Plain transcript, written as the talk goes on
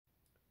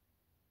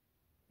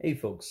Hey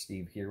folks,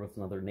 Steve here with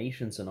another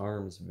Nations in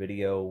Arms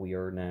video. We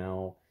are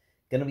now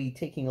going to be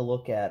taking a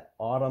look at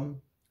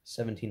autumn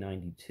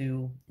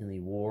 1792 in the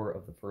War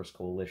of the First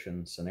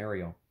Coalition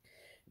scenario.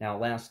 Now,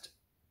 last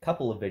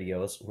couple of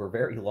videos were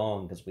very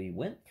long because we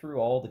went through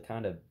all the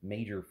kind of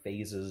major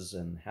phases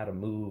and how to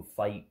move,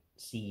 fight,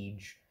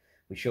 siege.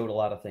 We showed a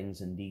lot of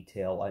things in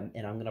detail,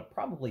 and I'm going to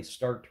probably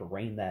start to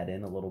rein that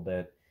in a little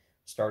bit,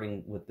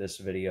 starting with this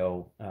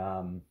video.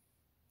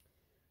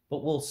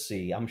 But we'll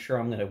see. I'm sure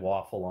I'm going to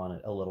waffle on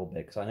it a little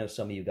bit because I know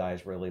some of you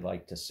guys really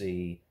like to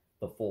see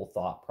the full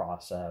thought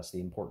process, the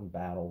important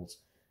battles,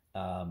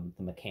 the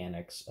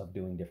mechanics of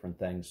doing different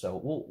things. So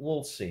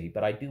we'll see.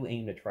 But I do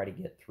aim to try to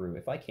get through,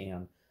 if I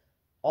can,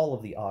 all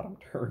of the autumn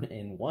turn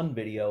in one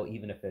video,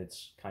 even if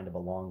it's kind of a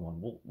long one.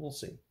 We'll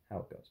see how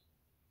it goes.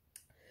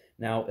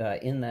 Now,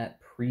 in that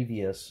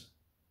previous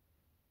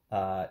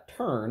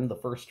turn, the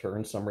first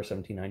turn, summer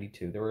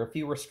 1792, there were a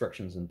few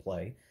restrictions in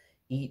play.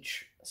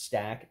 Each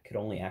stack could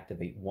only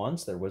activate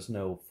once. There was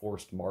no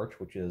forced march,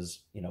 which is,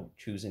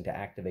 choosing to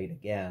activate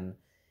again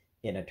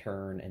in a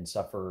turn and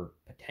suffer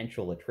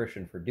potential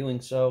attrition for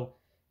doing so.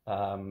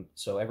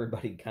 So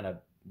everybody kind of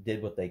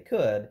did what they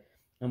could.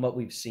 And what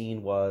we've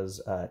seen was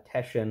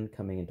Teschen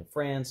coming into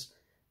France,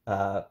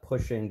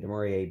 pushing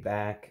Dumouriez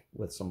back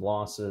with some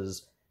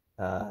losses,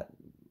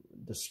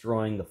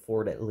 destroying the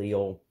fort at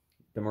Lille,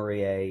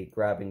 Dumouriez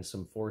grabbing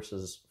some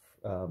forces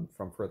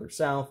from further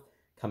south,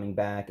 coming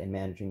back and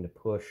managing to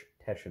push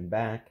Teschen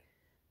back.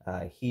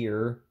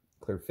 Here,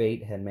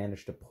 Clerfayt had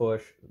managed to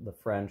push the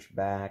French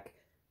back,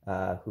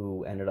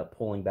 who ended up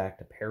pulling back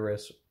to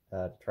Paris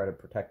to try to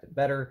protect it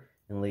better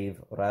and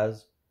leave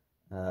Raz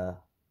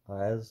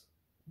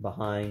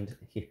behind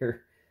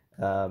here.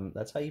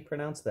 That's how you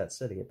pronounce that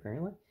city,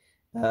 apparently.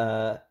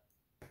 That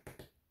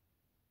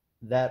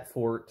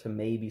fort to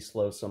maybe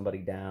slow somebody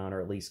down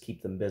or at least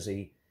keep them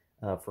busy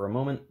for a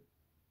moment.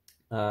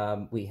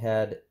 We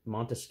had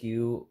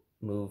Montesquieu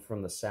move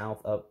from the south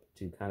up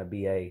to kind of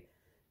be a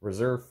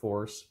reserve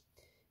force.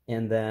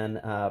 And then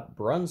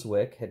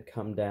Brunswick had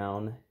come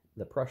down,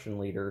 the Prussian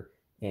leader,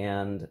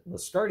 and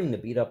was starting to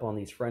beat up on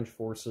these French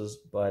forces,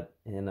 but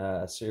in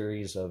a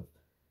series of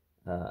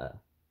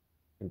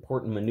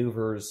important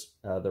maneuvers,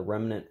 the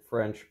remnant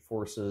French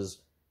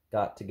forces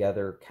got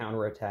together,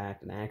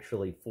 counterattacked, and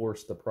actually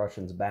forced the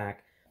Prussians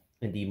back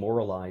and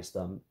demoralized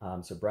them.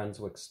 So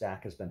Brunswick's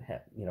stack has been,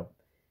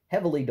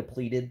 heavily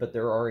depleted, but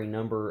there are a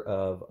number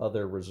of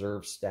other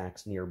reserve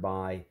stacks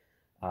nearby,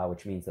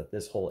 which means that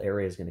this whole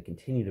area is going to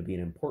continue to be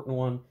an important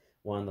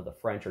one that the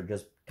French are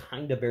just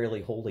kind of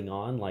barely holding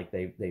on. Like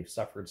they've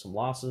suffered some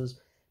losses,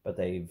 but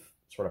they've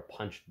sort of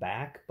punched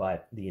back,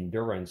 but the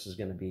endurance is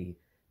going to be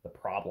the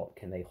problem.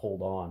 Can they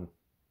hold on?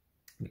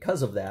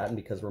 Because of that, and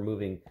because we're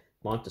moving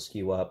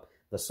Montesquieu up,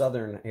 the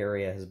southern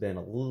area has been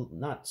a little,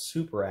 not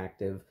super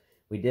active.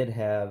 We did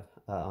have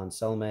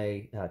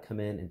Anselme come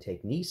in and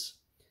take Nice.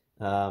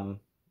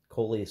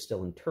 Coley is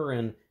still in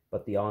Turin,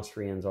 but the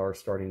Austrians are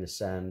starting to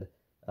send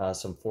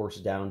some force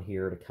down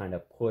here to kind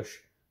of push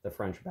the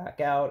French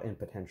back out and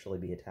potentially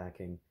be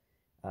attacking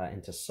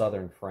into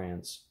southern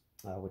France,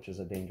 which is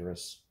a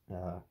dangerous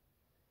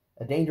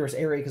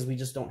area because we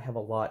just don't have a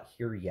lot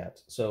here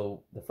yet.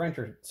 So the French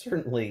are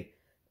certainly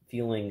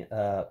feeling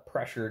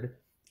pressured,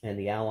 and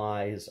the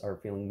Allies are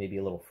feeling maybe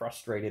a little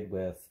frustrated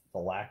with the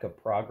lack of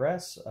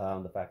progress,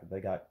 the fact that they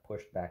got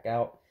pushed back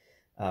out.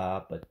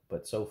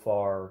 But so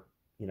far,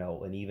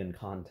 an even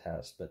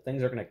contest. But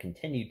things are going to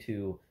continue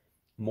to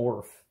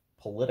morph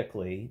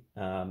politically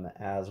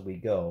as we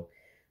go.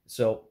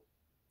 So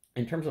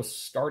in terms of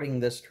starting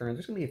this turn,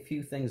 there's going to be a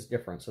few things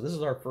different. So this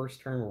is our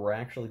first turn where we're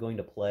actually going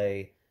to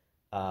play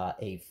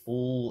a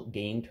full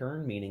game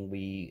turn, meaning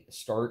we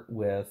start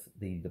with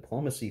the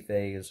diplomacy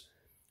phase,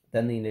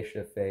 then the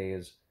initiative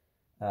phase,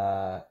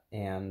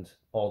 and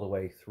all the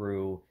way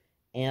through.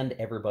 And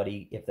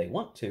everybody, if they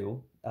want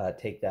to,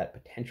 take that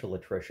potential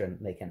attrition,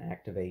 they can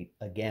activate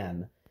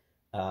again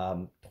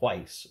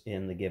twice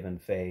in the given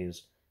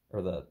phase,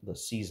 or the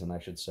season, I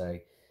should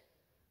say.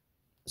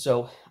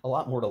 So a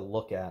lot more to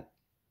look at.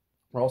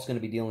 We're also going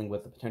to be dealing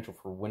with the potential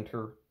for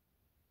winter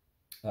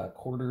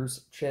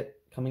quarters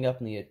chit coming up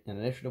in the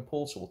initiative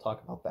pool, so we'll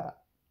talk about that.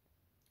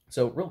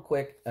 So real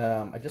quick,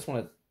 I just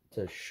wanted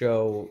to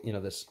show,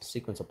 this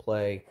sequence of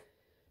play.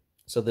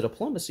 So the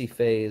diplomacy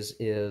phase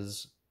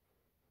is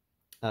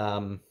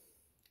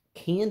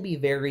can be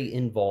very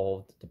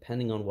involved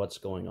depending on what's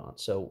going on.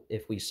 So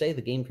if we say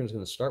the game turn is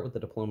going to start with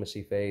the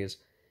diplomacy phase,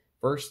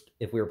 first,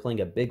 if we were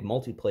playing a big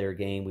multiplayer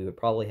game, we would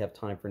probably have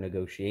time for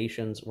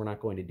negotiations. We're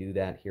not going to do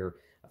that here.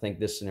 I think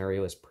this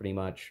scenario is pretty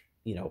much,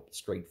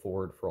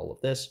 straightforward for all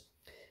of this.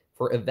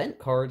 For event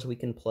cards, we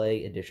can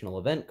play additional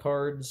event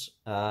cards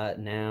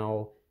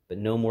now, but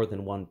no more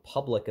than one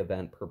public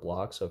event per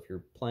block. So if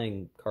you're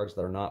playing cards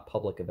that are not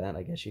public event,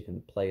 I guess you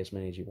can play as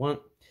many as you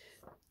want.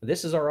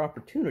 This is our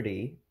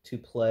opportunity to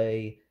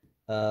play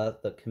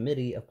the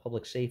Committee of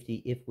Public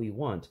Safety if we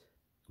want,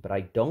 but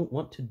I don't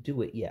want to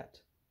do it yet.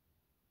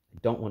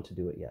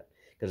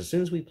 Because as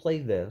soon as we play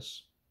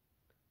this,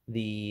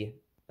 the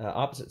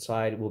opposite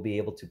side will be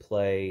able to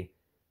play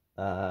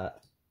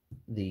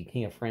the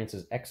King of France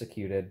is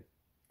executed,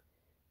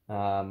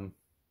 and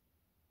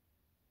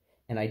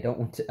I don't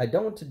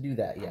want to do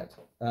that yet,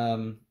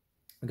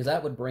 because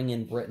that would bring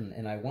in Britain,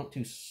 and I want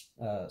to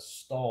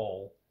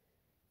stall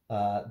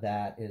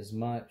that as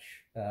much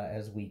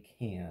as we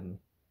can.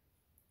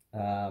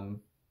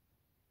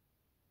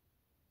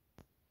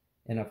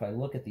 And if I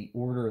look at the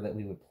order that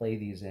we would play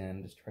these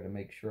in, just try to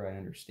make sure I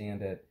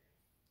understand it,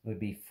 it would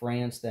be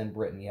France, then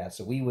Britain. Yeah,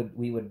 so we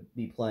would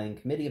be playing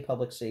Committee of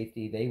Public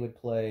Safety. They would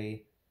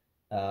play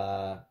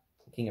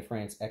King of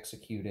France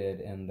executed,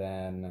 and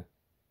then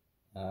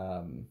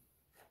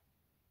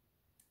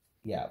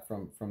yeah,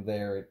 from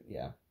there,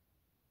 yeah.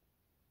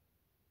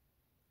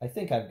 I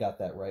think I've got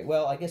that right.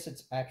 Well, I guess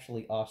it's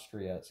actually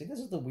Austria. See, this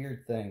is the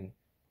weird thing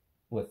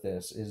with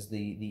this, is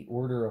the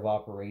order of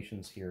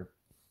operations here.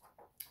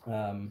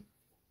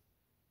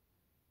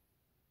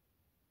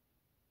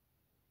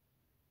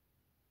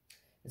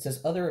 It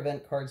says other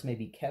event cards may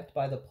be kept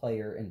by the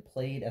player and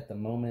played at the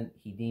moment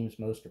he deems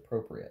most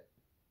appropriate.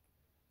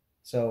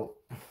 So,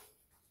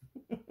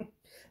 this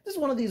is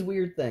one of these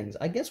weird things.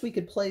 I guess we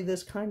could play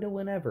this kind of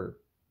whenever,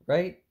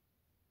 right?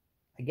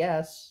 I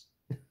guess.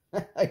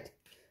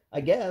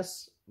 I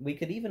guess. We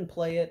could even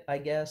play it, I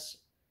guess,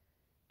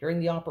 during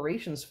the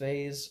operations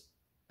phase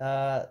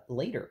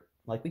later.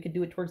 Like, we could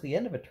do it towards the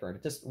end of a turn.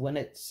 Just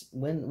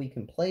when we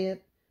can play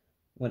it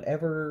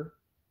whenever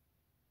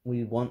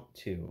we want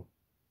to.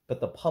 But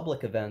the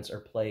public events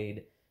are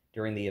played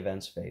during the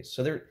events phase.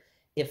 So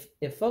if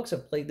folks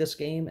have played this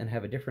game and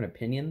have a different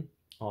opinion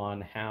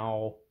on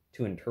how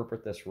to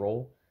interpret this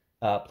rule,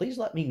 please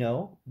let me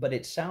know. But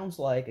it sounds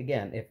like,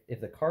 again, if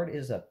the card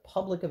is a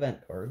public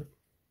event card,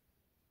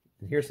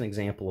 and here's an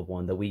example of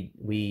one that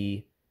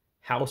we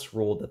house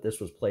ruled that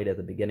this was played at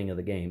the beginning of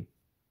the game.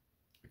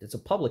 It's a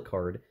public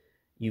card.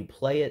 You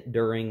play it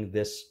during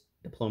this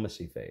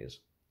diplomacy phase.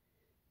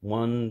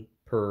 One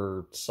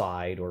per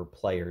side or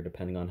player,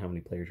 depending on how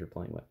many players you're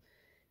playing with.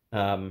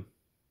 Or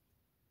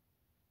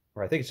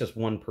I think it's just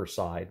one per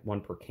side,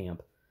 one per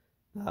camp,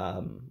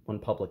 one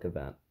public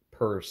event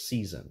per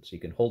season. So you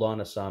can hold on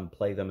to some,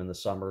 play them in the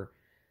summer,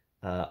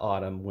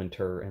 autumn,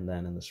 winter, and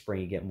then in the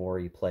spring you get more,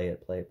 you play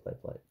it.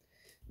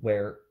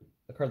 Where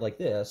a card like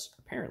this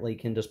apparently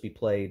can just be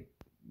played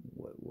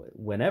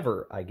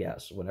whenever, I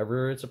guess,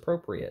 whenever it's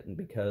appropriate. And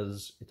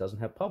because it doesn't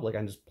have public, I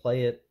can just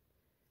play it,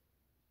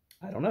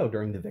 I don't know,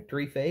 during the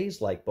victory phase,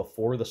 like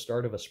before the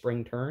start of a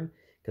spring turn,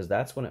 because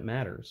that's when it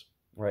matters,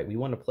 right? We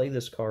want to play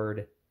this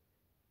card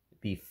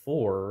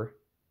before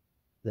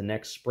the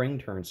next spring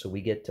turn, so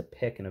we get to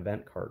pick an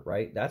event card,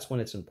 right? That's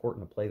when it's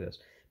important to play this.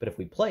 But if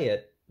we play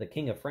it, the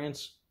King of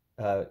France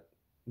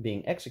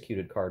being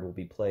executed card will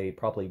be played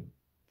probably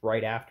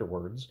right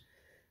afterwards,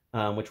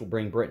 which will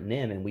bring Britain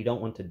in, and we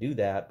don't want to do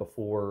that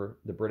before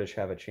the British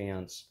have a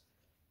chance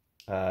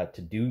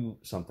to do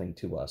something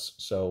to us.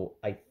 So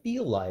I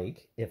feel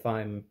like if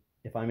I'm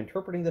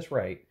interpreting this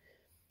right,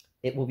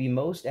 it will be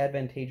most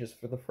advantageous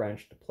for the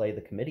French to play the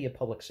Committee of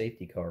Public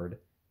Safety card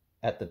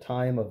at the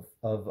time of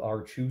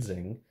our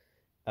choosing,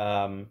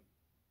 at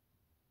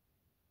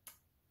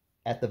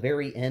the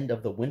very end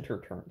of the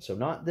winter turn. So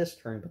not this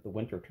turn, but the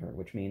winter turn,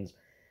 which means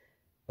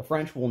the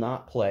French will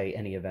not play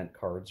any event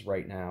cards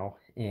right now,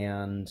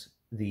 and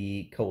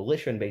the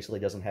coalition basically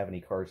doesn't have any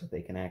cards that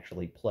they can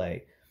actually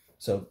play.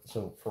 So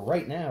for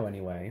right now,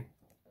 anyway,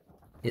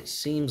 it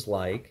seems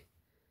like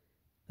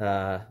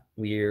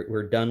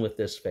we're done with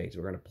this phase.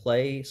 We're going to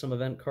play some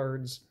event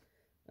cards.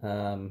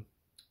 No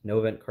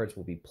event cards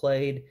will be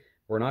played.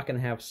 We're not going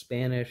to have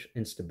Spanish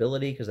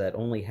instability because that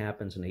only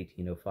happens in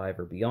 1805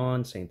 or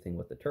beyond. Same thing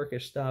with the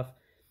Turkish stuff.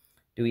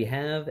 Do we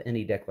have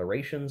any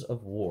declarations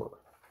of war?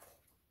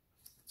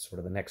 That's sort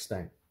of the next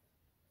thing.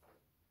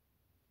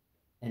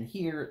 And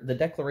here, the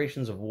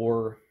declarations of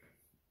war,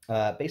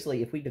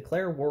 basically, if we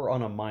declare war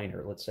on a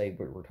minor, let's say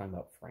we're talking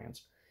about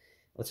France,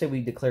 let's say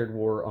we declared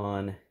war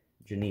on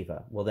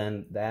Geneva, well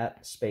then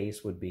that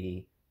space would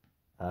be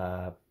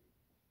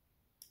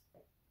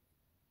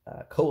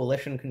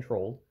coalition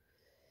controlled,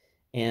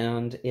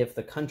 and if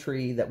the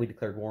country that we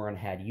declared war on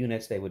had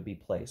units, they would be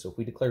placed. So if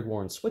we declared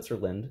war on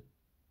Switzerland,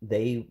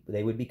 they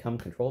would become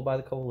controlled by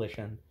the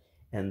coalition,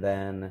 and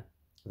then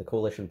the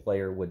coalition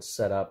player would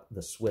set up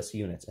the Swiss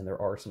units, and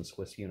there are some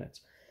Swiss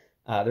units.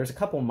 There's a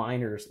couple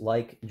minors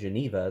like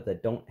Geneva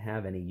that don't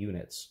have any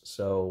units,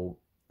 so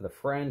the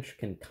French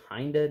can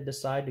kind of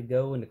decide to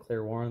go and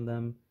declare war on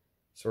them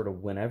sort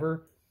of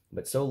whenever,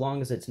 but so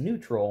long as it's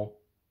neutral,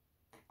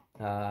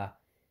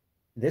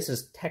 this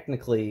is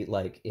technically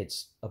like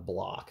it's a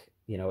block.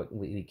 You know,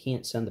 we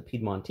can't send the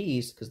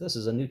Piedmontese because this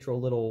is a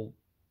neutral little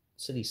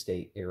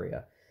city-state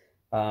area.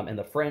 And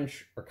the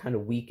French are kind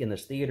of weak in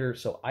this theater,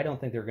 so I don't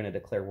think they're going to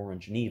declare war on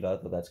Geneva,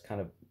 though that's kind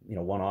of, you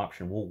know, one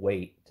option. We'll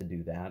wait to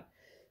do that.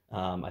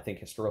 I think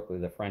historically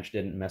the French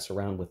didn't mess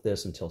around with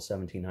this until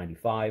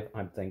 1795.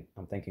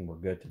 I'm thinking we're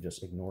good to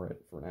just ignore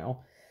it for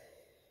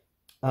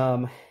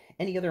now.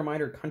 Any other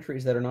minor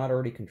countries that are not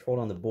already controlled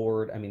on the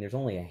board? I mean, there's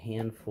only a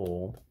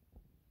handful,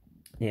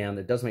 and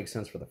it does make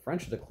sense for the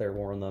French to declare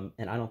war on them,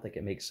 and I don't think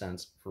it makes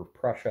sense for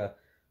Prussia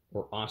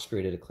or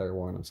Austria to declare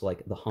war on them. So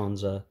like the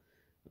Hansa,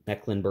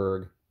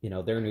 Mecklenburg,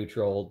 they're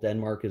neutral.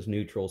 Denmark is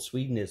neutral.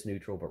 Sweden is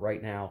neutral. But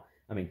right now,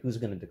 I mean, who's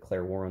going to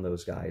declare war on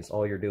those guys?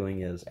 All you're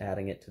doing is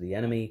adding it to the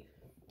enemy.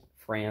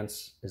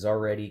 France is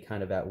already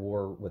kind of at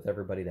war with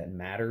everybody that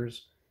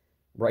matters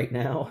right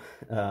now.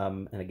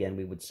 And again,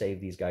 we would save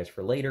these guys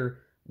for later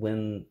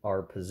when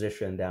our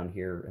position down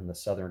here in the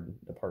southern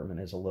department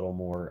is a little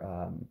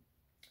more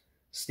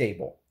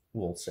stable,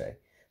 we'll say.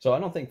 So I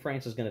don't think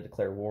France is going to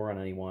declare war on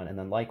anyone. And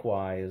then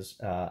likewise,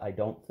 I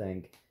don't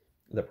think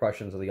the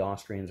Prussians or the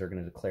Austrians are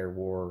going to declare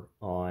war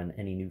on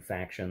any new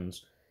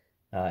factions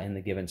in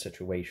the given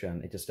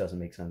situation. It just doesn't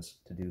make sense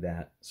to do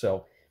that.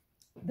 So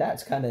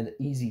that's kind of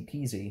easy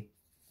peasy.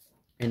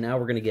 And now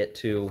we're going to get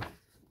to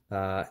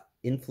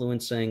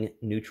influencing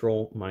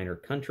neutral minor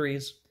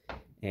countries.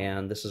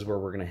 And this is where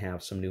we're going to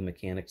have some new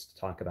mechanics to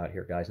talk about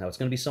here, guys. Now, it's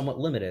going to be somewhat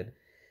limited.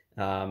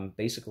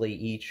 Basically,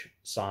 each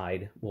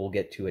side will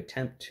get to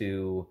attempt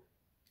to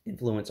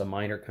influence a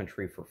minor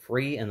country for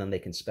free, and then they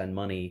can spend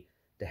money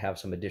to have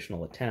some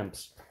additional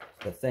attempts.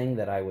 The thing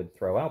that I would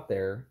throw out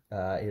there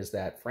is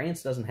that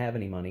France doesn't have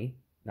any money,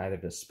 neither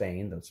does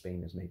Spain, though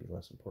Spain is maybe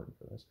less important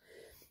for this.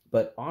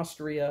 But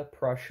Austria,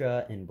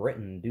 Prussia, and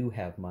Britain do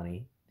have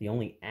money. The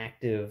only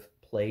active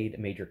played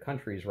major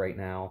countries right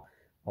now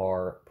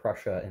are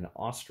Prussia and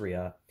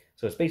Austria.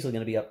 So it's basically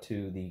going to be up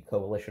to the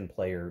coalition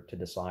player to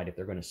decide if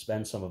they're going to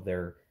spend some of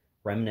their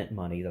remnant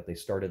money that they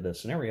started the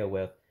scenario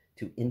with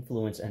to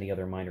influence any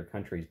other minor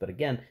countries. But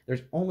again,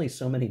 there's only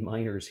so many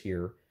minors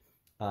here,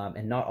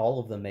 and not all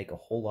of them make a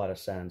whole lot of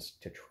sense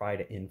to try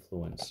to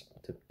influence,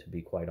 to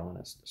be quite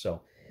honest. So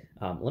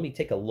let me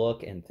take a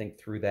look and think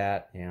through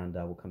that, and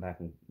we'll come back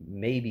and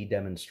maybe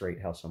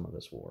demonstrate how some of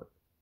this will work.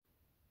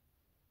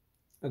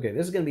 Okay,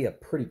 this is going to be a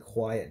pretty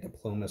quiet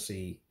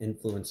diplomacy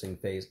influencing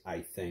phase,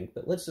 I think,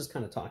 but let's just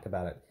kind of talk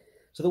about it.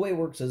 So the way it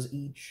works is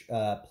each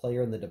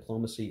player in the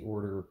diplomacy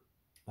order,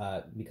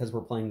 because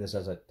we're playing this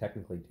as a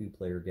technically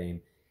two-player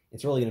game,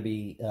 it's really going to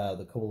be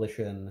the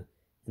coalition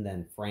and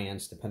then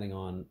France, depending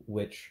on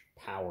which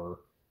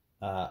power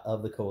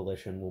of the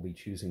coalition will be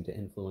choosing to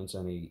influence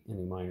any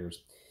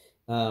minors.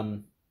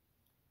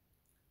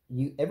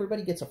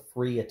 Everybody gets a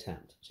free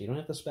attempt, so you don't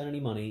have to spend any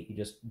money. You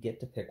just get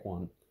to pick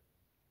one.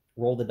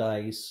 Roll the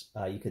dice.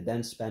 You could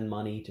then spend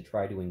money to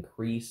try to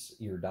increase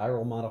your die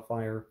roll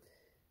modifier.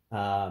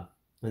 And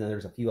then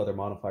there's a few other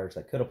modifiers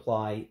that could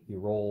apply. You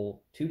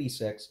roll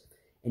 2d6,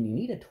 and you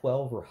need a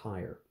 12 or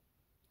higher.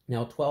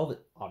 Now, 12,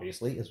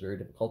 obviously, is very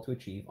difficult to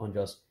achieve on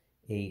just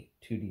a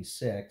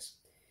 2d6.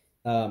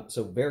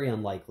 So very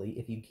unlikely.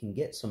 If you can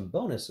get some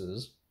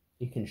bonuses,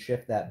 you can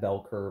shift that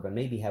bell curve and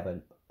maybe have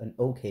an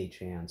okay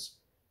chance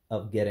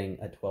of getting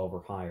a 12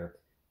 or higher.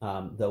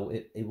 Though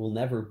it will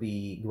never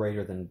be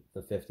greater than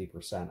the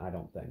 50%, I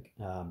don't think,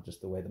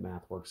 just the way the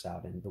math works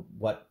out and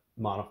what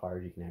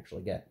modifiers you can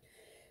actually get.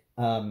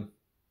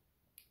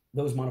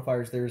 Those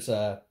modifiers, there's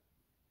a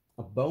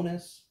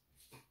bonus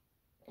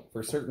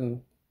for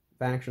certain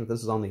factions.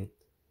 This is on the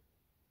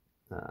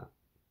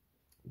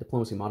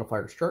diplomacy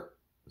modifiers chart.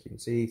 So you can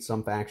see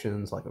some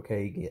factions, like,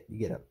 okay, you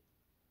get a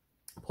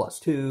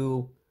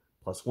 +2,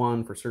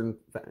 +1 for certain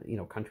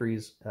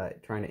countries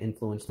trying to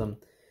influence them.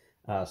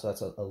 So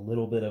that's a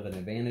little bit of an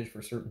advantage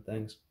for certain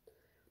things.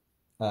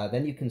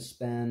 Then you can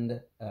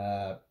spend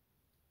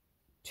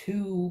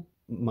 2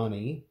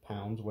 money,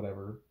 pounds,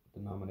 whatever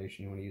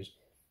denomination you want to use.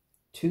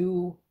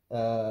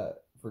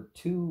 For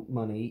 2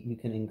 money, you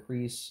can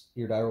increase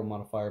your die roll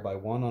modifier by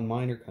 1 on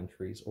minor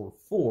countries, or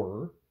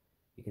 4,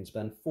 you can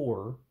spend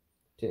 4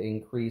 to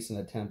increase an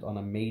attempt on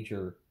a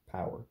major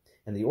power.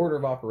 And the order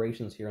of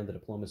operations here in the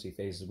diplomacy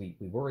phase is we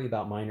worry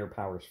about minor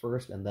powers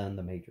first and then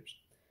the majors.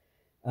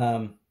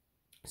 So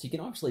you can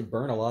obviously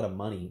burn a lot of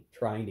money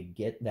trying to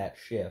get that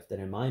shift,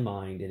 and in my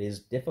mind, it is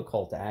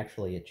difficult to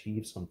actually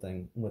achieve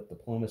something with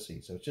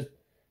diplomacy. So it's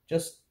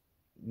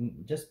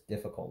just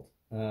difficult,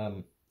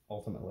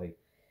 ultimately.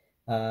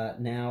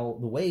 Now,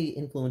 the way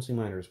influencing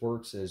minors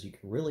works is you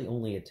can really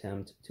only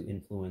attempt to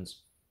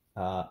influence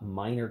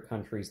minor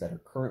countries that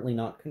are currently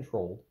not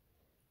controlled.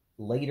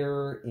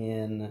 Later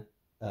in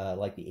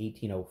like the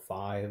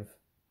 1805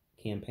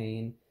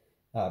 campaign,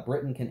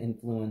 Britain can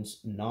influence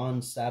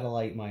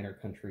non-satellite minor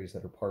countries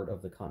that are part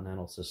of the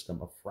continental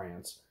system of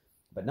France.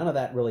 But none of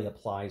that really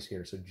applies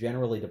here. So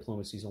generally,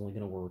 diplomacy is only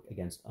going to work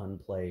against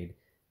unplayed,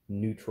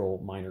 neutral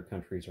minor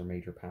countries or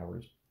major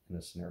powers in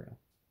this scenario.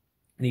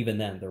 And even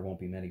then, there won't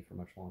be many for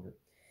much longer.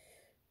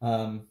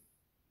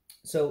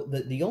 So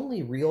the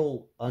only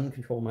real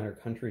uncontrolled minor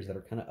countries that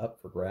are kind of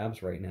up for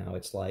grabs right now,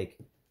 it's like,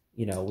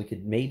 we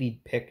could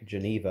maybe pick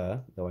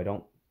Geneva, though I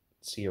don't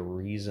see a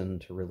reason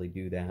to really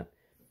do that.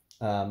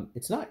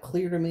 It's not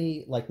clear to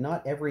me, like,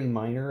 not every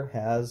minor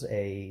has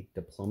a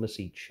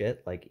diplomacy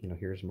chit, like,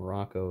 here's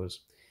Morocco's.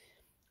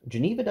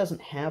 Geneva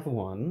doesn't have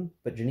one,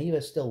 but Geneva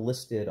is still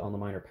listed on the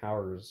minor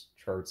powers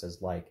charts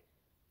as, like,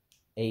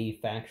 a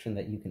faction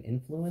that you can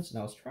influence. And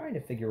I was trying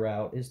to figure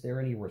out, is there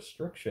any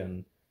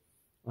restriction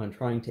on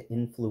trying to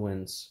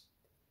influence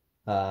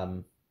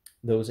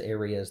those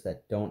areas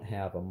that don't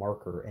have a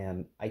marker.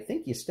 And I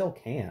think you still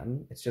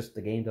can. It's just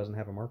the game doesn't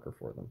have a marker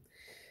for them.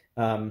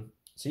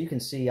 So you can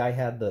see I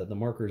had the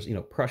markers.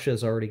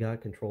 Prussia's already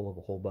got control of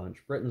a whole bunch.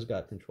 Britain's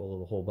got control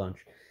of a whole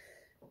bunch.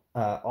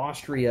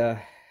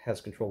 Austria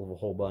has control of a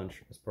whole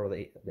bunch as part of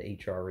the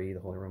HRE,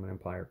 the Holy Roman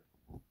Empire.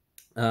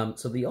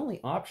 So the only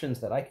options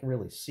that I can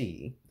really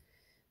see,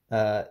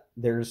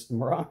 there's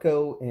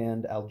Morocco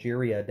and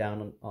Algeria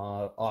down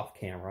off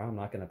camera. I'm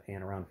not going to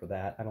pan around for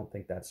that. I don't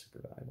think that's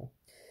super valuable.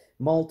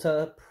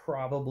 Malta,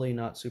 probably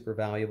not super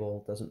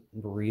valuable. Doesn't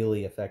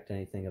really affect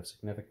anything of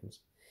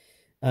significance.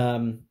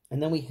 And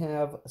then we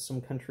have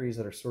some countries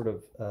that are sort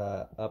of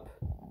up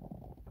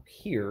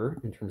here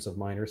in terms of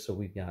minors. So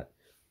we've got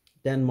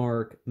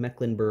Denmark,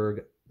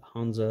 Mecklenburg,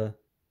 Hansa,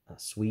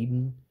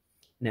 Sweden.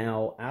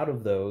 Now, out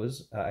of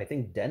those, I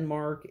think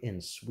Denmark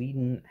and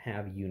Sweden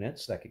have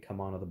units that could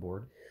come onto the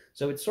board.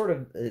 So it's sort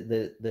of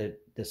the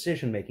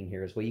decision-making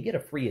here is, well, you get a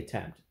free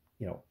attempt.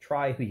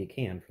 Try who you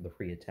can for the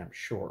free attempt,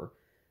 sure.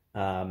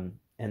 And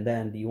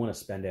then do you want to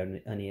spend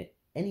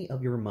any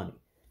of your money?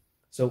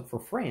 So for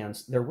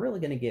France, they're really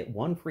going to get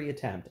one free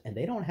attempt, and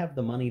they don't have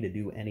the money to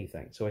do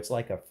anything. So it's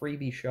like a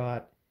freebie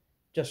shot.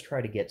 Just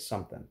try to get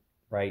something,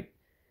 right?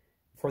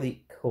 For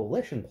the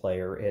coalition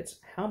player, it's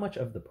how much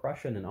of the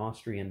Prussian and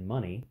Austrian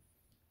money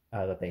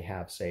that they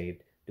have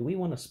saved do we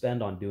want to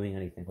spend on doing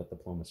anything with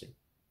diplomacy?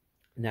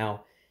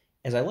 Now,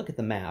 as I look at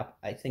the map,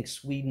 I think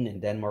Sweden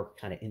and Denmark are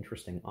kind of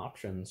interesting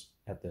options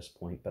at this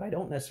point, but I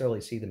don't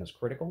necessarily see them as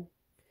critical.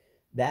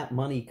 That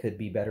money could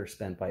be better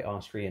spent by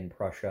Austria and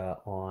Prussia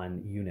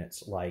on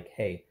units like,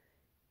 hey,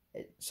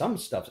 some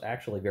stuff's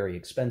actually very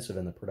expensive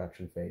in the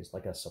production phase,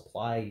 like a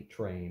supply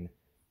train,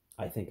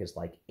 I think is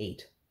like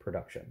 8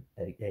 production.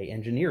 A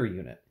engineer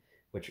unit,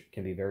 which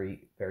can be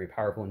very, very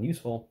powerful and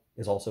useful,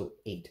 is also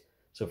 8.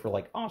 So for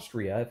like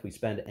Austria, if we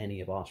spend any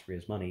of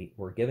Austria's money,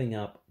 we're giving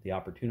up the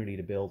opportunity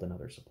to build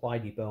another supply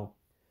depot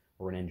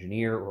or an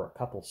engineer or a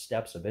couple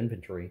steps of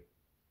infantry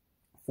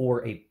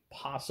for a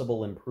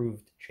possible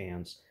improved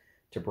chance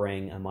to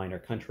bring a minor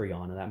country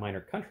on. And that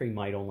minor country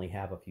might only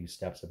have a few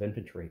steps of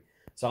infantry.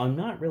 So I'm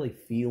not really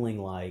feeling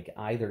like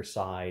either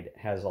side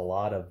has a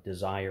lot of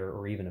desire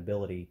or even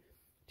ability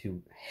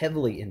to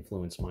heavily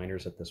influence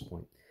minors at this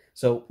point.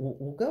 So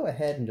we'll go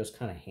ahead and just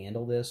kind of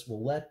handle this.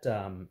 We'll let,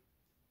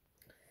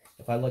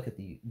 if I look at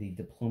the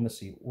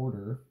diplomacy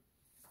order,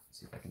 let's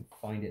see if I can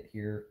find it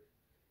here.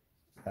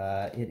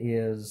 It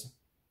is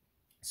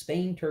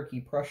Spain,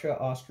 Turkey, Prussia,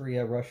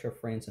 Austria, Russia,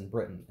 France, and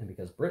Britain. And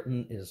because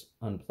Britain is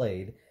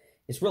unplayed,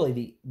 it's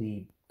really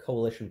the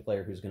coalition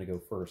player who's going to go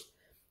first.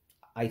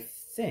 I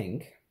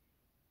think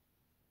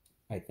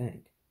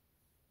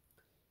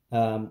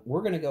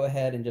we're going to go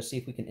ahead and just see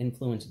if we can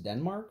influence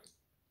Denmark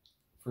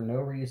for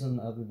no reason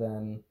other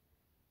than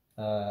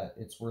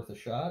it's worth a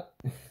shot.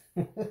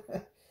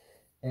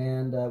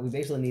 And we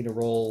basically need to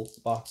roll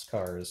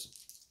boxcars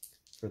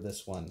for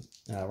this one.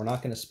 We're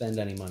not going to spend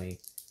any money.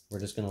 We're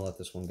just going to let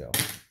this one go.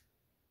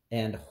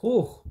 And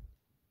whew,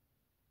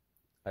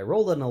 I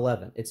rolled an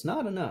 11. It's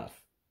not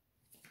enough,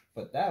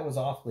 but that was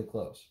awfully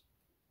close.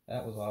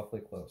 That was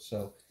awfully close.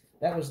 So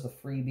that was the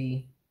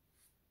freebie.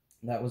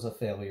 That was a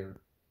failure.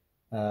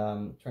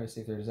 Trying to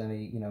see if there's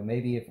any,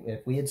 maybe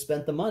if we had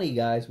spent the money,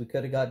 guys, we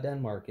could have got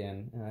Denmark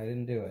in. I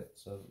didn't do it.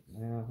 So,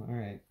 yeah, all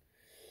right.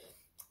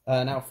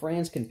 Now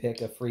France can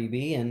pick a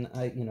freebie, and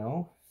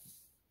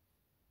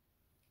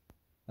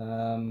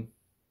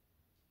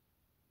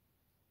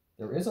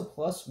there is a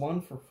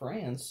 +1 for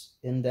France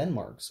in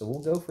Denmark, so we'll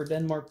go for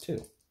Denmark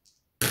too.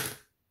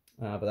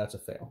 But that's a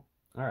fail.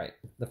 All right,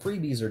 the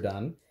freebies are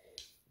done.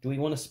 Do we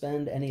want to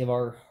spend any of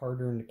our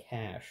hard-earned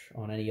cash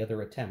on any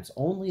other attempts?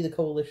 Only the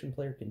coalition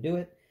player can do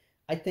it.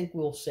 I think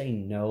we'll say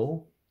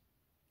no.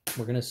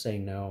 We're going to say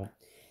no.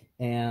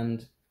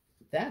 And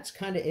that's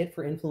kind of it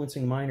for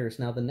influencing minors.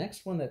 Now, the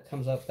next one that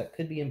comes up that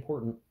could be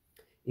important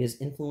is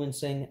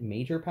influencing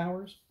major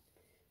powers.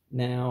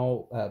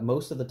 Now,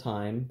 most of the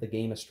time, the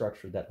game is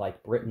structured that,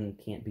 like, Britain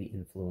can't be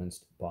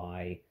influenced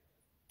by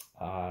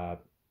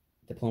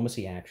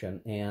diplomacy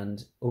action.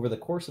 And over the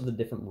course of the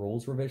different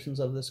rules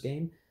revisions of this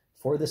game,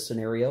 for this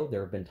scenario,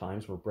 there have been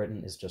times where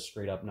Britain is just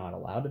straight up not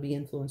allowed to be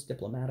influenced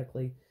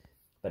diplomatically.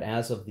 But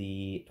as of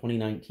the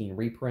 2019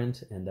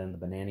 reprint and then the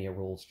Banania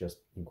rules just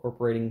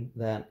incorporating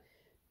that,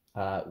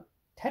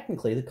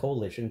 technically the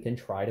coalition can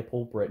try to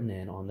pull Britain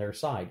in on their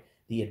side.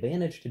 The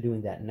advantage to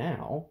doing that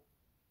now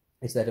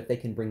is that if they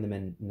can bring them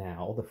in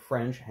now, the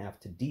French have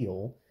to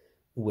deal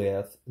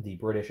with the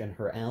British and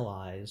her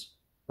allies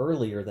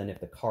earlier than if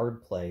the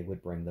card play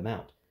would bring them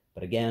out.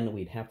 But again,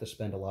 we'd have to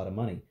spend a lot of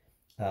money.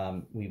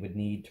 We would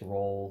need to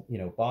roll,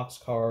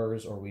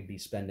 boxcars, or we'd be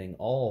spending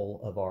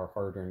all of our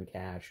hard-earned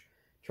cash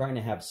trying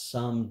to have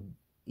some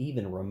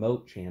even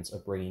remote chance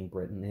of bringing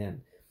Britain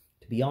in.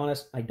 To be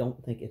honest, I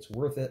don't think it's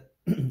worth it.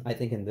 I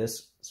think in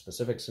this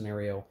specific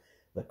scenario,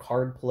 the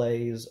card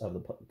plays of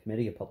the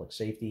Committee of Public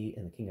Safety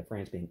and the King of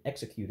France being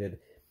executed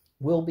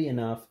will be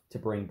enough to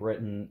bring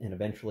Britain and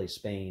eventually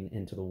Spain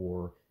into the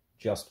war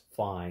just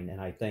fine.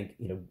 And I think,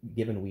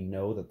 given we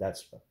know that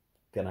that's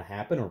going to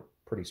happen, or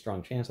pretty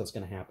strong chance that's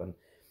going to happen.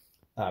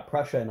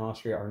 Prussia and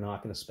Austria are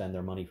not going to spend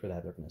their money for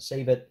that. They're going to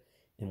save it.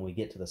 And when we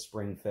get to the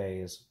spring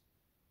phase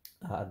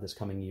this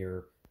coming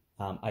year,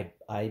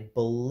 I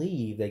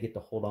believe they get to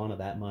hold on to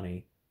that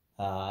money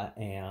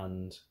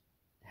and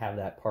have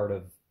that part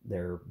of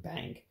their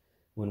bank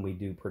when we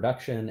do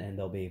production, and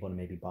they'll be able to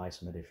maybe buy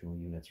some additional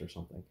units or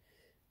something.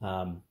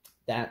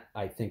 That,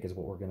 I think, is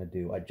what we're going to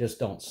do. I just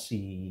don't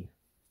see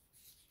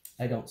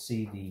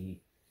the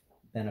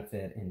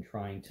benefit in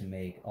trying to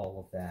make all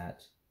of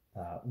that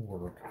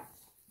work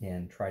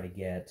and try to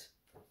get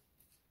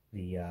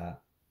the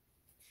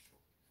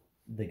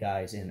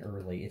guys in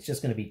early. It's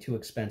just going to be too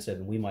expensive,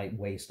 and we might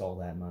waste all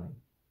that money.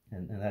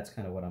 And that's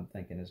kind of what I'm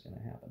thinking is going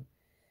to happen.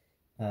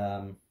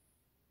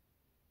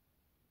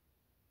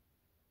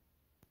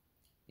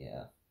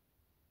 Yeah.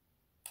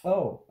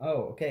 Oh,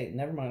 okay,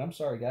 never mind. I'm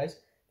sorry, guys.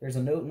 There's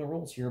a note in the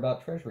rules here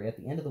about treasury. At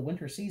the end of the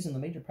winter season, the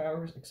major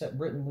powers, except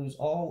Britain, lose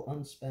all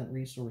unspent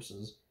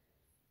resources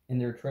in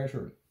their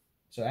treasury.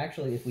 So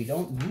actually, if we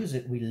don't use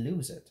it, we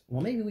lose it.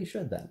 Well, maybe we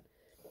should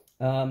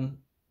then.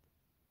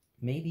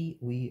 Maybe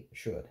we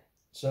should.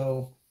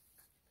 So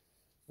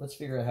let's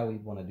figure out how we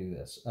want to do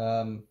this.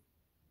 We're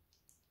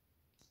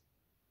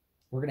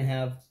going to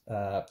have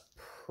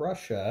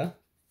Prussia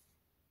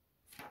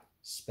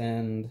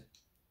spend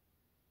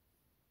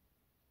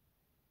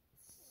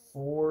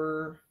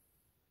four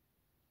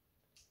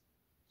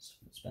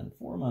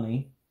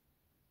money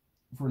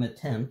for an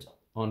attempt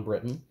on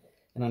Britain,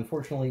 and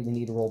unfortunately we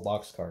need to roll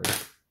box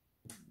cards.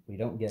 We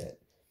don't get it.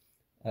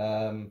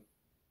 And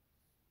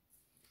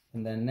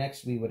then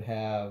next we would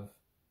have,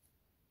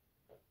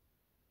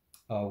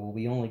 oh, well,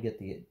 we only get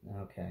the,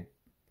 okay.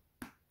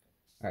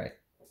 All right,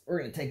 we're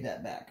going to take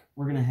that back.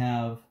 We're going to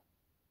have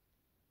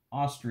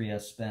Austria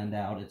spend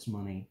out its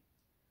money,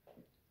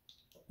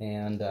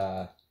 and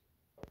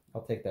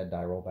I'll take that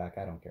die roll back.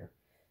 I don't care.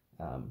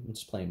 I'm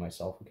just playing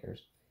myself. Who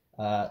cares?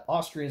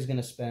 Austria is going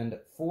to spend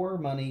 4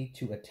 money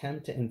to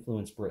attempt to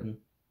influence Britain,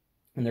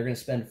 and they're going to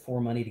spend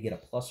 4 money to get a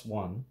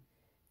 +1,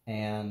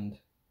 and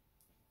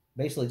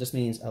basically just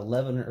means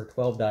 11 or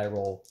 12 die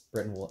roll,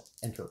 Britain will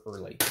enter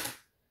early.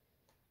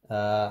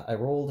 I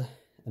rolled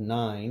a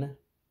 9,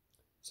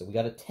 so we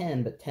got a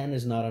 10, but 10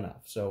 is not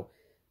enough. So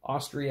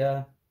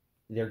Austria,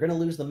 they're going to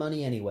lose the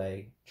money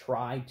anyway.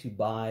 Try to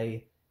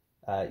buy,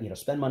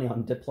 spend money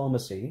on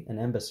diplomacy, an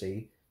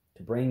embassy,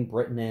 to bring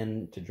Britain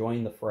in, to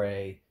join the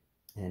fray,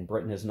 and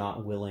Britain is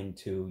not willing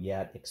to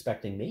yet,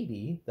 expecting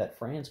maybe that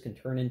France can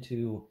turn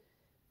into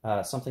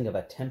something of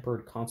a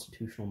tempered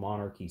constitutional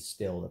monarchy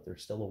still, that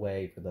there's still a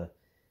way for the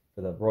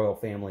royal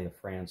family of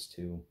France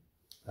to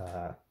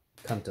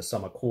come to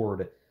some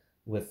accord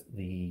with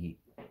the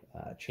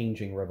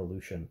changing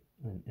revolution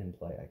in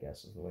play, I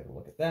guess is the way to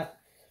look at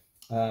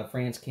that.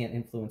 France can't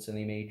influence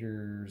any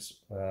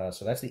majors,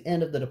 so that's the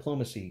end of the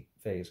diplomacy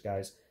phase,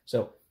 guys.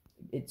 So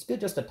it's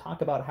good just to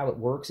talk about how it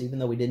works, even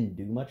though we didn't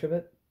do much of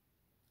it,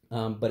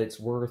 but it's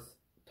worth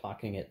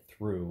talking it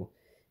through.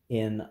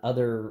 In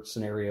other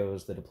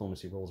scenarios, the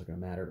diplomacy rules are going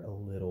to matter a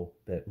little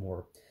bit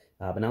more.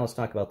 But now let's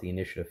talk about the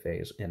initiative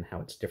phase and how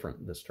it's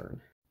different this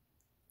turn.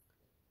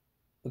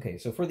 Okay,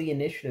 so for the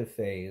initiative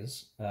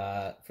phase,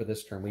 for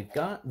this turn, we've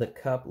got the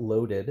cup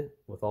loaded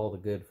with all the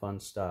good, fun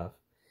stuff.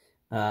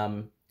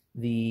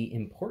 The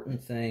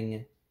important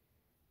thing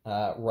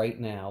right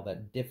now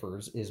that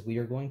differs is we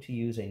are going to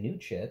use a new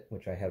chit,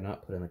 which I have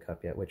not put in the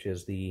cup yet, which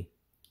is the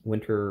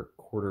Winter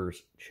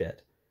Quarters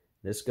chit.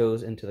 This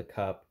goes into the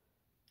cup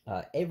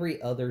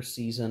every other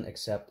season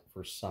except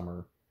for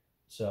summer.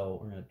 So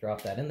we're going to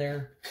drop that in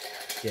there,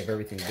 give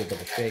everything a good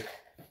little shake.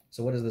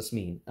 So what does this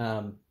mean?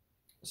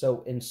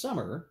 So in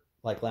summer,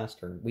 like last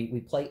turn, we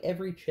play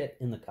every chit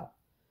in the cup.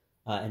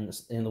 And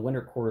the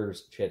Winter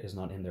Quarters chit is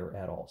not in there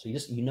at all. So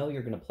you know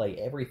you're going to play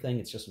everything.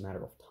 It's just a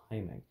matter of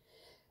timing.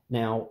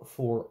 Now,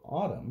 for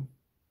autumn,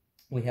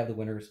 we have the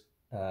Winter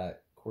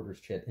Quarters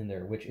chit in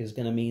there, which is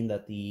going to mean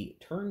that the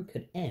turn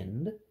could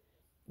end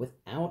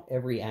without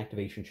every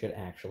activation chit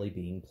actually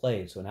being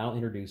played. So it now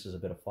introduces a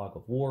bit of fog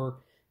of war,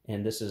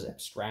 and this is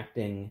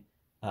abstracting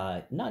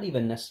not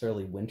even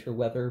necessarily winter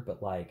weather,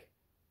 but like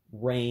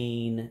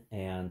rain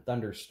and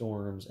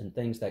thunderstorms and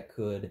things that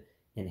could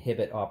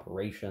inhibit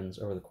operations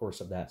over the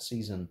course of that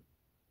season.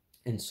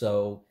 And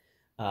so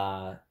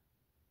the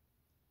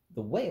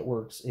way it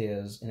works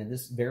is, and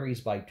this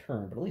varies by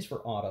turn, but at least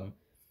for autumn,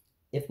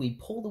 if we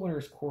pull the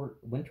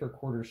Winter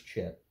Quarters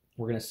chit,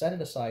 we're going to set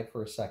it aside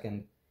for a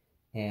second,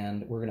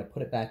 and we're going to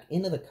put it back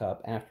into the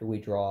cup after we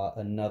draw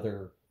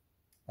another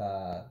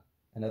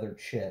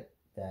chit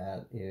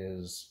that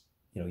is,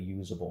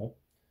 usable,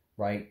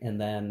 right? And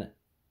then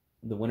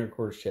the Winter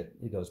Quarters chit,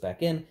 it goes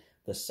back in.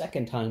 The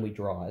second time we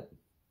draw it,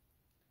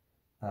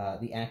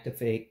 the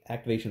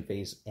activation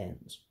phase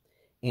ends.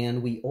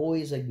 And we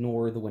always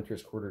ignore the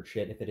Winter's Quarter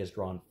chit if it is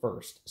drawn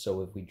first.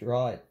 So if we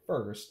draw it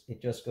first,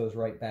 it just goes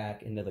right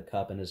back into the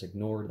cup and is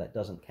ignored. That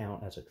doesn't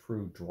count as a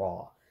true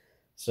draw.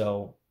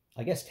 So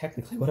I guess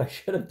technically what I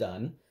should have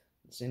done,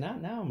 see, now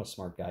I'm a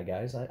smart guy,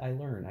 guys. I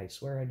learn. I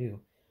swear I do.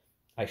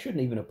 I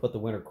shouldn't even have put the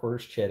winter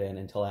quarters chit in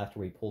until after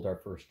we pulled our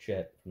first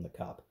chit from the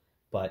cup.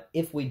 But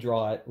if we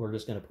draw it, we're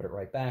just going to put it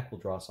right back.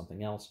 We'll draw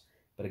something else.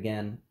 But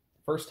again,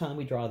 first time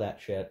we draw that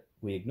chit,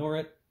 we ignore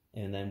it,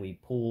 and then we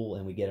pull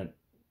and we get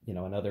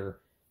another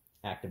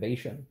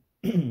activation.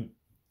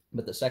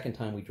 But the second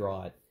time we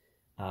draw it,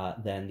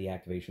 then the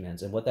activation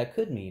ends. And what that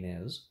could mean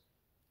is,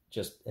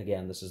 just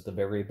again, this is the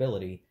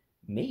variability,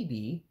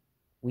 maybe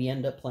we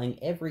end up playing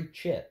every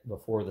chit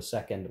before the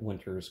second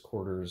winter's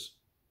quarters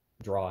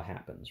draw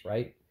happens,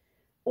 right?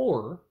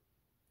 Or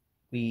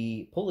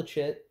we pull a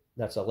chit,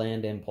 that's a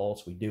land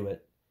impulse, we do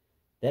it.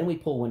 Then we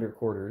pull winter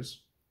quarters,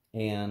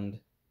 and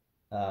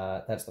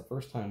that's the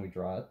first time we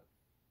draw it.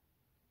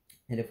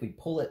 And if we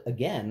pull it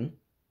again,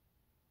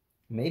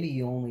 maybe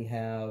you only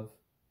have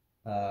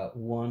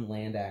one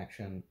land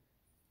action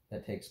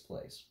that takes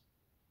place.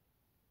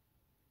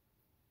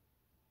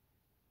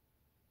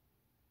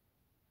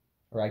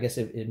 Or I guess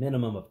a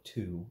minimum of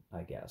two,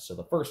 I guess. So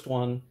the first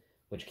one,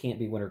 which can't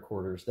be winter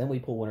quarters, then we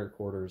pull winter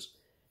quarters.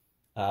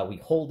 We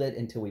hold it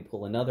until we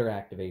pull another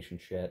activation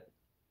chit,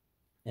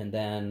 and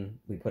then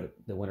we put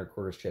the winter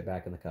quarters chit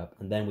back in the cup,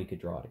 and then we could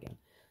draw it again.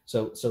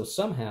 So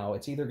somehow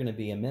it's either going to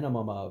be a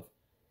minimum of,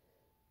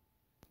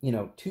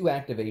 two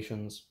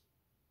activations,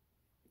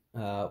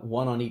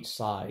 one on each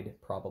side,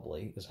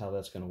 probably, is how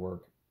that's going to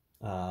work.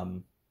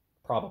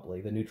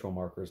 Probably. The neutral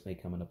markers may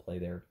come into play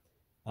there.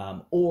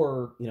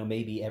 Or,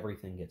 maybe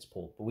everything gets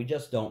pulled. But we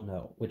just don't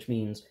know, which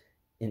means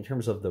in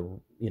terms of the,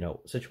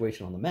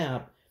 situation on the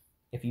map,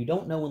 if you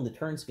don't know when the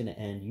turn's going to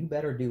end, you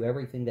better do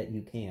everything that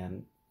you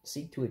can,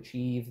 seek to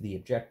achieve the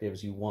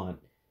objectives you want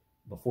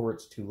before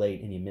it's too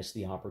late and you miss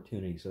the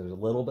opportunity. So there's a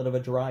little bit of a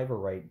driver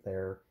right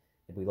there.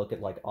 If we look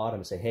at like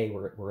autumn and say, hey,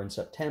 we're in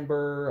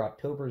September,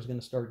 October is going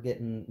to start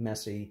getting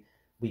messy,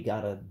 we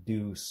got to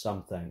do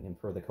something. And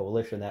for the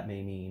coalition, that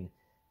may mean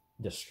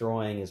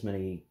destroying as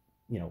many,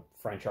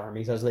 French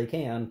armies as they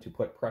can to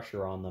put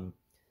pressure on them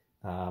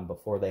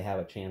before they have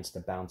a chance to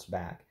bounce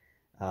back.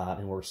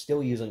 And we're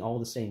still using all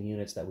the same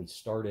units that we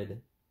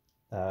started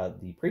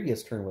the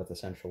previous turn with,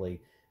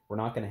 essentially. We're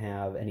not going to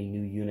have any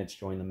new units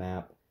join the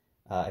map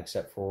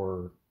except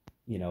for,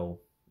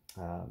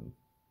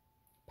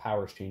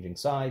 powers changing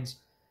sides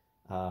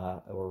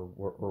or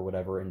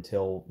whatever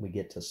until we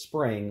get to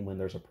spring when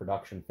there's a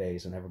production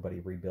phase and everybody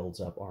rebuilds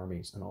up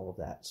armies and all of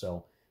that.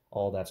 So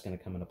all that's going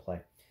to come into play.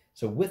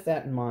 So with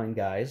that in mind,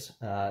 guys,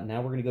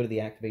 now we're going to go to the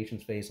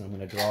activations phase, and I'm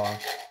going to draw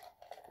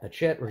a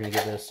chit. We're going to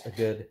give this a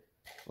good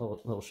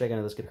little shake. I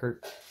know this could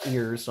hurt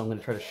ears, so I'm going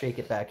to try to shake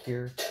it back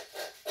here.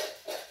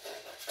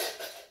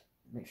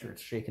 Make sure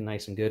it's shaking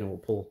nice and good, and we'll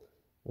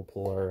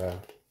pull our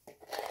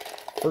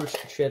first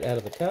chit out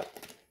of the cup.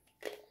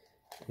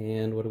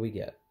 And what do we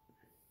get?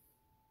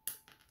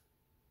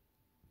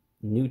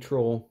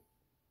 Neutral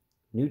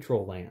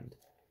land.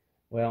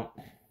 Well,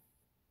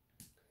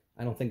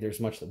 I don't think there's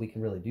much that we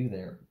can really do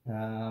there.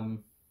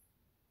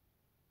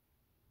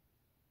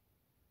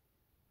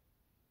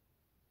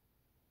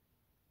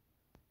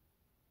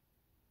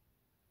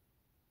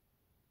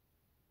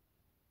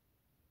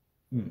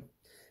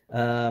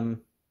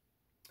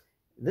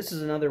 This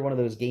is another one of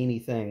those gamey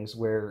things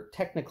where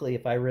technically,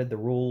 if I read the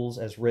rules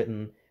as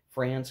written,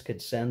 France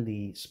could send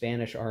the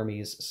Spanish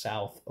armies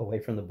south away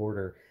from the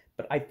border.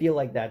 But I feel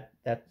like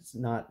that's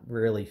not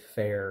really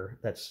fair.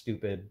 That's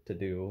stupid to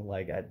do.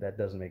 Like that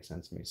doesn't make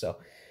sense to me. So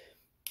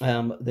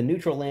the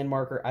neutral land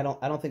marker, I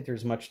don't think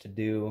there's much to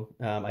do.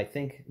 I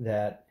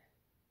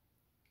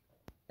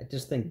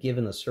just think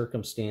given the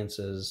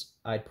circumstances,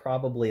 I'd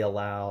probably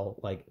allow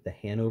like the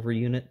Hanover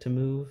unit to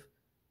move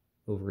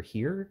over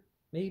here,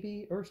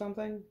 maybe, or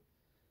something.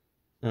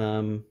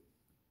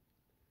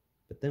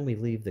 But then we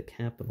leave the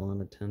capital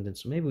unattended,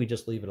 so maybe we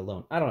just leave it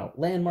alone. I don't know.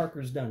 Land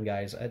marker's done,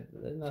 guys.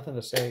 Nothing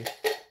to say.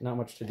 Not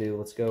much to do.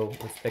 Let's go.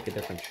 Let's pick a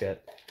different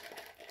shit.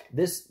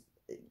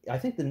 I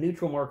think the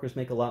neutral markers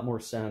make a lot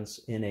more sense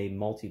in a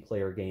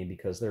multiplayer game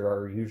because there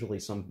are usually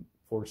some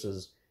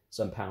forces,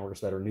 some powers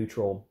that are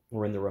neutral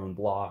or in their own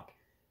block,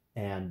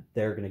 and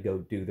they're going to go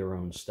do their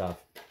own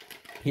stuff.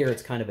 Here,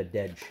 it's kind of a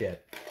dead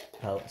shit,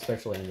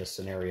 especially in this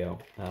scenario.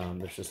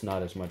 There's just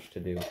not as much to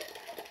do.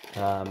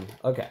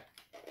 Okay.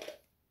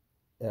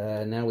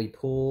 Now we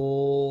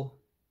pull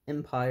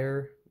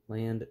Empire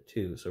Land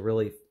 2. So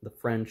really the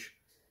French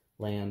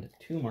Land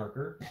 2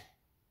 marker,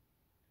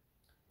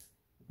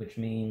 which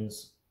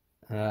means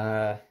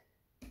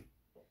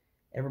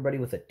everybody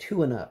with a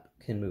 2 and up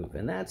can move.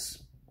 And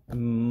that's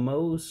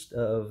most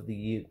of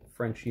the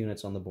French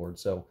units on the board.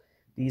 So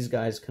these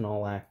guys can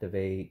all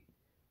activate.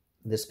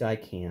 This guy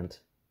can't.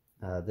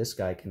 This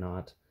guy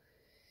cannot.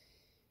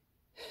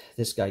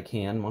 This guy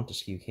can.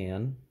 Montesquieu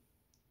can.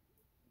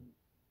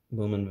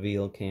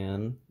 Bougainville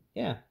can.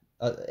 Yeah.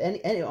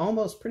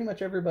 Almost pretty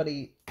much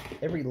everybody,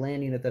 every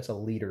land unit that's a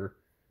leader,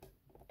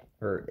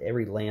 or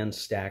every land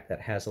stack that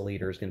has a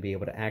leader is going to be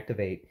able to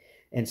activate.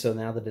 And so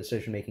now the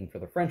decision making for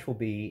the French will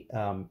be,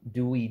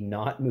 do we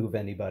not move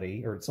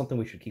anybody? Or something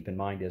we should keep in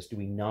mind is, do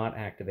we not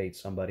activate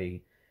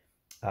somebody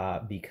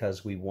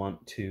because we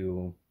want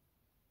to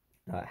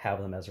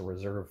have them as a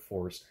reserve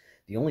force.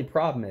 The only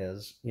problem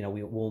is,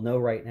 we will know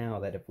right now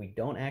that if we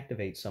don't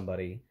activate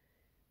somebody,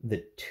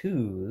 the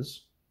two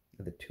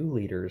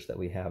leaders that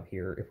we have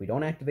here, if we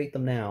don't activate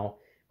them now,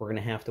 we're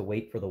going to have to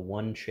wait for the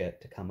one chit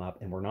to come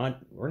up, and we're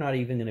not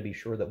even going to be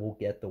sure that we'll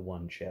get the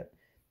one chit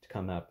to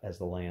come up as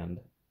the land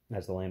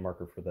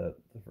marker for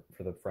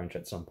the French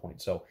at some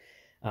point. So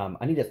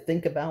I need to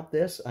think about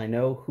this. I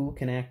know who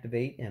can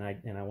activate, and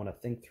I want to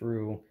think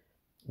through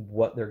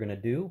what they're going to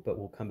do, but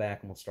we'll come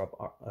back and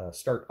we'll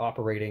start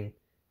operating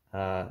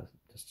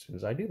just as soon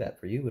as I do that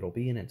for you. It'll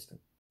be an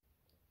instant.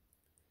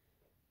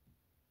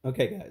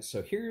 Okay, guys,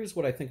 so here's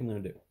what I think I'm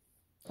going to do.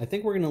 I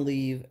think we're going to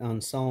leave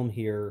Anselm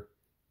here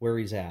where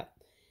he's at,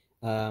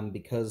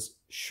 because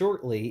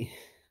shortly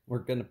we're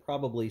going to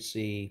probably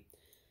see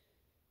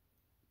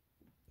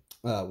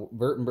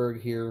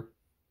Württemberg here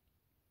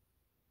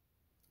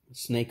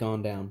snake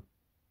on down.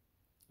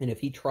 And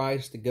if he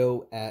tries to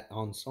go at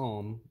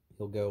Anselm,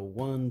 he'll go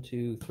 1,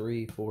 2,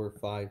 3, 4,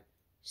 5,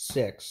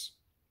 6,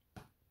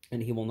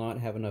 and he will not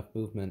have enough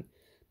movement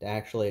to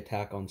actually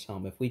attack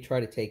Anselm. If we try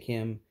to take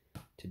him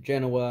to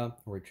Genoa,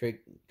 or we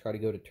try to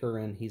go to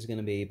Turin, he's going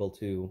to be able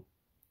to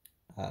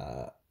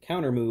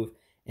counter move,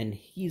 and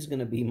he's going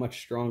to be much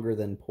stronger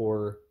than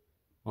poor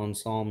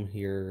Anselm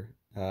here,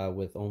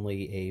 with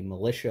only a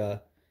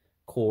militia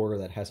corps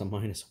that has a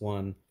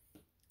 -1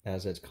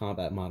 as its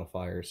combat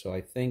modifier. So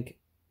I think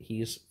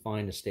he's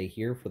fine to stay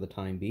here for the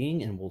time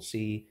being, and we'll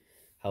see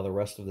how the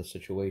rest of the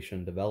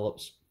situation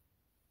develops.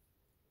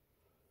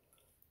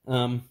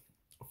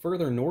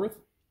 Further north,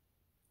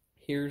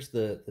 here's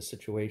the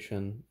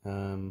situation.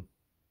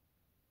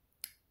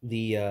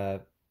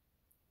 The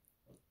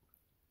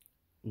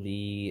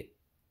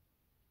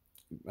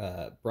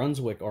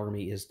Brunswick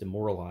army is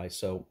demoralized,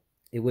 so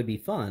it would be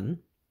fun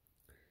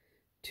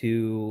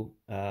to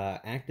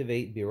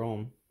activate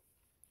Biron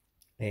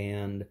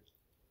and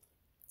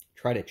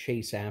try to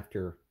chase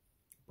after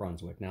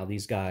Brunswick. Now,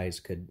 these guys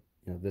could,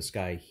 this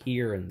guy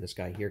here and this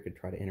guy here could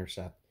try to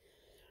intercept.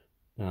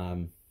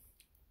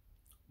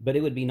 But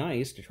it would be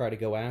nice to try to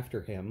go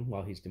after him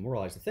while he's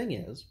demoralized. The thing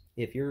is,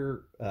 if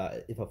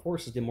a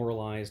force is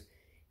demoralized,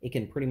 it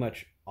can pretty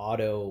much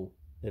auto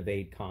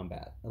evade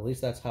combat. At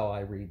least that's how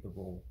I read the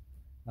rule.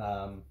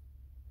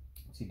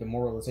 See,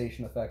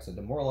 demoralization effects. A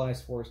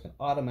demoralized force can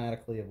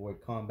automatically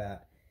avoid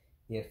combat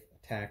if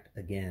attacked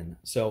again.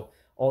 So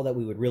all that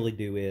we would really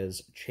do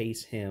is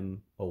chase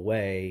him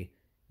away,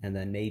 and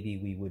then maybe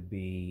we would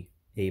be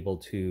able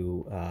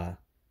to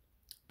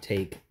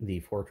take the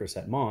fortress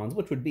at Mons,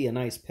 which would be a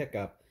nice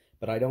pickup,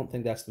 but I don't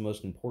think that's the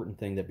most important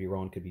thing that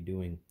Biron could be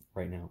doing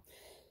right now.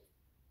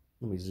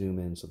 Let me zoom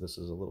in so this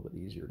is a little bit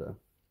easier to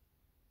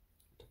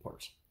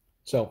parse.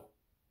 So,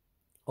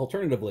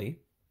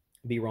 alternatively,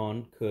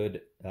 Biron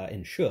could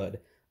and should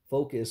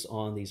focus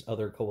on these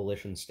other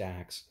coalition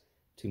stacks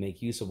to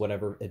make use of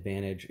whatever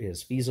advantage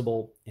is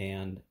feasible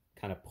and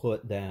kind of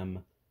put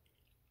them,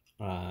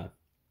 I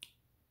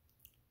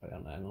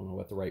don't know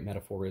what the right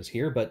metaphor is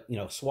here, but,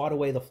 swat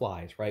away the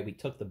flies, right? We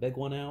took the big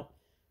one out.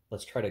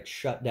 Let's try to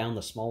shut down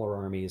the smaller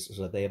armies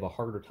so that they have a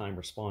harder time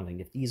responding.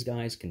 If these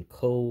guys can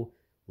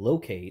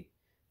co-locate,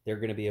 they're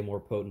going to be a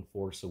more potent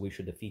force, so we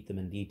should defeat them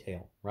in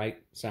detail,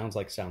 right? Sounds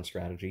like sound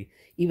strategy.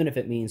 Even if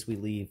it means we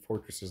leave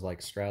fortresses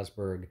like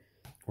Strasbourg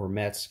or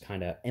Metz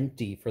kind of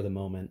empty for the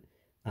moment,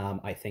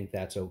 I think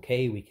that's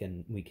okay. We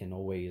can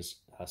always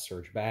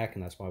surge back,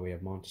 and that's why we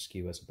have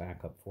Montesquieu as a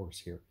backup force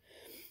here.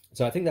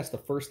 So I think that's the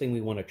first thing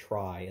we want to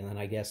try, and then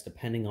I guess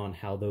depending on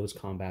how those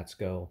combats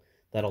go,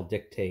 that'll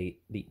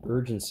dictate the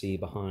urgency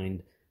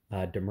behind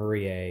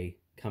Dumouriez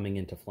coming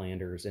into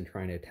Flanders and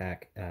trying to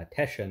attack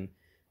Teschen,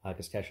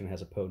 because Teschen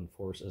has a potent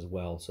force as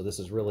well. So this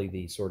is really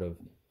the sort of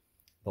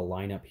the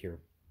lineup here.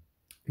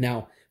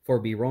 Now, for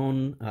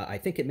Biron, I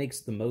think it makes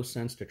the most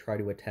sense to try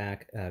to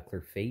attack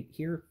Clerfayt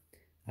here.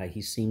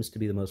 He seems to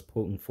be the most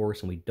potent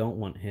force, and we don't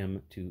want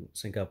him to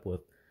sync up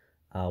with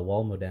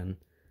Walmoden.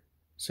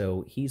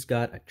 So he's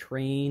got a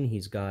train,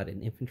 he's got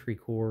an infantry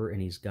corps, and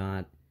he's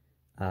got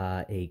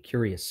a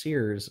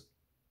cuirassiers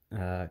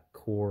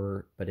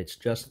corps, but it's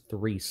just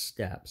 3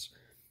 steps,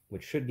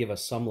 which should give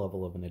us some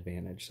level of an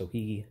advantage. So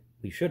we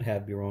should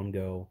have Biron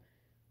go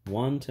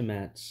 1 to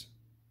Metz,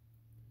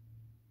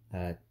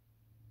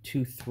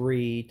 2,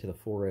 3 to the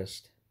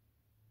forest,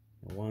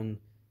 1,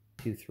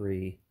 2,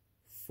 3,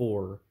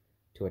 4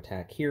 to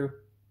attack here.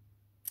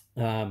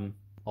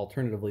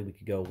 Alternatively, we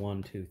could go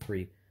 1, 2,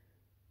 3,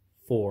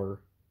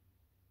 4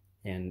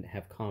 and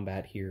have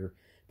combat here.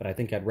 But I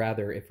think I'd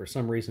rather, if for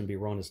some reason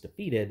Biron is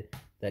defeated,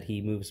 that he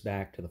moves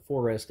back to the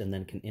forest and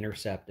then can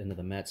intercept into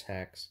the Metz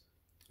hex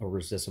or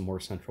resist a more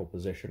central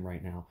position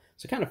right now.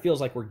 So it kind of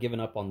feels like we're giving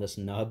up on this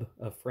nub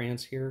of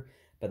France here,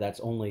 but that's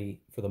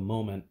only for the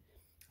moment,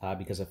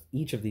 because if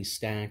each of these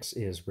stacks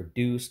is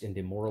reduced and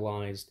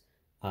demoralized,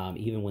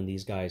 even when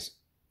these guys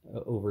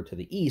over to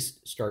the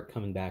east start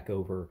coming back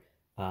over,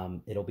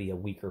 it'll be a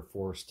weaker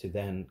force to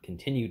then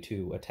continue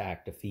to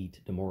attack, defeat,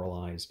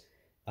 demoralize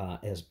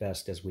as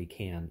best as we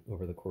can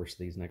over the course of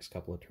these next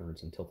couple of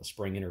turns until the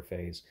spring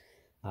interphase.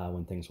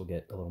 when things will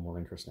get a little more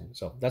interesting.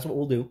 So that's what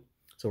we'll do.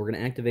 So we're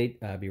going to activate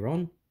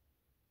Biron.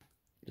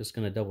 Just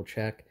going to double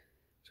check.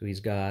 So he's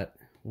got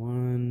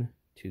 1,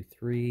 2,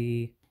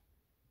 3,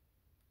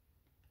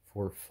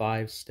 4,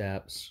 5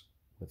 steps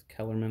with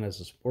Kellerman as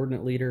a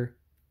subordinate leader.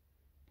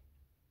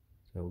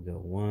 So we'll go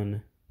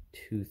 1,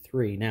 2,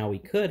 3. Now we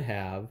could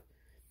have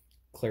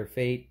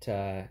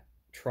Clairfait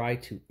try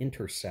to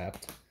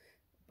intercept,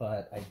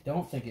 but I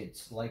don't think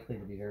it's likely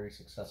to be very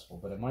successful,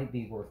 but it might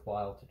be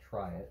worthwhile to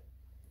try it.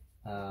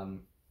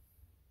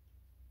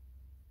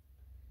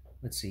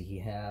 Let's see, he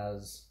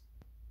has...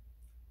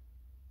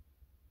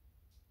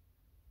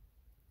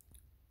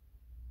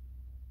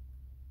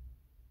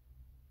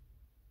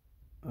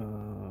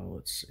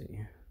 let's see.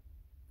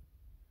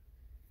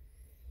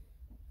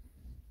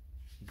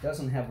 He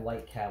doesn't have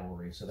light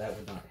cavalry, so that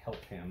would not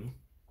help him.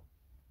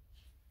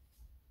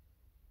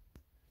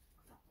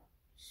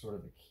 Sort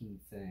of a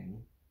key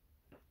thing.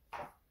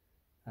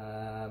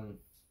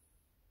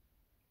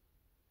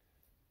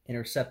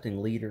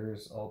 Intercepting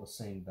leaders, all the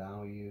same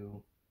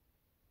value.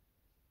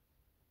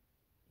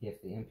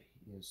 If the imp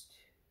is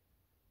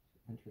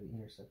to enter the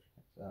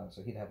interception,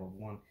 so he'd have a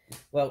 1.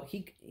 Well,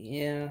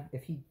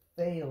 if he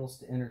fails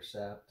to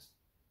intercept,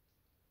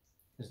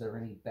 is there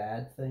any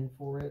bad thing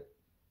for it?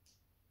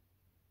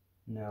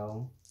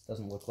 No,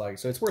 doesn't look like.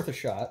 So it's worth a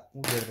shot.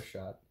 We'll give it a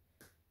shot.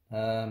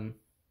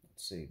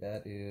 Let's see,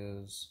 that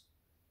is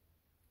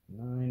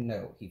 9.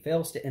 No, he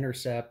fails to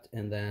intercept,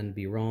 and then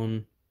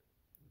Biron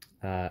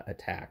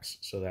attacks.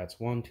 So that's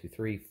 1, 2,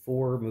 3,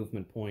 4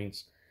 movement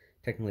points.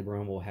 Technically,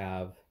 Biron will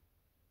have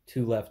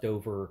 2 left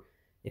over.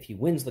 If he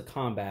wins the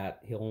combat,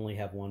 he'll only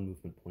have 1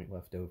 movement point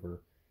left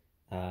over,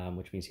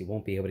 which means he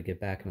won't be able to get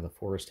back into the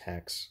forest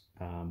hex.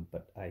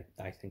 But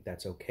I think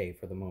that's okay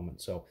for the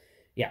moment. So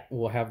yeah,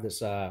 we'll have this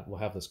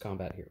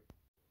combat here.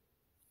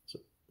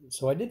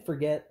 So I did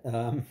forget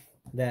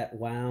that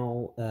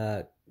while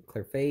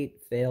Clairfait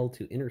failed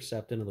to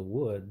intercept into the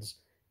woods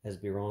as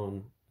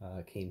Biron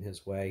came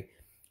his way,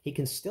 he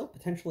can still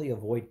potentially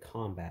avoid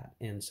combat.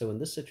 And so in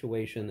this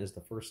situation is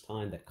the first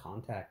time that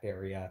contact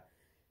area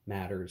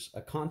matters.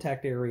 A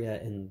contact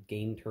area in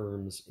game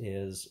terms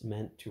is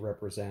meant to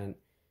represent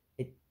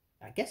it.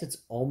 I guess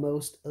it's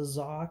almost a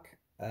Zoc,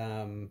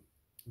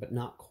 but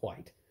not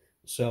quite.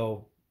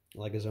 So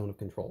like a zone of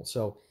control.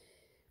 So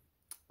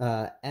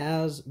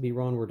as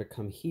Biron were to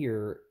come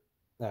here,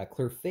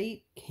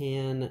 Clairfait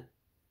can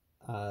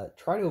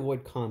try to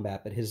avoid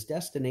combat, but his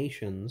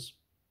destinations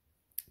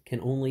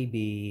can only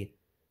be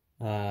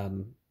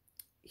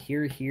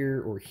here,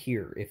 here, or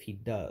here if he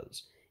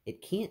does.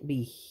 It can't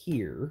be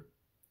here,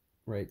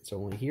 right? So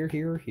only here,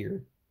 here, or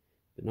here,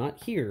 but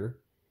not here,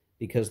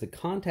 because the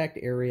contact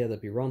area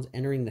that Biron's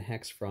entering the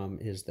hex from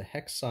is the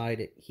hex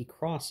side he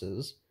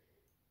crosses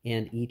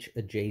and each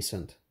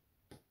adjacent.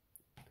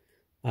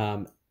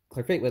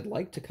 Clairfait would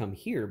like to come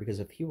here, because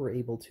if he were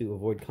able to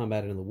avoid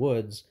combat in the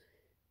woods,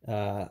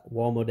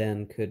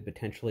 Walmoden could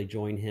potentially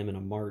join him in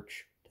a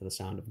march to the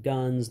sound of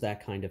guns,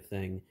 that kind of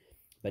thing.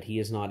 But he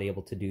is not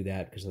able to do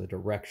that because of the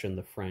direction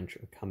the French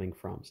are coming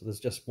from. So there's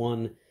just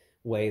one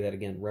way that,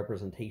 again,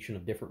 representation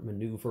of different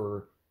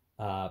maneuver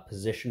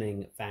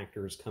positioning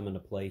factors come into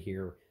play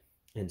here.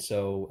 And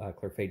so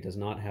Clairfait does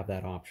not have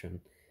that option.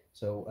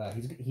 So I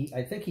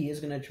think he is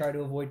going to try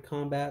to avoid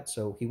combat.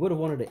 So he would have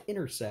wanted to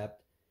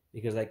intercept,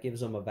 because that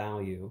gives him a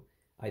value.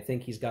 I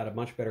think he's got a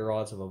much better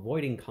odds of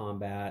avoiding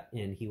combat,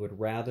 and he would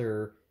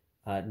rather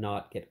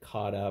not get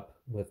caught up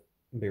with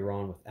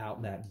Biron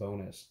without that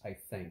bonus, I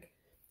think.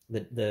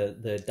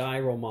 The die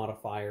roll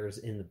modifiers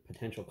in the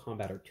potential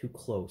combat are too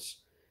close,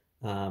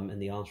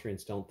 and the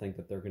Austrians don't think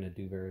that they're going to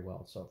do very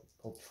well. So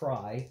we'll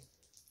try.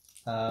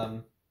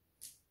 And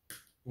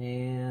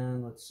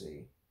let's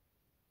see.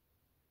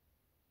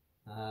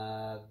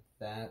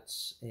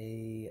 That's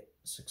a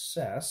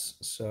success.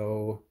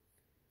 So,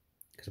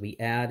 because we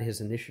add his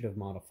initiative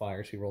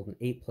modifiers, he rolled an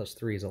 8 plus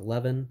 3 is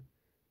 11.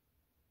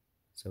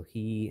 So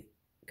he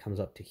comes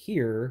up to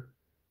here.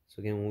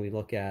 So again, when we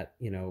look at,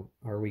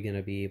 are we going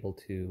to be able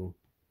to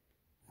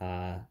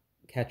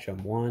catch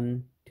him?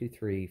 1, 2,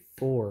 3,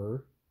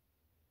 4.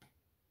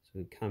 So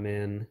we come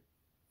in,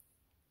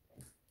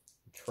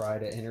 try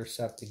to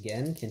intercept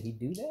again. Can he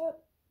do that?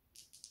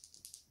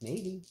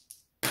 Maybe.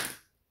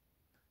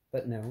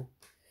 But no.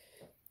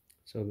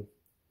 So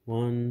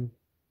 1,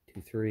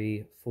 2,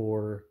 3,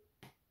 4,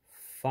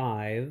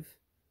 5.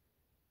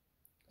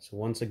 So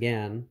once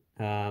again,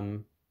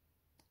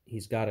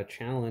 he's got a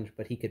challenge,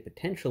 but he could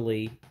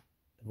potentially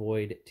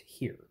avoid to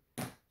here.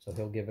 So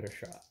he'll give it a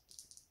shot.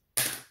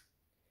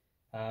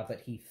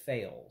 But he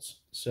fails.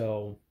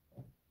 So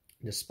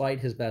despite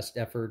his best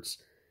efforts,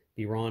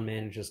 Biron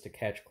manages to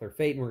catch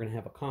Clairfait, and we're going to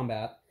have a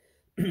combat.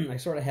 I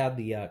sort of had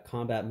the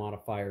combat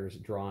modifiers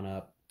drawn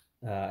up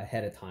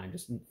ahead of time,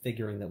 just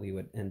figuring that we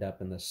would end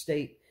up in this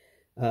state.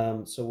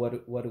 So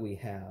what do we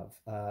have?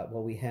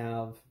 Well, we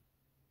have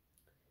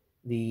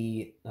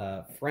the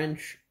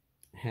French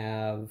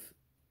have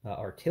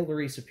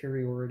artillery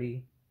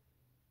superiority.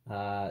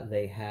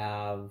 They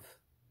have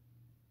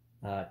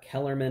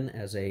Kellerman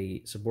as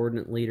a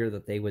subordinate leader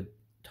that they would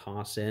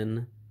toss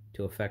in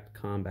to affect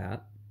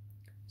combat,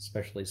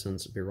 especially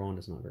since Biron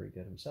is not very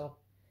good himself.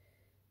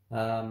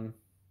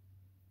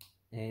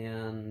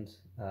 And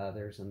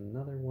there's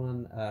another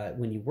one.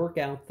 When you work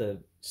out the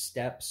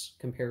steps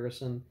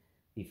comparison,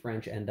 the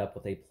French end up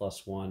with a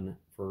 +1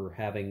 for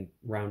having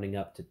rounding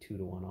up to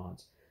 2-to-1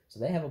 odds. So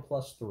they have a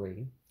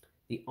 +3.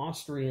 The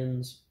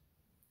Austrians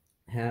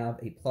have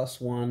a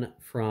 +1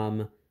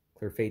 from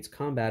Clear Fate's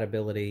combat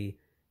ability,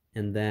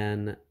 and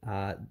then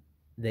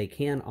they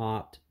can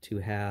opt to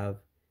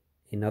have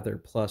another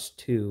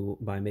 +2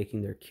 by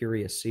making their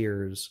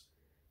Cuirassiers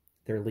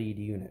their lead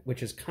unit,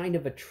 which is kind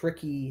of a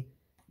tricky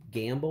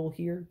gamble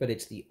here, but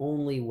it's the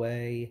only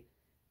way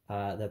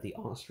that the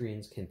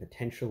Austrians can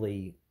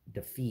potentially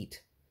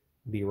defeat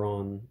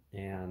Biron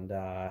and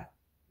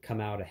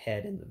come out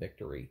ahead in the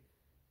victory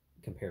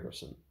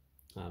comparison.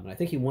 And I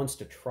think he wants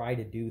to try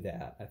to do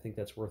that. I think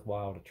that's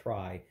worthwhile to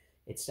try.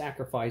 It's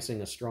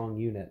sacrificing a strong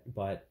unit,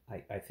 but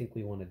I think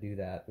we want to do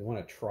that. We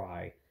want to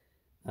try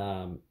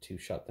to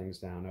shut things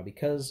down. Now,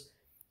 because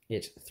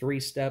it's 3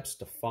 steps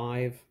to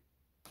 5,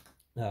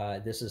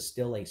 this is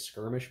still a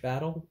skirmish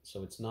battle,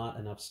 so it's not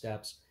enough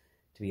steps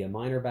to be a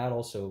minor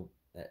battle. So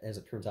as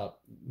it turns out,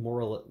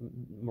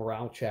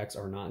 morale checks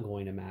are not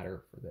going to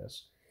matter for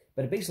this.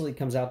 But it basically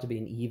comes out to be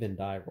an even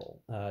die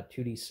roll.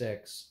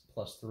 2d6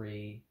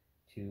 +3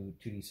 to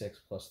 2d6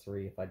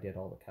 +3 if I did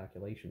all the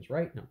calculations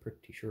right, and I'm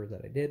pretty sure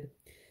that I did.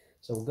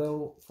 So we'll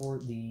go for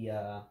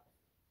the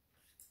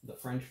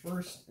French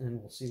first, and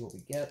we'll see what we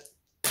get.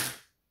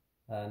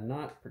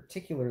 Not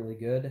particularly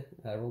good.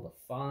 I rolled a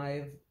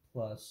 5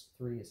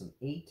 +3 is an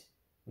 8,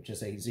 which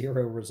is a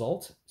 0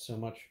 result. So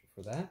much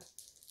for that.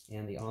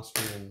 And the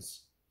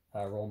Austrians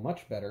roll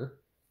much better.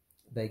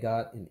 They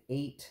got an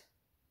 8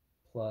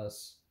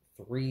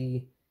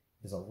 +3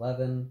 is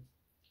 11,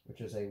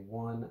 which is a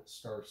 1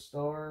 star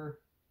star.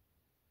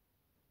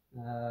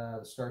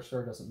 The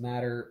star doesn't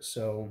matter.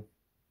 So,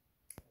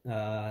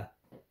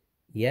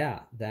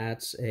 yeah,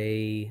 that's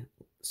a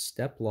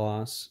step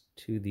loss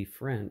to the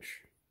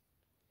French.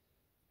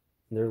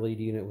 Their lead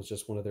unit was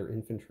just one of their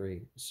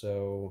infantry,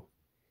 so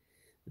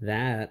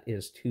that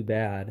is too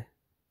bad.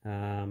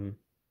 And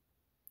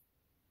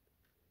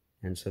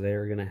so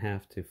they're going to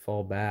have to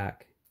fall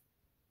back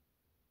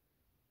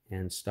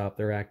and stop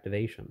their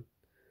activation.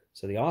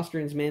 So the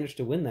Austrians managed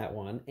to win that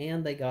one,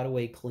 and they got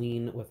away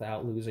clean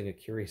without losing a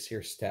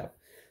Cuirassier step.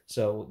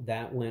 So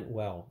that went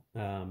well.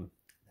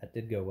 That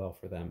did go well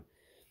for them.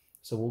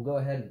 So we'll go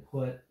ahead and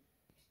put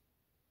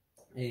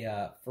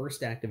a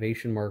first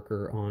activation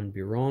marker on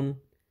Biron.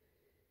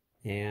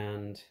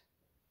 And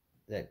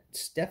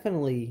that's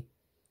definitely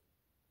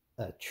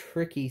a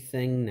tricky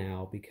thing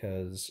now,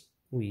 because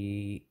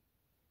we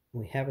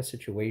have a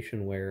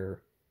situation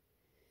where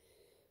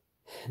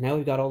now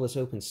we've got all this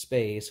open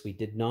space. We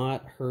did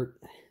not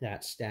hurt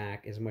that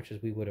stack as much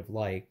as we would have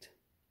liked.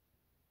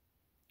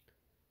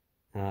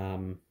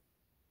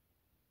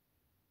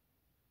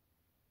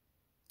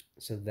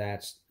 So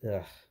that's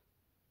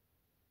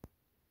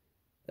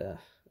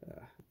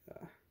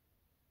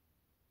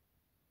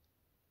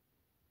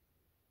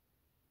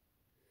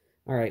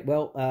All right,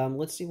 well,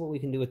 let's see what we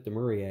can do with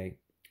Dumouriez.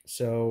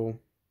 So,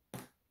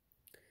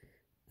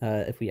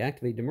 if we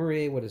activate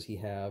Dumouriez, what does he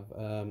have?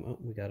 Oh,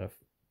 we got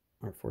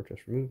our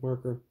fortress remove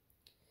marker.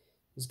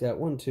 He's got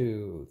 1,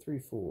 2, 3,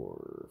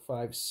 4,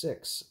 5,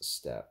 6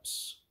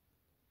 steps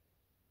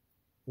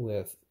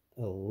with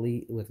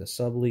a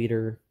sub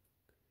leader.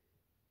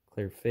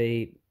 Clear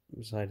Fate,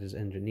 beside his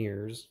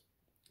engineers,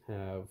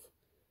 have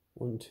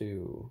 1,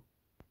 2,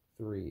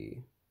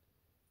 3,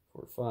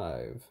 4,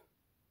 5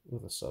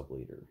 with a sub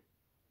leader.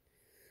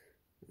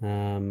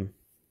 And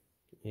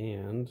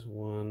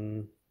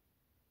 1,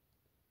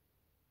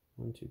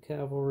 2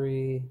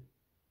 cavalry,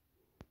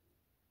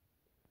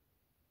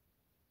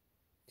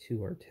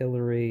 2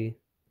 artillery.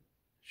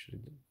 Should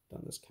have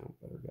done this count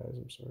better, guys.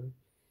 I'm sorry.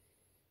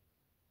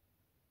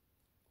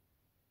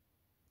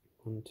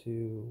 1,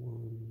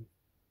 2,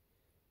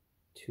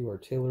 2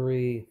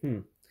 artillery.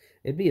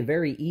 It'd be a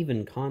very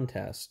even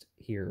contest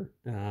here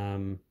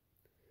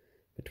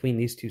between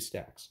these 2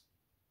 stacks.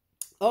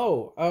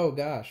 Oh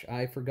gosh,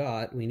 I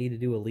forgot. We need to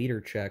do a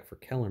leader check for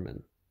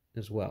Kellerman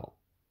as well.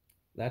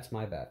 That's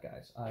my bad,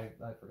 guys. I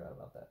forgot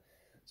about that.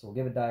 So we'll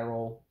give a die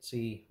roll,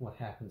 see what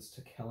happens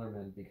to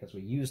Kellerman, because we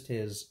used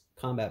his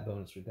combat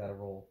bonus. We've got to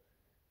roll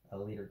a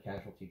leader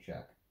casualty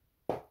check.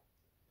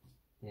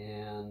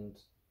 And,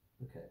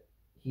 okay,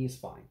 he's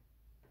fine.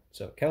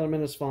 So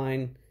Kellerman is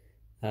fine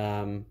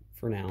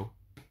for now.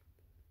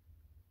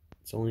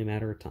 It's only a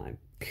matter of time.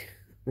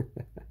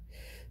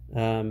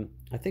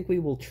 I think we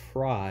will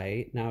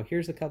try. Now,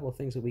 here's a couple of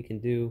things that we can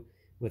do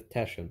with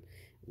Teschen.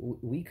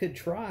 We could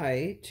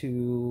try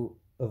to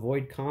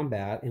avoid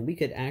combat, and we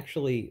could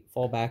actually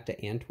fall back to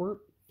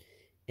Antwerp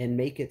and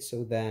make it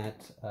so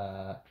that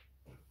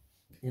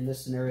in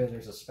this scenario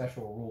there's a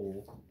special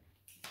rule,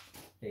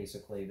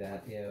 basically,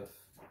 that if,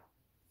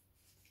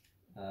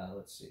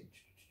 let's see,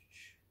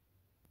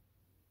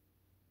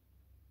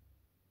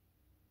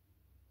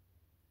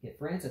 if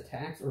France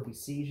attacks or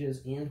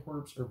besieges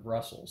Antwerp or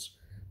Brussels,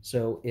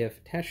 So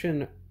if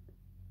Teschen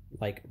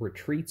like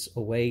retreats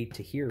away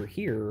to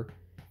here,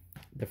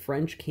 the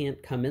French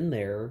can't come in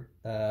there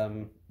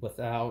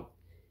without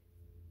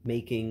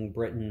making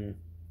Britain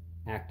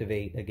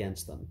activate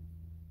against them.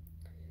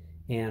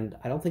 And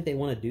I don't think they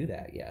want to do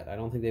that yet. I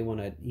don't think they want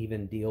to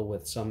even deal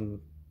with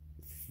some,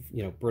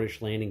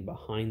 British landing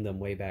behind them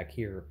way back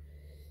here.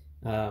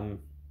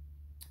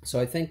 So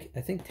I think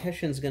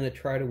Teschen's going to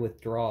try to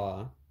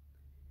withdraw.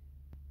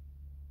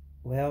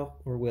 Well,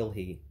 or will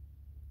he?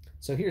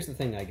 So here's the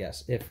thing, I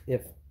guess.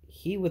 If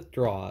he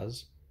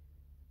withdraws,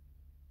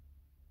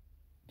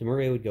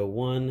 Dumouriez would go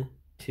 1,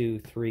 2,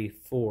 3,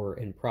 4,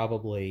 and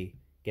probably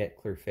get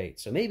clear fate.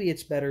 So maybe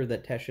it's better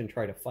that Teschen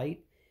try to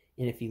fight,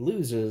 and if he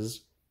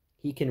loses,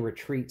 he can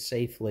retreat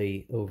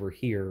safely over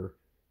here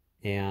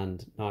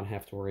and not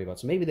have to worry about.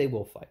 So maybe they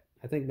will fight.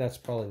 I think that's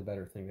probably the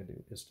better thing to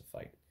do, is to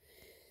fight.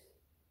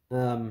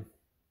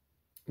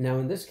 Now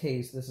in this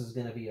case, this is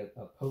going to be a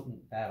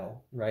potent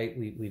battle, right?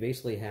 We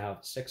basically have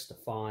 6 to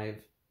 5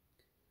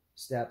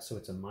 steps, so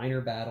it's a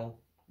minor battle.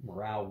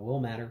 Morale will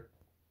matter.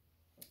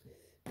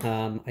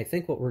 I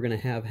think what we're going to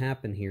have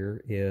happen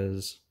here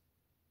is,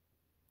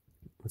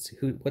 let's see,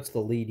 what's the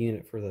lead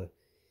unit for the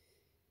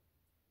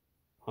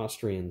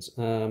Austrians?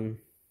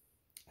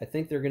 I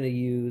think they're going to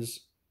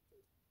use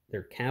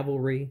their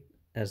cavalry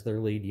as their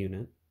lead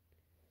unit.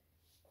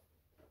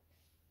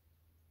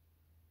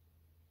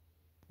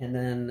 And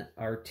then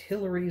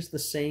artillery's the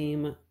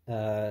same,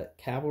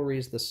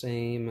 cavalry's the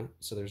same,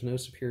 so there's no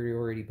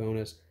superiority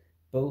bonus.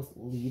 Both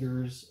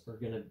leaders are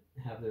going to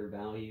have their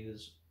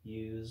values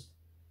used.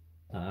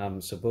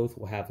 So both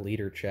will have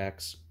leader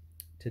checks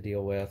to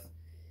deal with.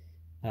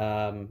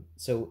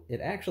 So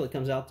it actually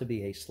comes out to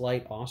be a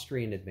slight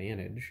Austrian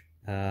advantage,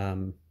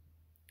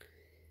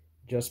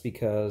 just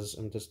because,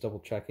 I'm just double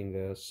checking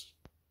this,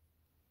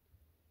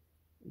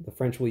 the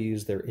French will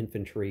use their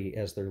infantry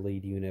as their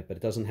lead unit, but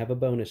it doesn't have a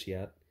bonus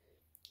yet.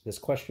 This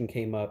question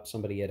came up,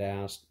 somebody had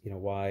asked,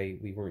 why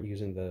we weren't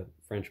using the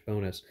French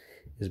bonus,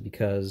 is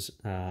because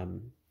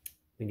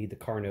we need the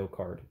Carnot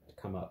card to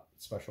come up,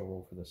 special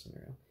rule for this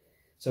scenario.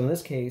 So in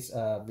this case,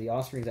 the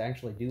Austrians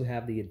actually do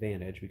have the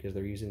advantage because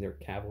they're using their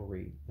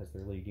cavalry as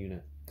their lead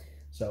unit.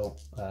 So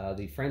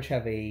the French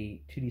have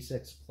a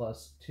 2d6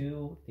 plus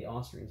 2. The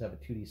Austrians have a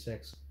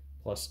 2d6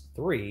 plus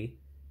 3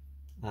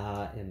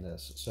 in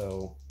this.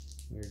 So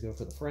we're going to go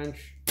for the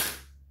French.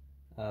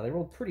 They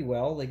rolled pretty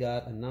well. They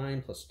got a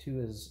 9 plus 2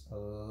 is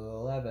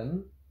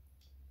 11,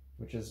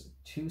 which is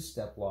 2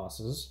 step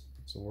losses.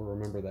 So we'll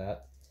remember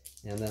that.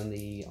 And then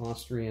the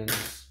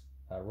Austrians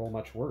roll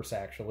much worse,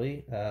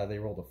 actually. They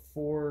rolled a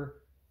 4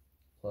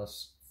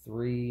 plus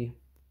 3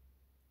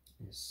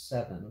 is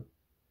 7.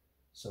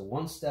 So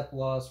 1 step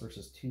loss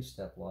versus 2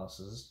 step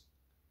losses.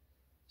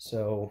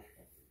 So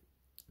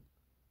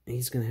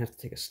he's going to have to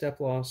take a step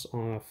loss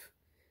off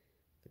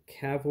the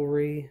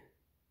cavalry.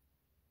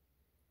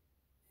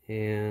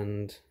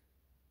 And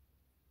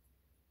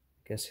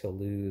I guess he'll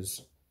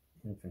lose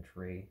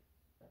infantry.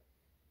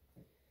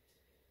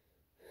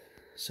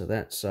 So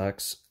that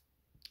sucks.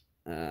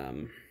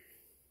 And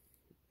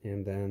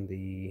then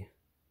the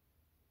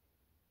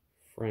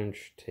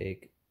French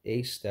take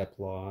a step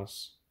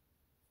loss.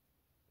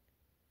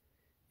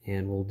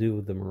 And we'll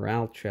do the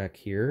morale check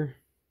here.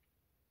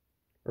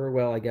 Or,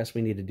 well, I guess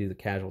we need to do the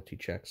casualty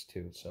checks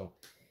too. So,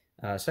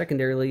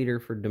 secondary leader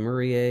for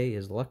Dumouriez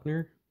is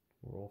Luckner.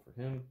 We'll roll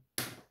for him.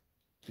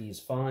 He's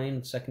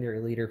fine. Secondary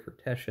leader for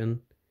Teschen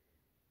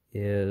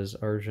is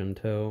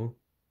Argenteau.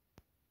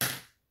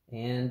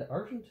 And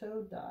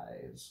Argenteau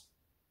dies.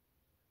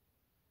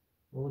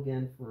 Roll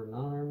again for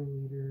non-army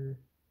leader.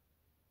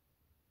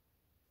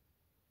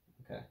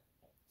 Okay.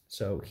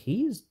 So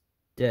he's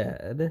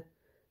dead.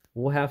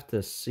 We'll have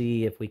to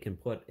see if we can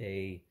put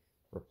a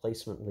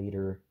replacement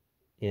leader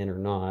in or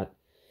not.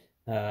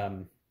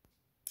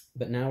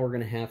 But now we're going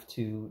to have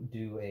to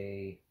do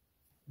a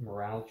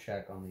morale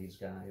check on these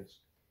guys.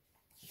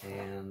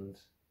 And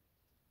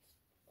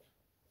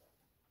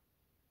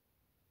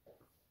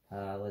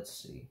let's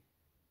see.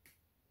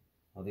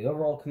 Well, the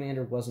overall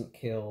commander wasn't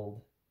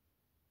killed.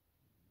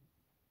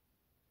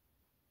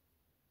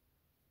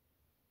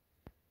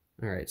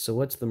 All right, so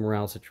what's the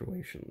morale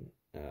situation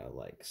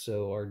like?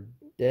 So our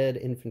dead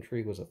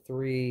infantry was a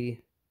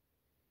 3.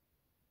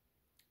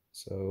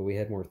 So we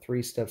had more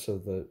 3 steps. So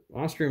the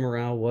Austrian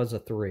morale was a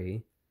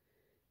 3.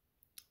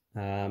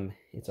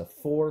 It's a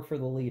 4 for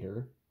the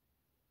leader.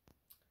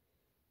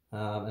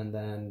 And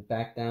then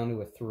back down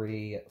to a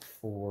 3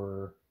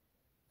 for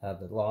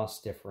the loss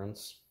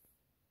difference.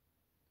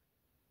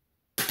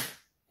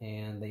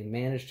 And they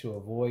managed to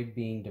avoid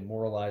being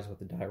demoralized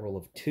with a die roll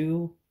of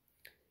 2.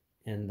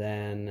 And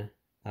then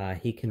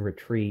he can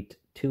retreat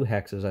 2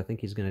 hexes. I think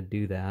he's going to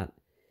do that.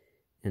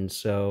 And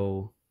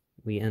so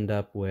we end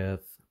up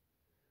with,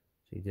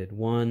 so he did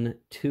 1,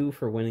 2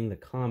 for winning the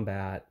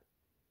combat.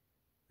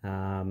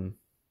 And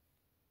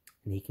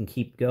he can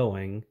keep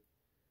going.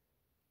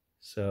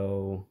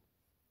 So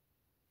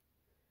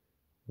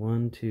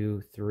 1,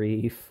 2,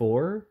 3,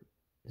 4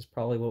 is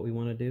probably what we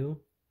want to do.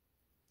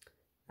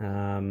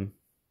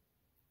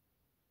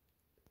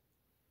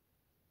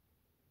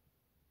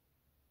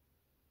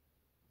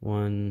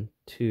 1,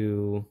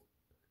 2.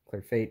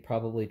 Clerfayt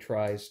probably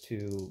tries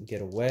to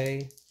get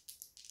away.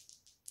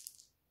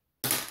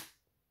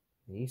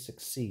 He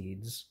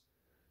succeeds.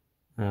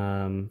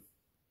 So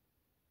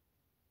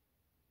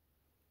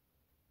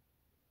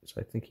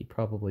I think he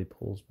probably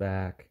pulls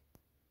back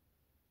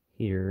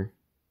here.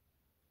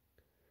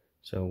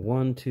 So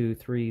 1, 2,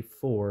 3,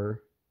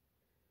 4.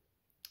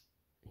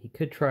 He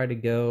could try to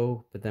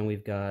go, but then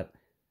we've got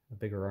a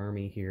bigger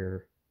army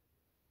here.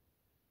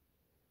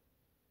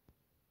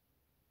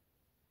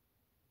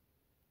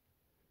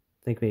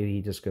 I think maybe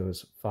he just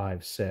goes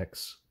 5,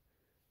 6,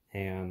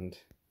 and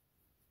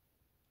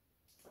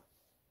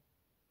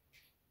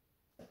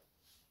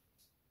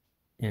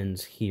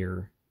ends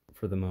here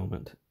for the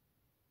moment.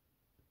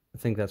 I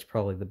think that's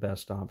probably the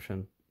best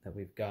option that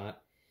we've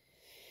got.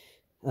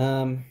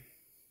 And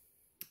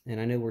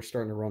I know we're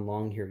starting to run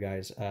long here,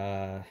 guys.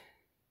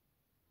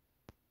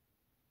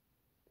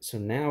 So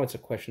now it's a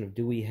question of,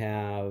 do we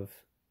have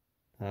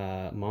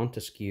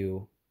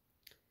Montesquieu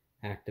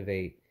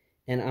activate?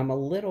 And I'm a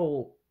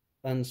little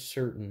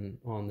uncertain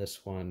on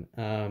this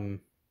one.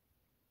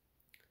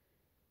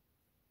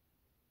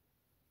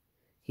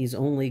 He's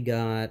only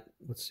got,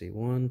 let's see,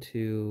 1,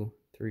 2,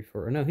 3,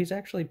 4. No, he's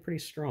actually pretty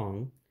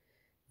strong.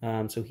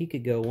 So he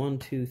could go 1,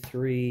 2,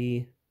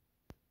 3,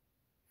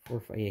 4,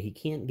 5. Yeah, he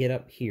can't get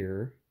up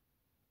here.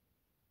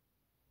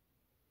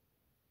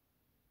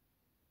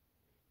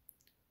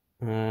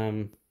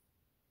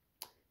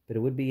 But it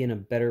would be in a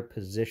better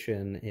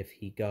position if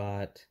he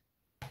got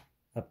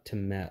up to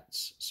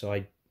Metz. So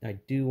I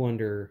do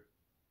wonder.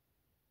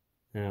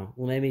 No,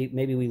 well,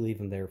 maybe we leave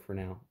him there for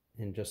now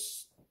and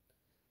just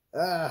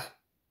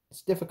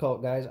it's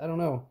difficult, guys. I don't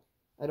know.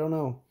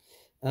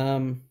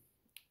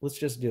 Let's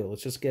just do it.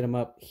 Let's just get him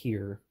up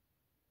here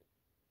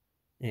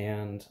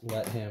and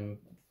let him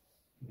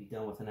be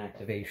done with an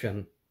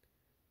activation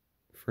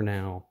for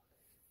now,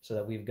 so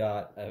that we've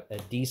got a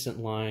decent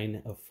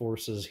line of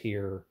forces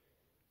here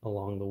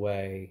along the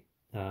way.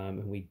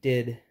 And we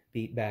did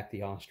beat back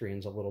the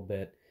Austrians a little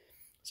bit,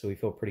 so we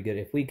feel pretty good.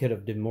 If we could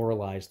have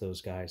demoralized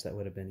those guys, that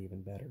would have been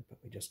even better, but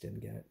we just didn't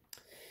get it.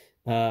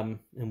 And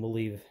we'll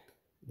leave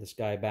this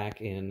guy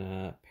back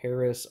in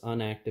Paris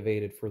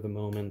unactivated for the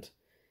moment,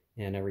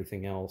 and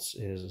everything else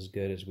is as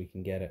good as we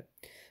can get it.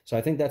 So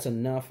I think that's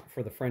enough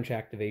for the French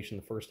activation,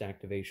 the first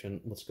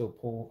activation. Let's go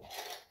pull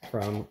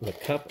from the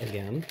cup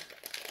again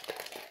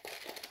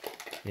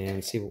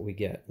and see what we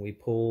get. We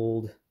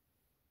pulled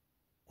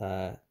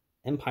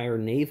Empire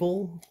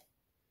Naval.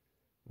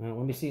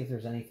 Let me see if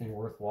there's anything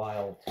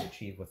worthwhile to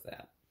achieve with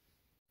that.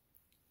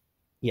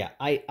 Yeah,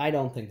 I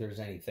don't think there's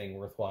anything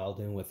worthwhile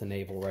doing with the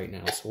naval right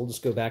now. So we'll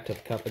just go back to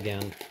the cup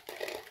again.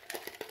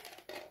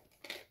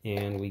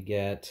 And we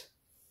get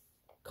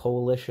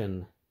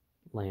Coalition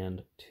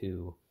Land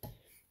 2.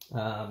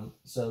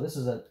 So this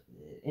is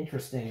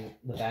interesting,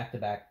 the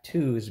back-to-back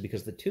 2s,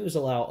 because the 2s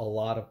allow a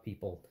lot of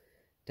people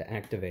to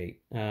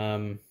activate.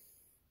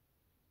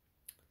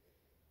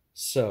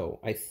 So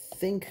I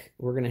think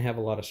we're going to have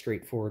a lot of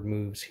straightforward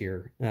moves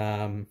here.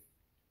 I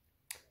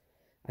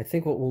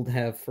think what we'll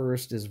have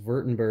first is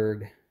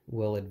Württemberg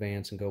will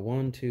advance and go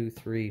 1, 2,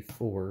 3,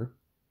 4.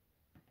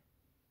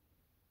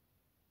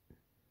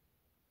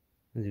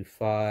 We'll do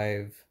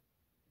 5.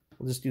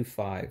 We'll just do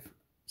 5.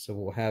 So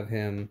we'll have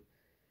him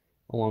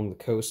along the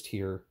coast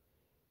here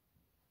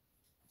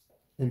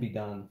and be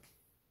done.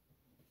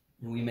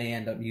 And we may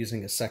end up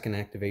using a second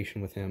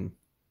activation with him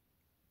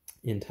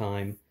in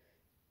time.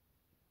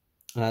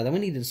 Then we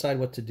need to decide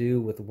what to do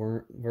with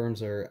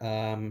Wormser.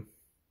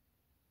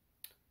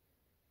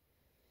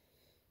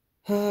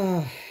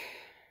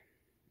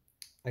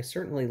 I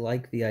certainly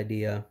like the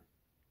idea.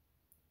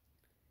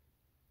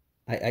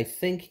 I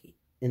think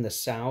in the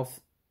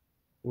south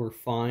we're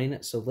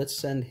fine, so let's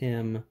send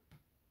him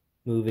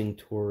moving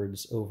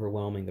towards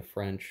overwhelming the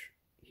French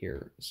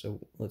here. So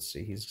let's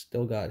see, he's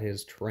still got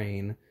his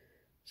train.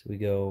 So we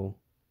go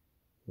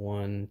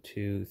 1,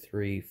 2,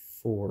 3,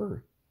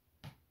 4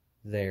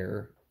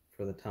 there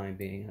for the time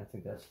being. I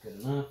think that's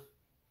good enough.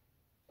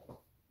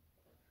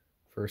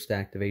 First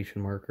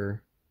activation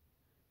marker.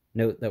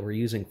 Note that we're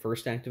using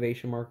first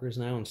activation markers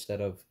now instead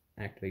of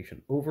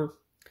activation over.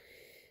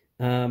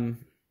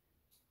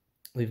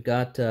 We've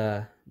got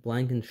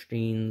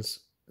Blankenstein's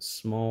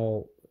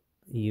small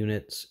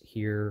units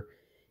here,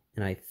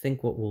 and I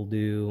think what we'll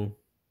do,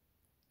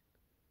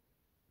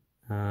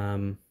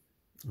 or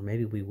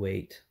maybe we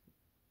wait.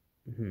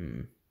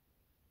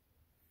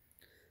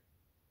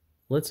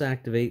 Let's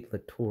activate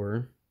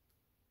Latour.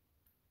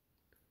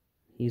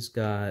 He's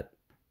got,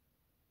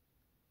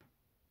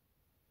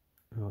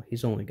 oh,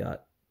 he's only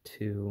got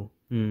 2.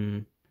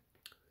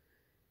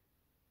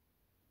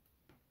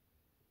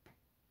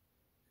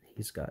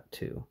 He's got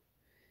 2.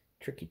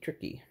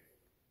 Tricky.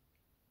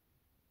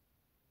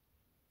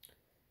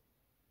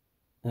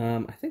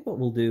 I think what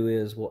we'll do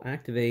is we'll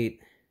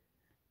activate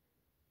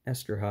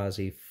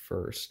Esterhazy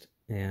first,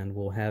 and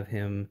we'll have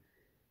him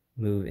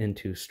move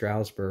into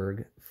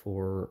Strasbourg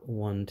for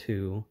 1,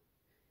 2,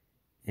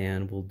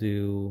 and we'll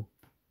do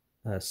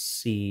a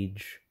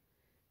siege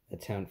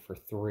attempt for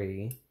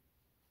 3.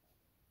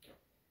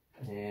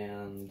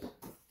 And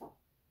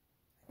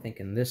I think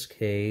in this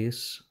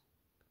case,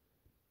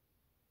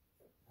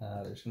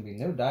 there's going to be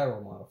no die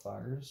roll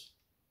modifiers.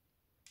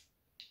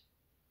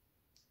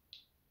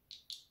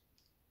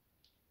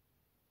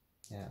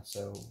 Yeah,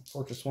 so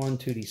Fortress 1,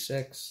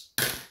 2d6.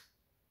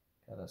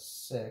 Got a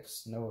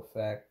 6, no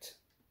effect.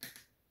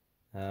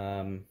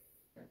 He'll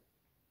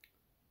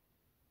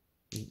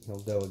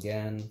go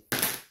again.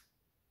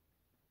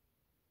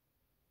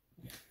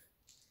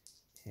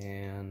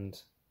 And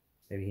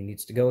maybe he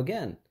needs to go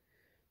again.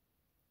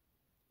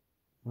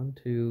 1,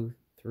 2,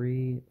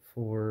 3,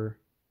 4,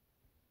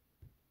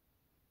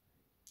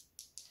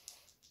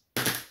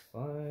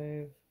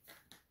 5.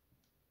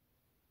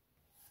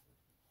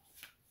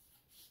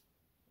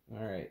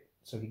 Alright,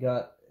 so he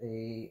got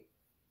a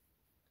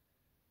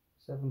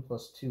 7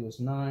 plus 2 is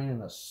 9,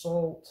 an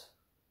assault.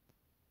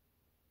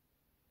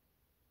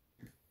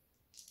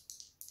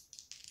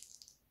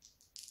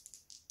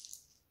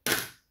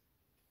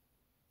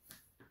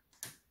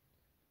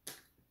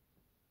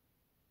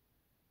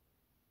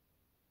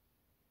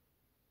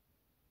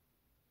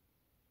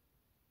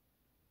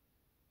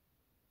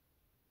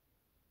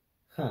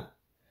 Huh.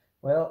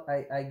 Well,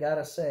 I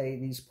gotta say,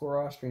 these poor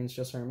Austrians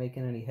just aren't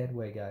making any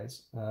headway,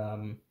 guys.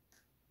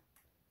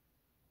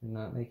 They're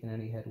not making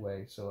any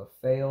headway. So a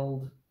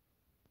failed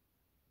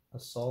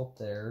assault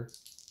there.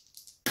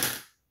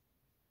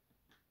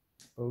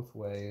 Both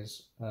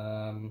ways.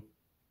 So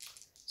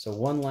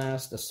one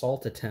last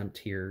assault attempt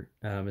here.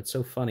 It's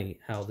so funny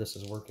how this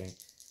is working.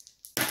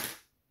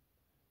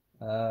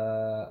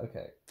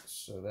 Okay,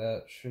 so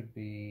that should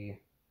be...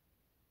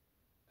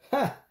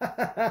 Okay.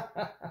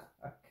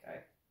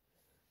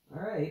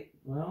 All right,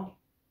 well,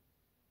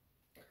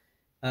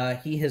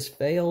 he has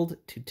failed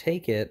to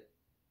take it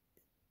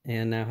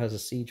and now has a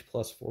siege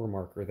 +4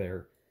 marker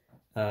there,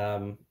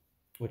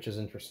 which is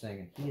interesting.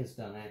 And he is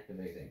done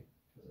activating,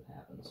 as it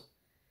happens.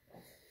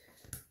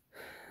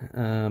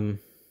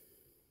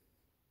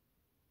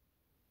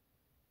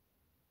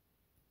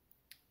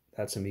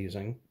 That's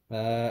amusing.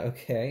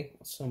 Okay,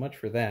 so much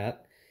for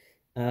that.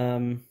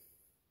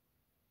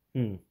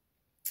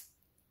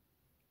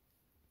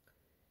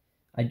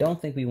 I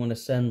don't think we want to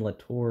send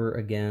Latour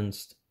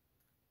against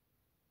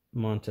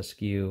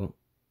Montesquieu.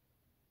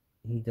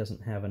 He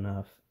doesn't have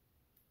enough.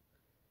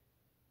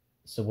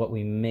 So what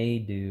we may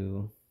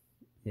do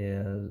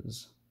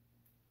is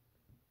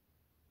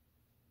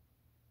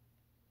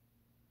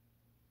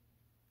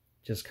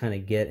just kind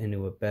of get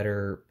into a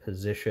better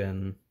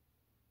position.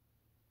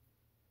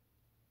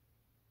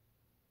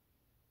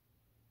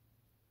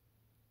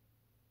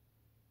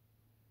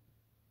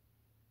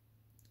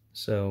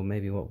 So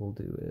maybe what we'll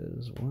do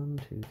is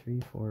 1, 2,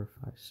 3, 4,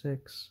 5,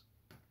 6.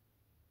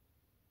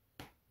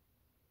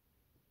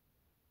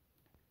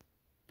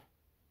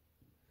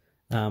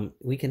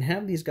 We can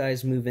have these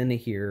guys move into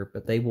here,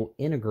 but they will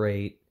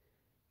integrate.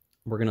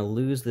 We're going to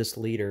lose this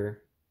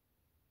leader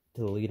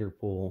to the leader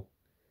pool,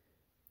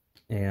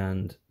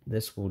 and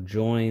this will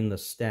join the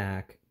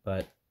stack,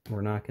 but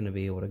we're not going to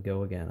be able to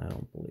go again, I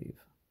don't believe.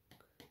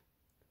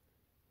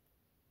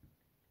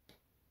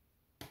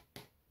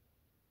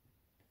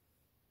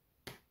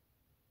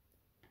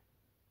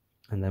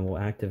 And then we'll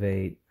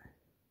activate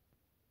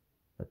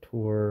a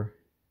tour.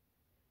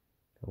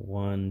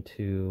 1,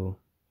 2,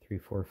 3,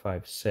 4,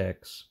 5,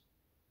 6.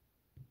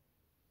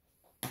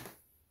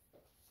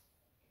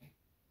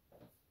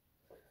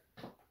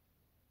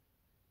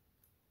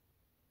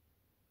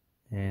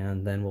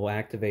 And then we'll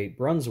activate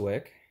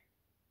Brunswick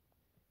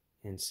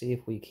and see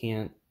if we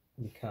can't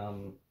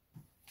become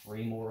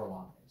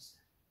remoralized.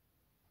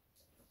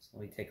 So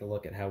let me take a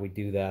look at how we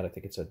do that. I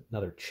think it's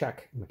another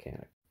check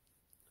mechanic.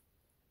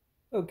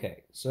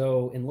 Okay,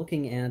 so in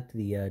looking at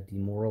the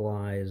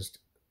demoralized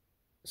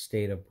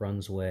state of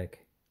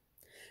Brunswick,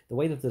 the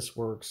way that this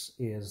works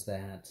is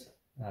that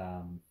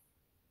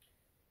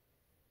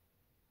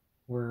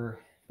we're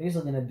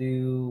basically going to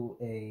do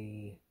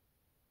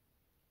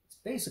it's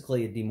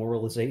basically a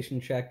demoralization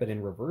check, but in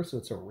reverse, so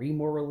it's a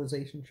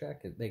remoralization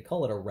check. They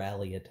call it a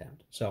rally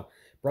attempt. So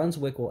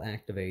Brunswick will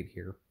activate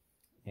here,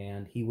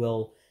 and he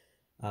will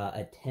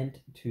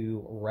attempt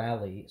to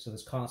rally. So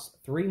this costs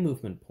 3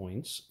 movement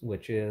points,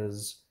 which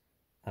is,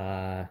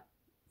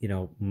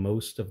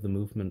 most of the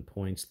movement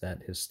points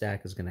that his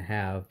stack is going to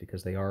have,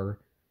 because they are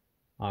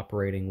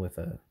operating with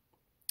a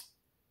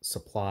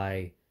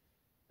supply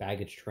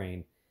baggage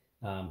train.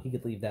 He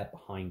could leave that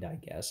behind, I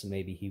guess, and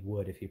maybe he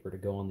would if he were to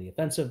go on the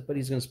offensive, but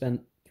he's going to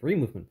spend 3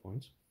 movement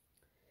points.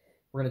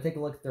 We're going to take a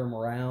look at their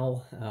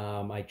morale.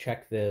 I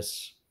checked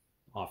this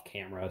off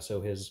camera, so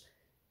his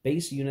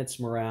base unit's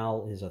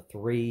morale is a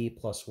 3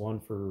 +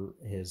 1 for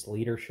his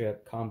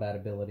leadership. Combat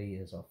ability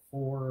is a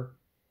 4.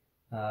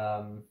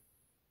 But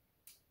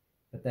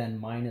then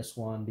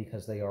 -1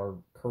 because they are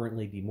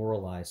currently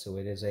demoralized. So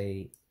it is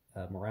a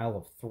morale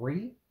of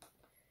 3.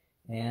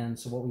 And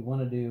so what we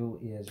want to do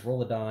is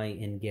roll a die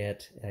and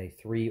get a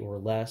 3 or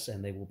less,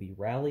 and they will be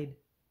rallied.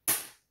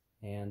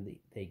 And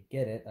they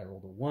get it. I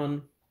rolled a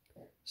 1.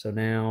 So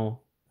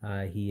now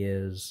he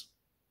is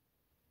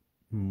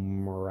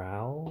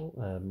moralized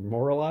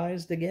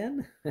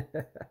again,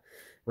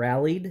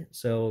 rallied.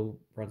 So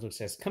Brunswick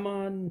says, come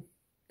on,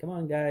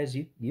 guys,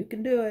 you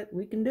can do it.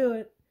 We can do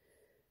it.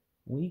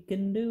 We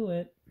can do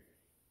it."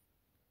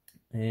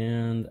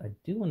 And I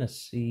do want to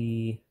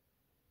see.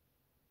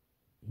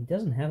 He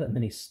doesn't have that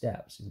many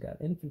steps. He's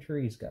got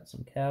infantry. He's got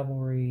some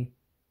cavalry.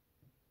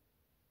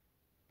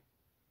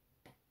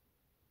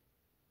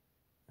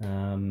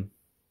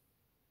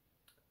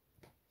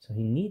 So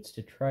he needs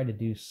to try to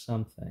do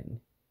something.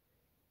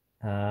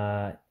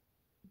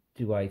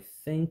 Do I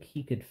think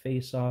he could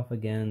face off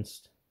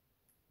against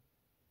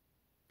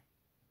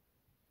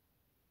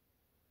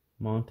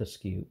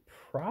Montesquieu?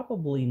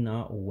 Probably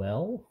not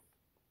well,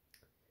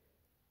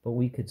 but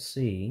we could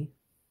see.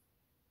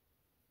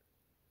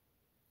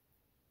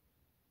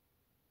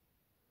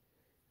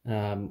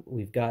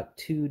 We've got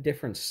two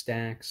different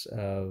stacks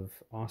of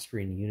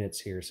Austrian units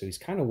here, so he's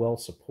kind of well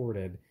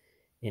supported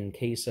in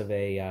case of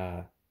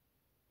a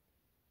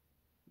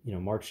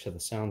march to the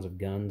sounds of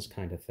guns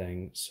kind of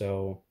thing.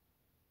 So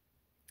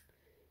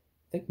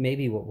I think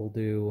maybe what we'll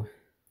do,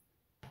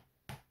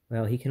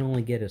 well, he can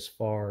only get as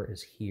far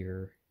as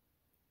here.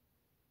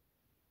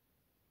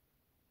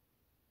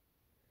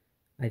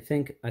 I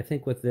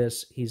think with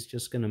this, he's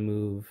just going to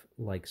move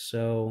like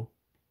so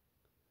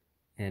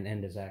and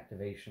end his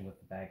activation with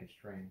the baggage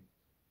train.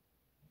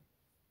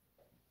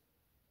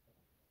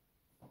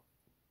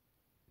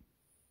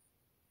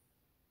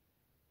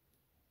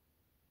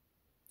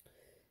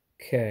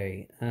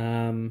 Okay.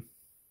 And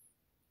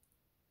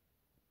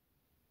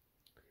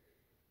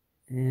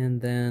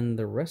then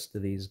the rest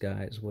of these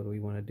guys, what do we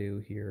want to do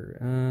here?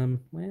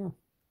 Well,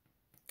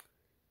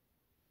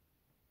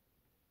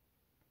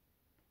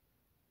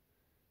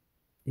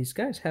 these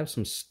guys have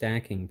some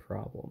stacking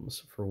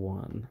problems, for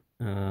one.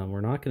 We're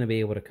not going to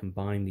be able to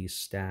combine these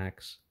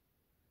stacks.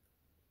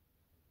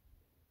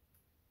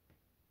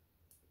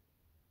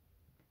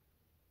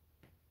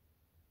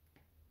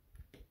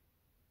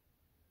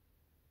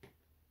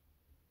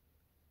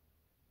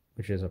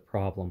 Which is a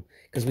problem.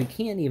 Because we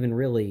can't even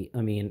really,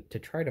 I mean, to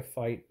try to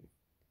fight...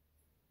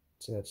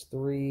 So that's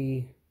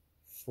 3,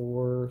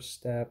 4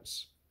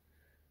 steps.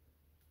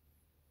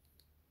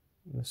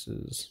 This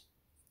is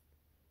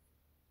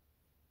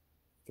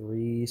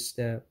 3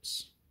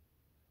 steps.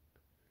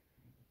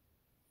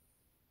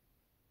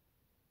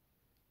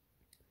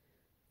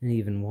 And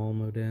even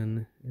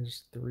Walmoden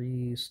is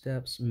 3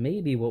 steps.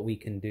 Maybe what we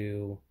can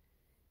do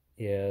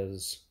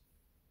is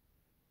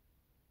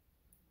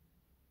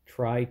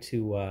try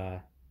to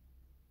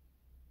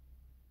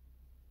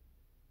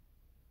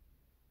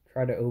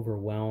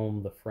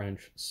overwhelm the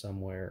French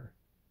somewhere.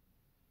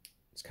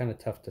 It's kind of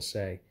tough to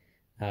say.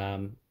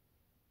 I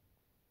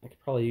could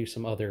probably use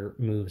some other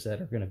moves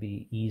that are going to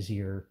be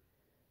easier.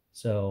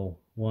 So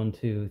 1,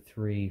 2,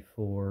 3,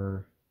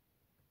 4.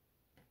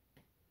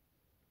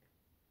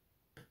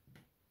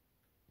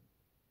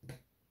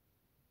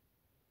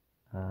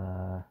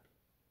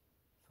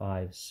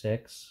 5,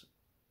 6.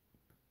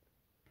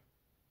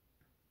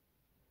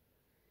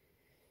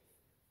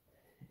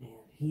 And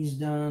he's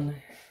done.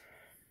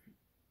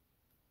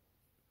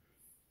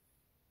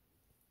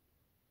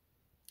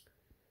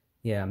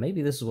 Yeah,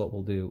 maybe this is what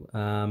we'll do.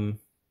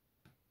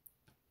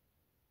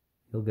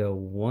 He'll go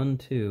 1,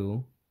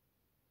 2.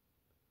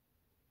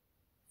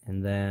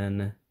 And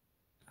then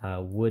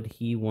would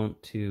he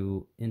want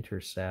to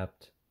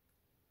intercept?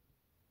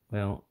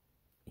 Well,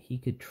 he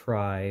could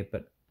try,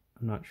 but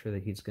I'm not sure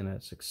that he's going to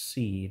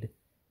succeed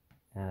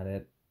at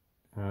it.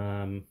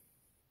 Because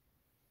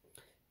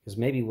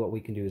maybe what we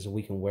can do is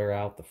we can wear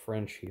out the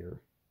French here.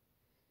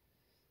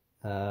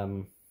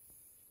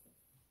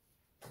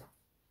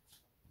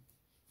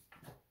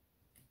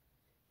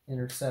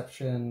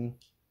 Interception.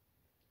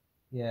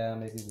 Yeah,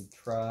 maybe we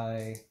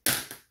try.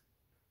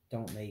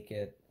 Don't make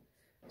it.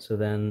 So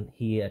then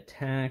he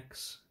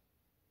attacks.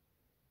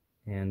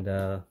 And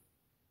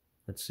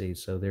let's see.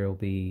 So there'll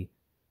be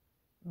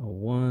a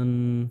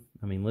 1.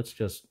 I mean, let's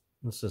just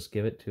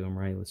give it to him,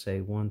 right? Let's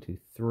say 1, 2,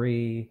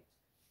 3.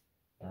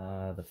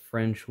 The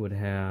French would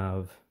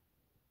have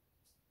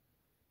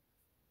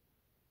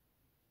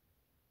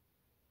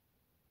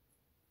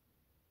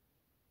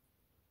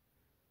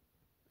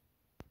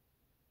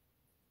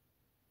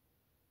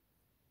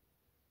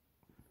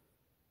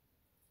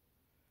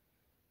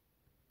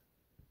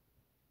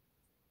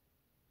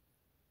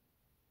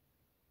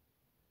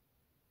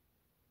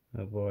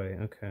oh boy,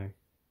 okay.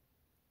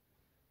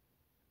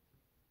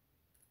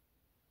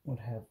 Would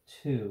have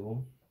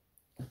 2.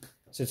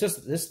 So it's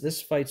just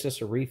this fight's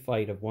just a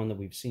refight of one that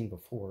we've seen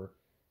before.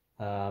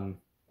 The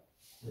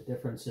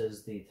difference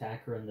is the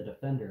attacker and the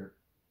defender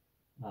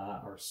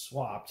are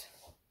swapped,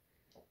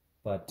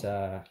 but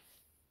I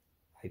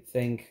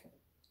think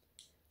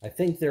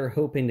they're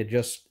hoping to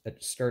just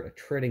start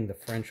attriting the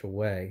French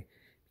away,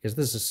 because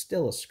this is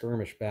still a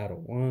skirmish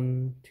battle.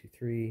 1, 2,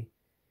 3,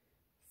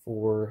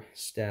 4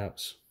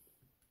 steps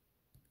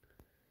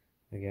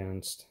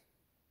against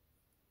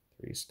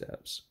 3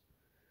 steps.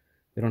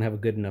 We don't have a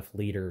good enough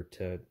leader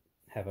to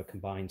have a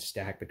combined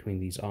stack between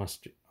these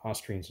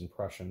Austrians and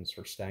Prussians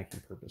for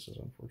stacking purposes,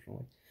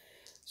 unfortunately.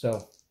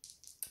 So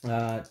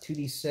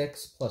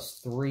 2d6 plus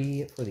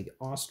 3 for the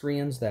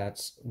Austrians.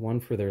 That's 1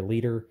 for their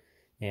leader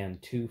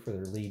and 2 for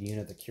their lead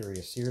unit, the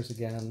Cuirassiers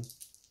again.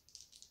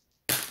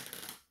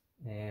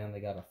 And they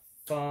got a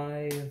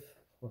 5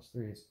 plus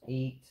 3 is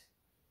 8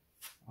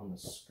 on the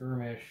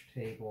skirmish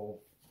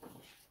table.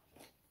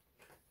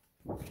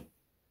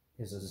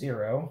 Is a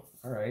 0.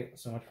 All right,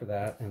 so much for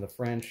that. And the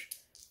French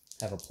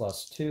have a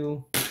plus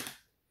 2.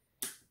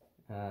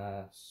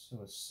 So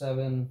a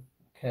 7.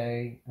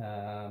 Okay.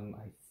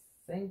 I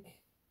think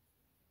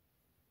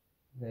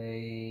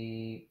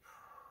they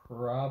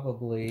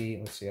probably,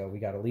 let's see, we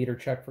got a leader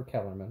check for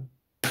Kellerman.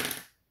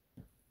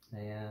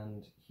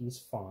 And he's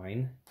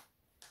fine.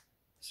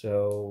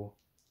 So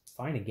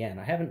fine again.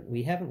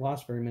 We haven't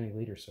lost very many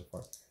leaders so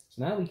far.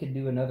 So now we could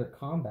do another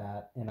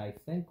combat, and I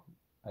think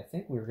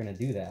we're going to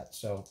do that.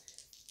 So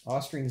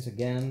Austrians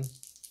again.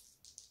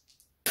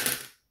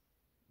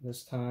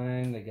 This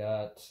time they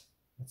got,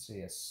 let's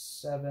see, a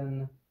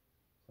 7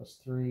 plus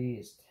 3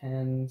 is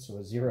 10, so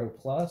a 0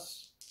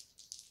 plus.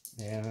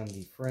 And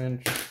the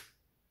French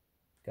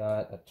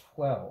got a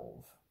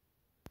 12.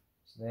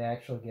 So they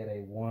actually get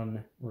a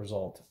 1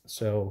 result.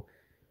 So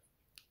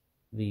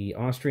the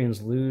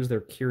Austrians lose their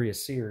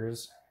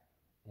Cuirassiers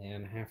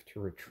and have to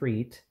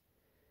retreat.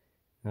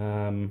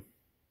 Let's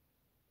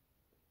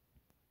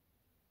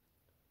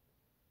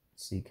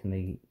see, can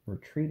they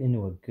retreat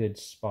into a good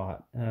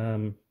spot?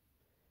 I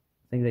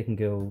think they can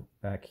go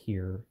back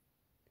here.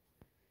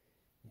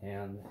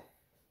 And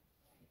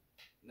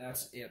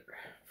that's it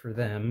for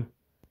them.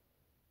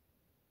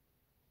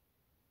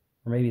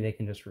 Or maybe they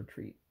can just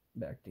retreat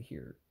back to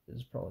here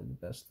is probably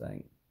the best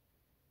thing.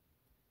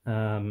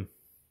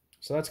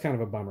 So that's kind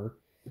of a bummer.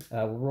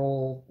 We'll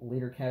roll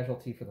leader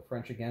casualty for the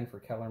French again for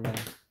Kellerman.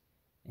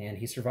 And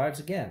he survives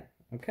again.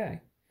 Okay.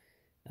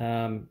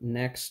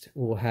 Next,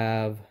 we'll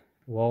have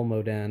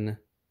Walmoden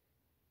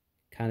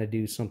kind of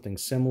do something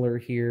similar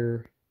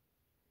here.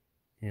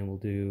 And we'll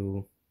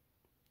do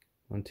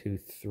 1, 2,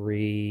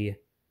 3.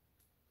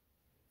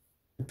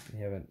 We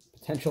have a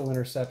potential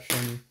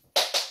interception.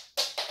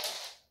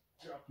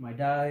 Drop my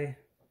die.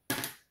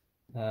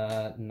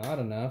 Not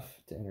enough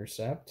to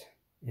intercept.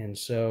 And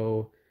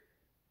so,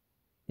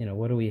 you know,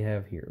 what do we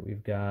have here?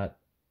 We've got...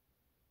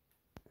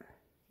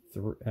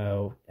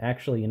 Oh,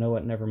 actually, you know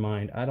what? Never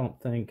mind. I don't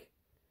think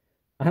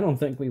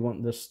we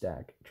want this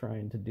stack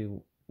trying to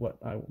do what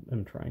I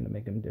am trying to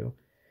make him do.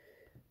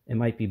 It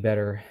might be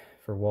better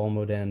for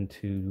Walmoden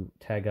to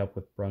tag up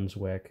with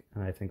Brunswick,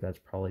 and I think that's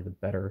probably the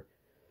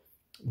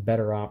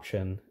better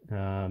option.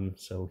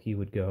 So he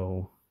would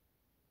go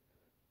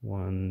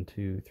 1,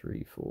 2,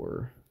 3,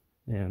 4,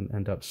 and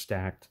end up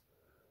stacked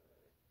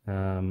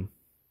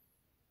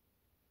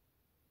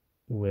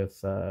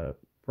with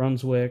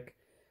Brunswick.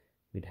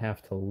 We'd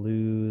have to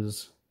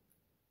lose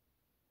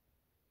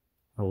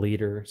a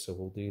leader, so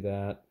we'll do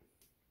that.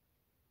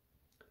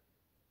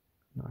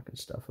 Knocking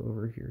stuff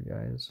over here,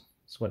 guys.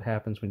 That's what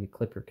happens when you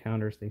clip your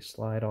counters. They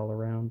slide all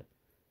around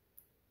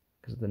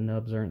because the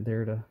nubs aren't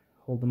there to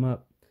hold them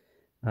up.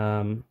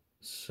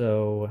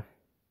 So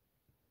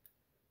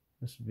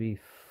this would be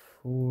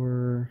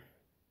 4.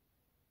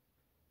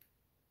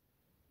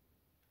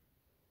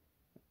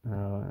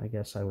 I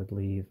guess I would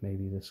leave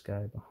maybe this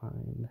guy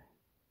behind.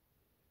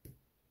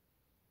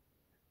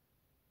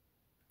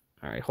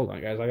 All right, hold on,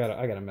 guys. I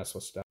gotta mess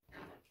with stuff.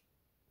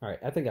 All right,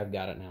 I think I've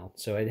got it now.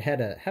 So I had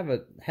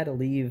to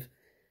leave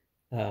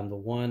the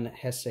 1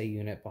 Hesse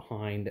unit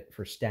behind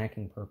for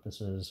stacking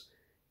purposes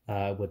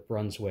with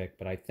Brunswick,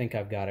 but I think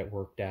I've got it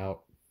worked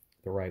out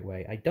the right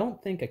way. I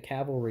don't think a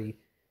cavalry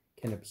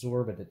can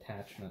absorb a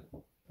detachment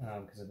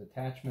because a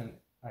detachment,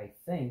 I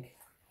think,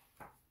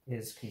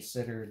 is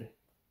considered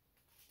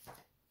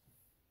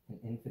an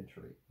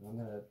infantry.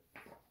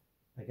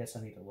 I guess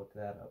I need to look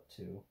that up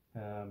too.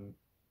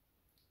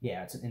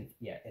 Yeah, it's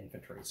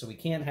infantry. So we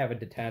can't have a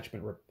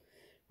detachment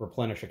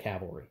replenish a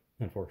cavalry,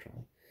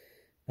 unfortunately.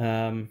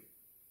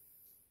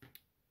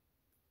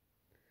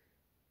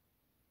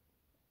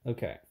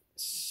 Okay,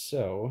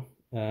 so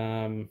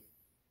then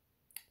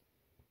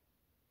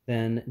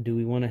do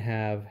we want to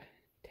have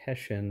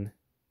Teschen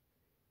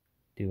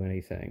do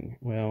anything?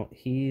 Well,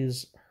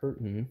 he's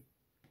hurting.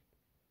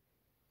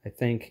 I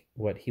think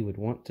what he would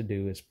want to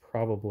do is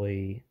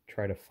probably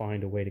try to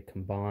find a way to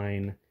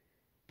combine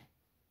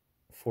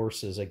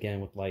forces again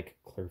with like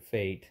Clear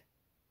Fate.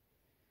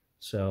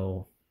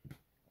 So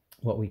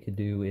what we could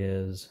do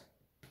is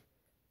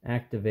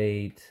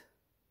activate,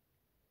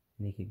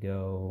 and he could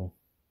go,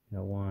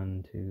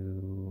 1,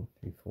 2,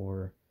 3,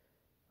 4,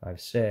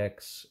 5,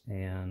 6,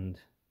 and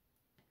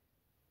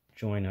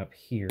join up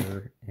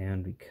here.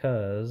 And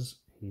because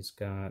he's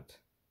got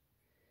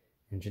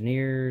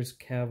engineers,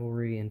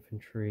 cavalry,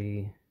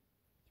 infantry,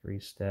 3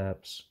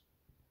 steps,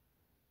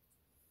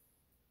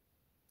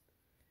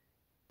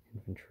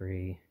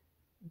 infantry,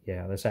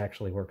 yeah, this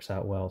actually works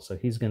out well. So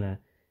he's going to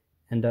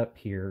end up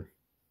here.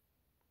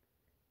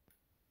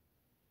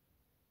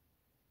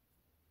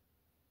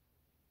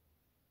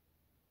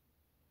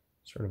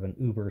 sort of an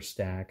uber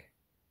stack.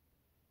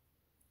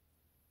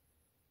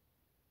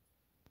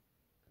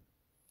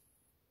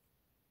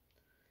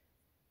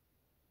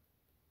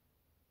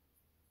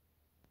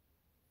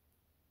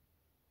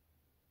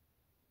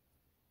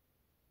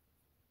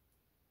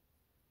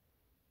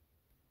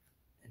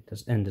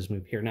 End his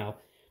move here. Now,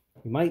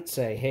 you might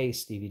say, hey,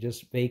 Steve, you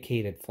just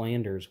vacated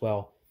Flanders.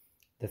 Well,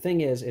 the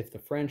thing is, if the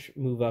French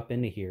move up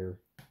into here,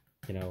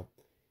 you know,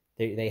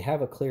 they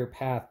have a clear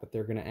path, but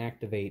they're going to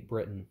activate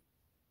Britain,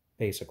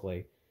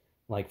 basically.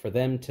 Like, for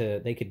them to,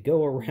 they could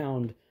go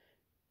around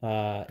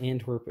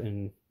Antwerp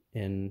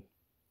and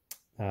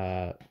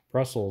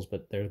Brussels,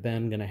 but they're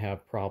then going to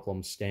have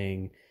problems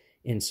staying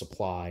in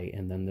supply,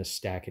 and then this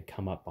stack had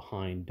come up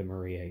behind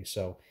Dumouriez.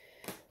 So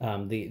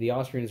the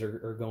Austrians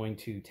are going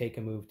to take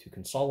a move to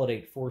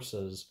consolidate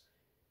forces,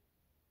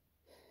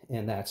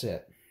 and that's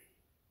it.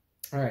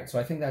 All right, so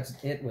I think that's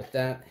it with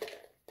that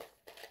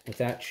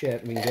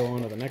shit. We can go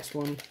on to the next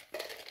one,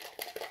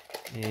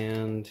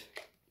 and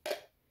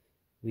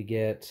we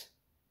get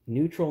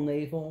neutral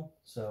naval,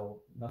 so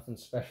nothing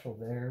special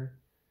there.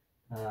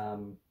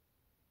 We'll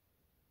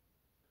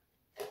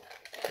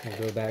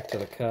go back to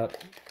the cup,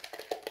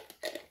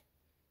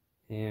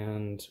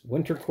 and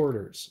winter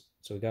quarters.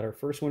 So we got our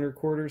first winter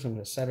quarters. I'm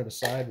going to set it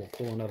aside. We'll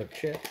pull another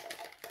chip.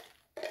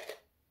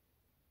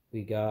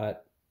 We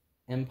got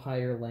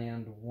Empire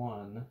Land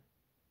 1.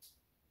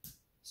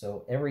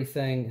 So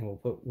everything, and we'll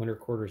put winter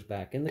quarters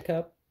back in the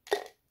cup.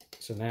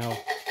 So now,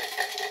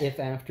 if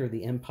after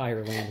the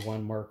Empire Land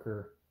 1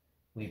 marker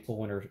we pull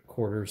winter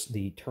quarters,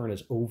 the turn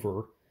is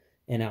over.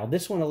 And now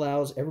this one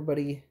allows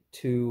everybody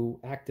to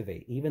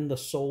activate, even the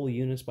sole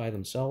units by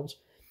themselves.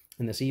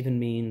 And this even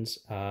means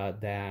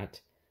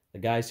that the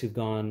guys who've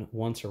gone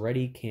once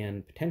already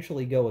can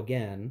potentially go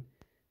again,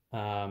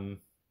 but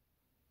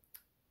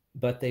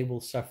they will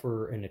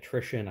suffer an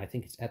attrition. I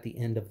think it's at the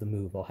end of the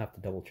move. I'll have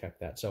to double check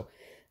that. So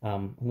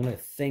I'm going to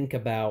think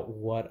about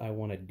what I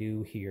want to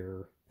do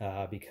here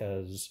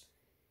because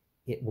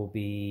it will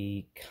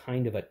be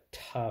kind of a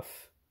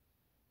tough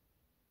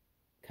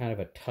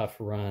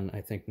run,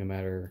 I think, no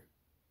matter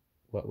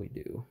what we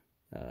do.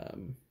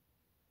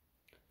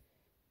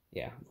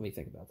 Yeah, let me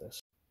think about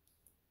this.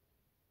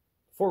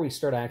 Before we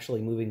start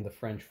actually moving the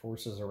French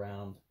forces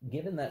around,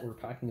 given that we're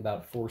talking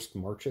about forced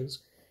marches,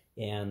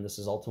 and this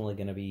is ultimately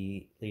going to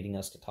be leading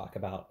us to talk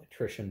about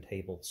attrition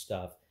table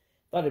stuff,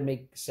 I thought it'd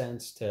make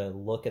sense to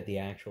look at the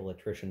actual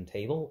attrition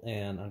table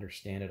and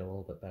understand it a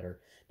little bit better.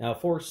 Now, a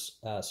force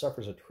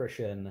suffers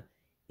attrition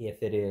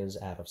if it is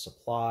out of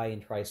supply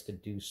and tries to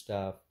do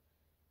stuff.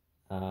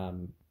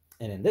 And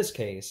in this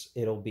case,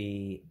 it'll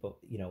be,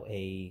 you know,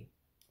 a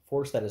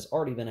force that has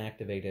already been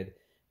activated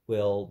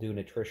will do an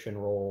attrition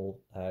roll,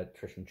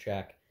 attrition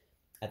check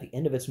at the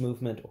end of its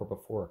movement or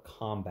before a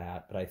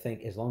combat. But I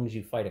think as long as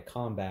you fight a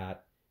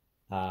combat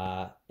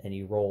and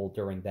you roll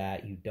during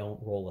that, you don't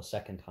roll a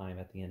second time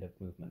at the end of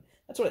movement.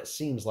 That's what it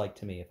seems like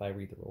to me if I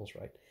read the rules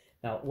right.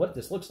 Now, what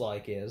this looks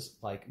like is,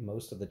 like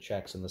most of the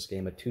checks in this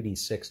game, a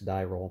 2d6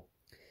 die roll.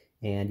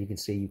 And you can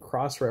see you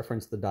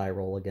cross-reference the die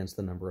roll against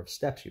the number of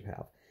steps you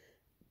have.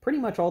 Pretty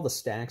much all the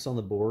stacks on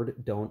the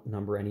board don't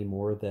number any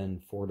more than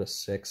 4 to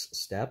 6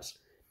 steps.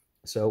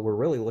 So we're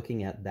really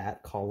looking at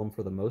that column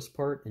for the most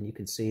part, and you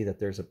can see that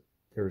there's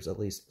at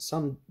least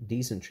some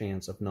decent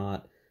chance of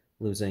not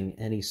losing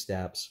any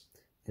steps.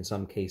 In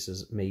some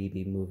cases,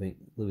 maybe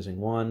losing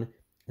one,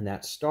 and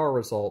that star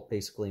result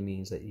basically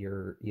means that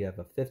you have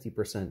a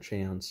 50%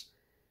 chance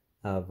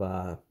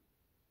of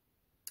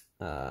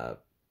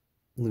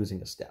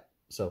losing a step.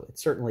 So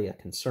it's certainly a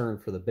concern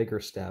for the bigger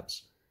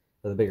steps,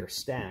 or the bigger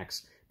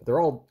stacks. But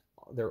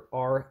there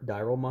are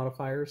die roll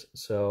modifiers.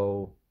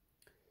 So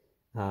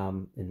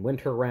in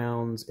winter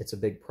rounds, it's a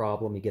big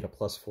problem. You get a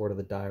 +4 to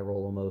the die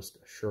roll, almost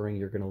assuring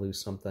you're going to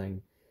lose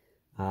something.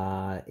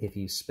 If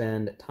you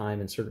spend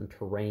time in certain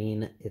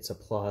terrain, it's a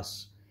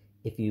plus.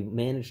 If you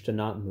manage to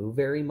not move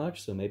very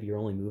much, so maybe you're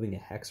only moving a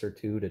hex or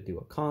two to do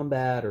a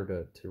combat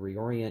or to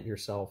reorient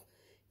yourself,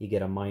 you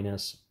get a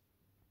minus.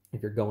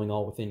 If you're going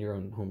all within your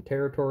own home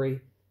territory,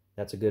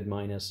 that's a good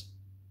minus.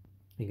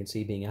 You can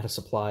see being out of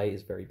supply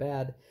is very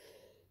bad.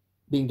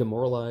 Being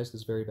demoralized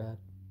is very bad.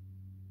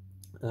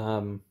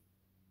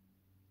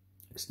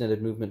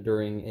 Extended movement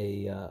during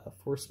a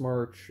forced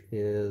march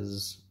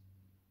is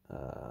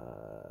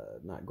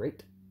not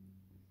great.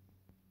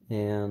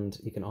 And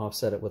you can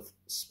offset it with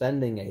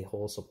spending a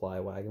whole supply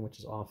wagon, which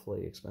is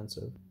awfully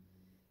expensive.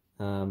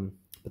 But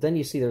then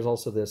you see there's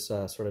also this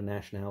sort of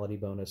nationality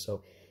bonus.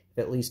 So if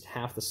at least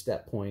half the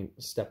step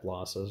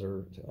losses,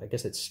 or I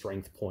guess it's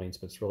strength points,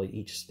 but it's really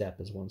each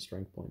step is 1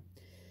 strength point.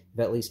 If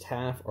at least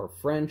half are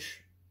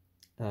French,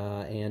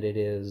 and it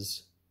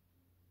is,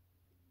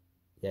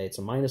 yeah, it's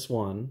a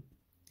 -1.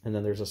 And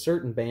then there's a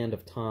certain band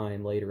of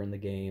time later in the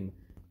game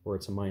where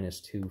it's a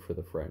 -2 for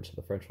the French. So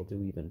the French will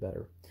do even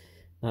better.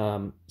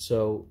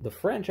 So the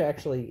French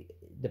actually,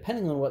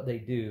 depending on what they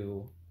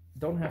do,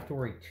 don't have to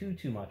worry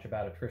too much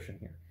about attrition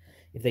here.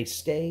 If they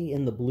stay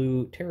in the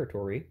blue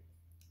territory,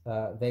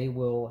 they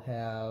will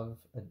have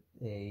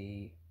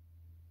a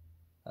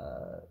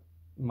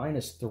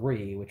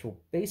 -3, which will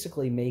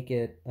basically make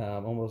it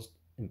almost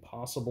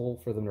impossible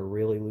for them to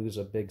really lose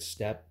a big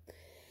step.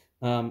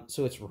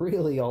 So it's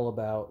really all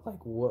about like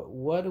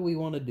what do we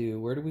want to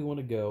do? Where do we want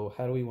to go?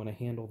 How do we want to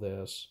handle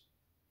this?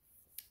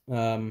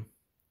 I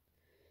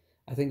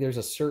think there's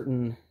a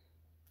certain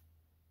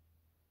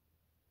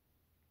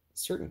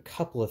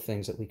couple of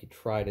things that we could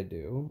try to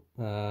do.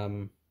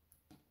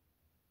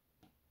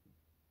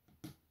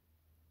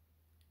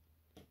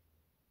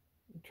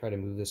 Try to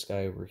move this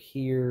guy over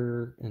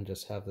here and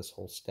just have this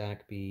whole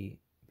stack be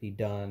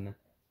done.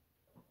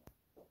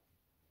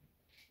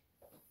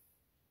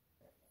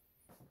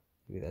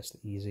 Maybe that's the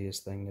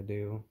easiest thing to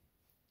do.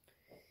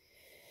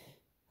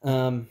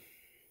 And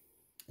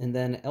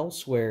then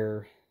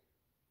elsewhere,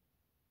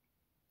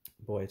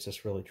 boy, it's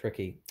just really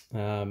tricky.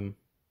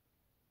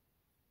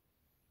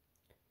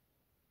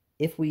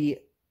 If we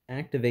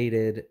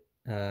activated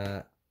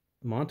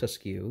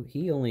Montesquieu,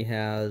 he only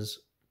has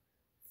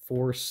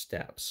 4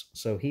 steps,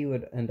 so he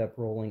would end up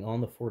rolling on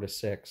the 4 to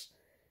 6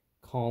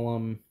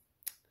 column.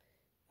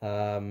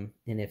 And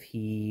if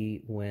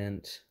he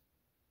went,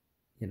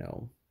 you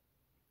know,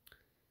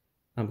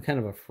 I'm kind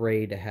of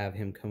afraid to have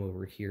him come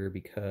over here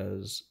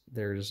because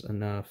there's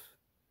enough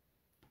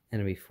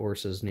enemy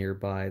forces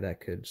nearby that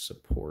could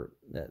support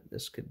that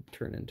this could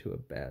turn into a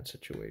bad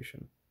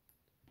situation.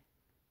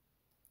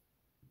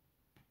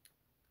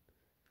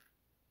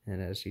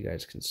 And as you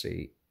guys can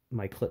see,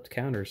 my clipped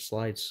counters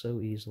slide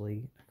so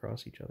easily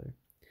across each other.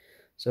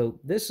 So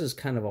this is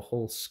kind of a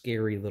whole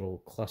scary little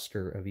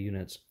cluster of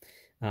units.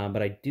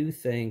 But I do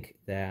think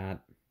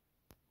that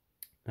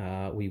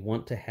we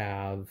want to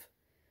have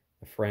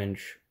the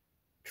French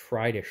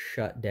try to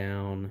shut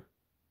down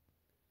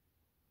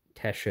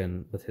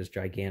Teschen with his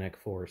gigantic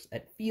force.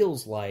 It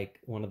feels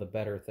like one of the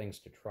better things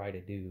to try to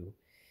do.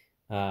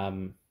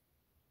 And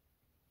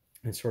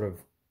sort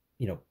of,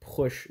 you know,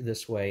 push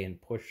this way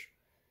and push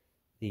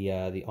the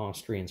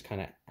Austrians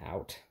kind of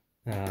out.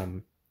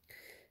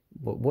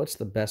 But what's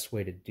the best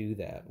way to do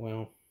that?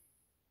 Well,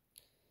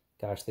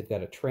 gosh, they've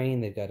got a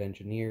train, they've got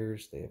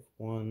engineers, they have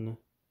 1,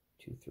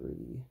 2,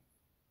 3,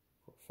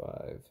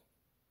 4,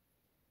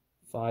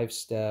 5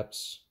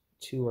 steps,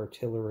 2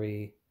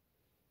 artillery,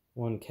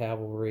 1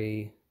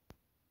 cavalry,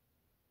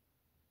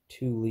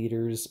 2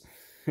 leaders.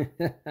 We're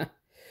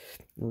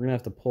going to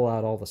have to pull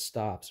out all the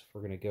stops if we're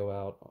going to go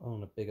out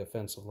on a big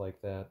offensive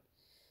like that.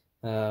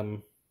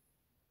 1,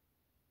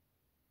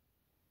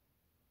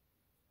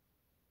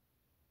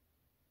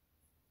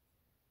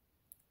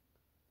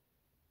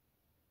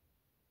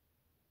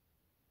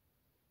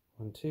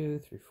 2,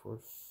 3, 4,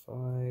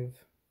 5.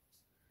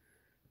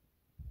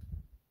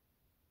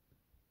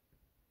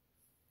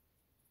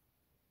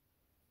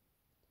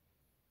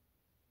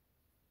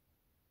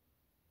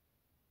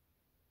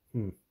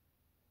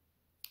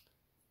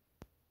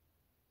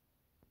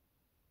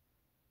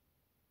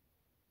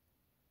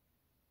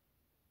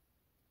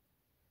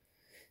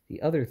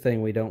 The other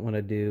thing we don't want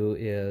to do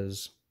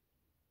is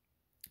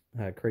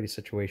create a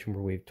situation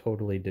where we've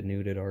totally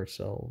denuded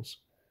ourselves.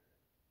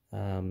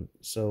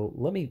 So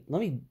let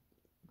me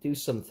do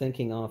some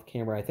thinking off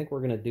camera. I think we're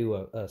going to do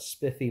a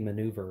spiffy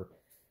maneuver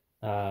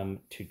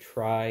to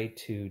try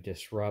to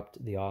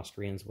disrupt the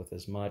Austrians with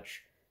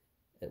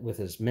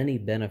as many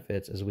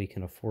benefits as we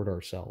can afford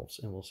ourselves,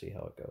 and we'll see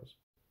how it goes.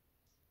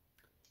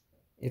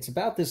 It's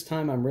about this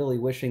time I'm really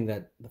wishing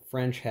that the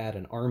French had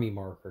an army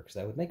marker, because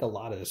that would make a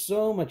lot of this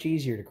so much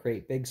easier to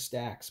create big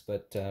stacks,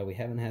 but we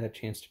haven't had a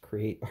chance to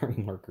create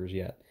army markers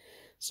yet.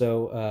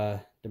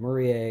 So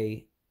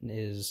Dumouriez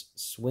is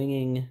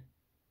swinging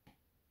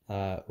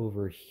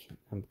over.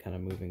 I'm kind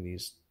of moving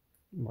these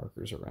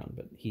markers around,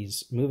 but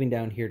he's moving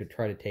down here to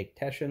try to take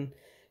Teschen.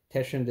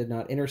 Teschen did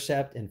not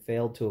intercept and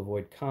failed to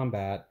avoid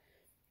combat,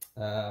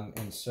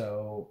 and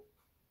so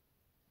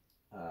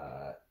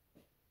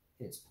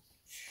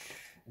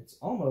it's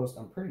almost,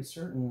 I'm pretty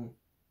certain,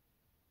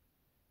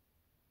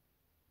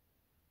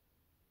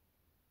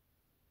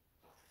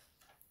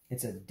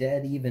 it's a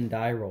dead even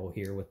die roll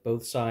here with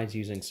both sides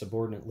using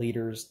subordinate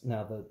leaders.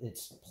 Now,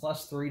 it's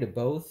 +3 to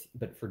both,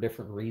 but for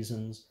different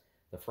reasons.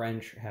 The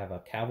French have a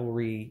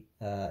cavalry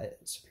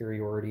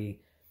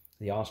superiority.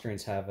 The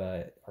Austrians have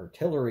a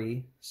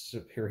artillery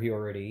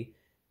superiority.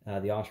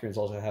 The Austrians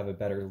also have a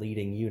better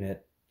leading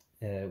unit,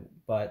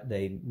 but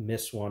they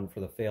miss one for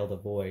the failed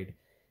avoid.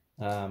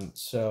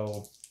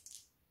 So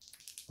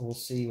we'll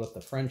see what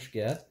the French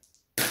get.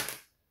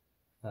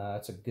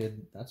 That's a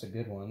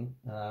good one.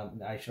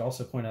 I should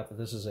also point out that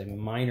this is a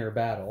minor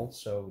battle,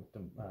 so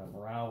the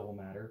morale will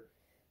matter.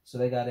 So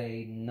they got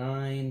a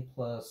 9 +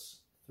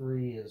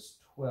 3 is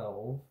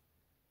 12.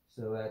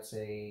 So that's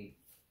a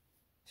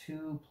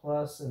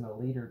 2+ and a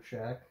leader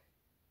check.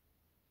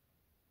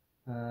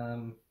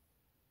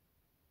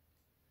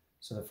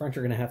 So the French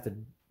are going to have to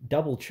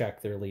double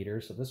check their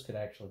leaders, so this could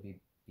actually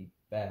be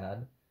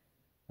bad.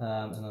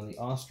 And then the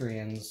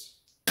Austrians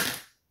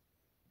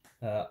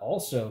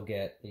also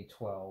get a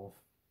 12.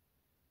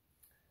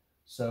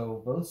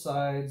 So both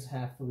sides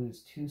have to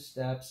lose 2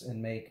 steps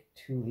and make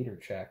 2 leader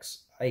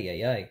checks. Ay,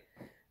 ay,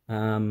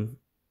 ay.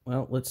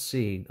 well, let's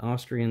see.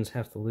 Austrians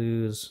have to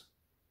lose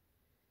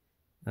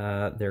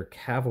their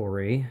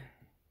cavalry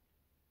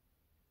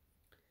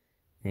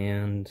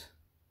and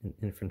an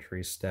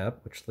infantry step,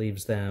 which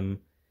leaves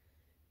them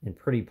in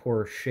pretty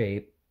poor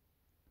shape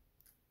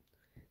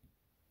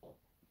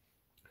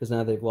because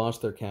now they've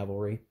lost their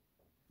cavalry.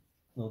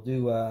 We'll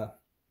do a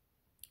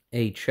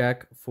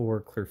check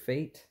for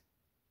Clerfayt,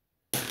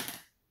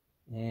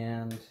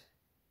 and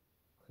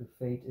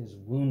Clerfayt is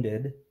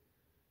wounded.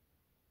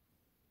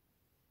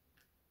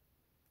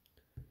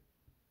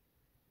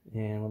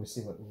 And let me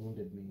see what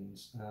wounded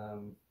means.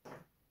 So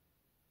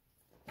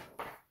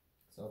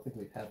I don't think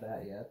we've had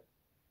that yet.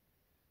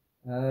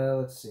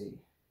 Let's see.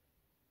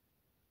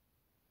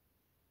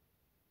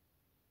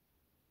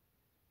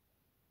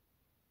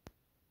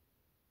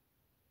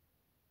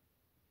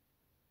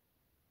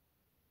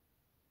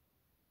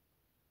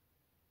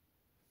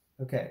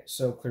 Okay,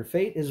 so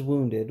Clerfayt is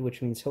wounded,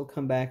 which means he'll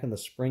come back in the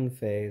spring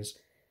phase.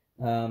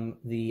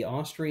 The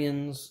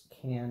Austrians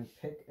can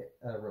pick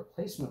a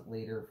replacement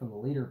leader from the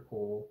leader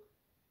pool,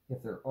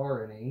 if there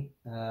are any.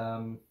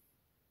 And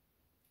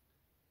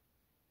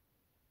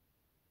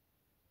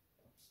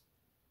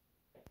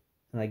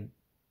I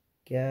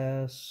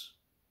guess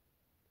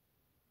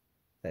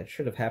that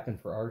should have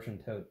happened for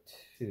Argento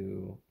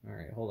too. All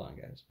right, hold on,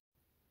 guys.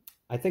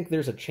 I think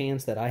there's a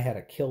chance that I had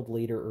a killed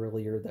leader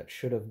earlier that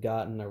should have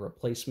gotten a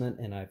replacement,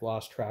 and I've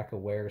lost track of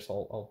where,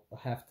 so I'll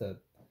have to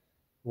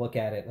look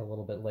at it a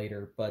little bit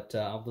later, but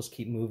I'll just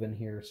keep moving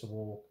here.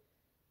 So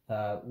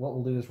what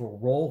we'll do is we'll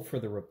roll for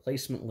the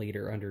replacement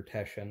leader under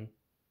Teschen,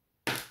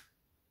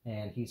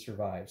 and he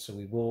survives. So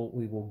we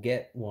will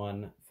get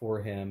one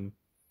for him,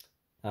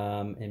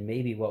 and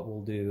maybe what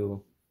we'll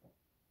do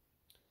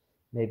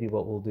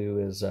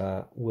is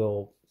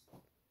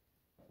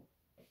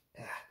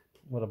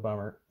what a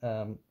bummer,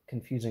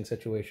 confusing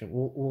situation.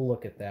 We'll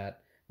look at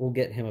that. We'll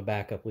get him a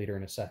backup leader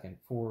in a second.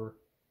 For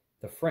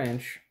the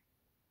French,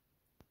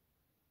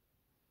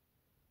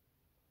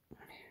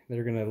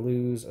 they're going to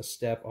lose a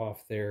step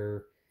off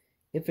their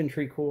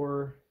infantry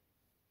corps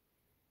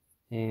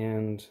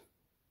and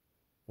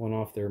one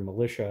off their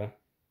militia.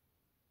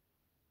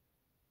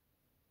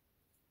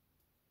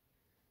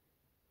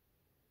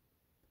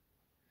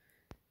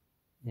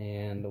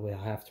 And we'll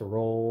have to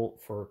roll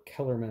for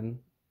Kellerman,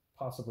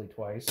 possibly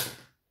twice.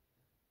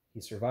 He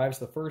survives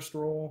the first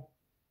roll.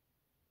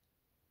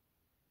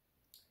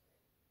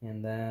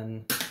 And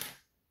then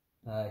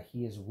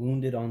he is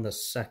wounded on the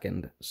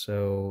second.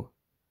 So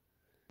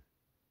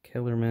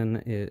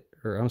Kellerman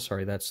I'm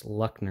sorry, that's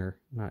Luckner,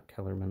 not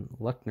Kellerman.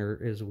 Luckner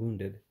is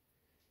wounded.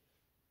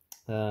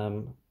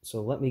 So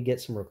let me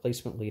get some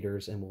replacement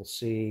leaders, and we'll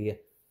see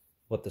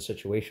what the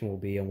situation will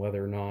be and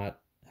whether or not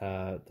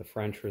the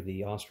French or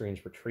the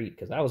Austrians retreat,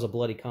 because that was a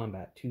bloody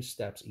combat, 2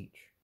 steps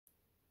each.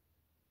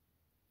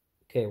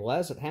 Okay, well,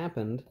 as it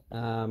happened,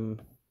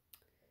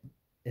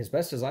 as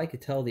best as I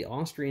could tell, the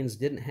Austrians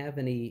didn't have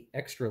any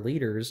extra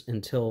leaders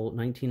until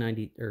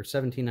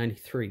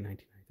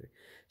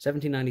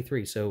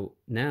 1793. So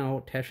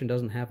now Teschen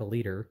doesn't have a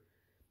leader.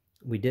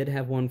 We did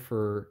have one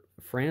for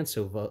France,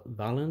 so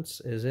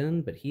Valence is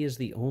in, but he is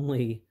the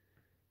only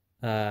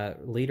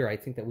leader I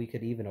think that we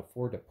could even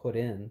afford to put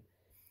in.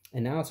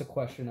 And now it's a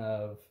question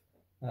of,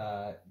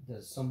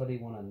 does somebody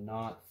want to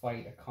not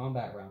fight a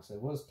combat round? So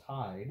it was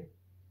tied.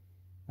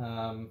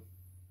 I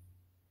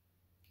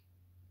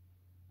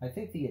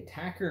think the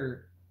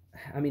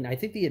I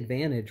think the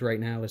advantage right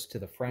now is to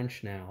the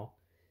French now.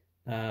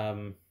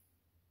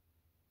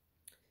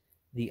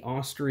 The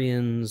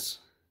Austrians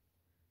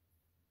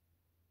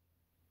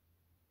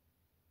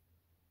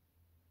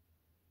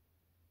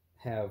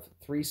have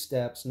 3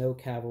 steps, no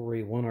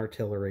cavalry, 1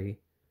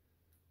 artillery.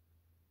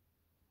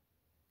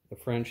 The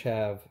French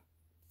have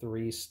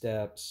 3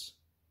 steps,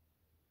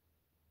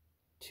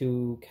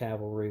 2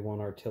 cavalry,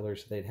 1 artillery,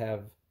 so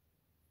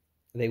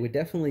they would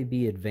definitely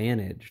be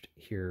advantaged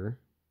here.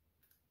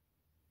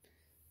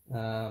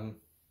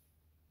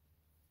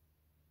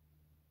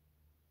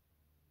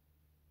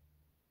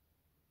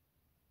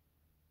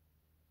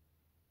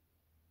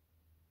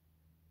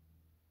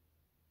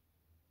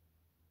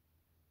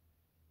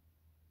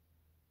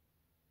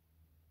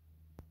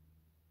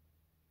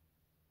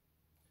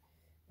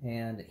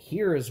 And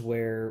here is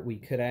where we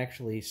could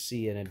actually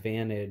see an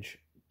advantage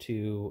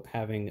to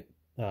having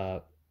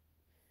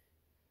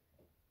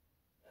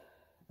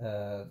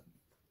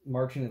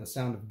marching to the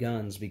sound of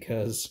guns,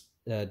 because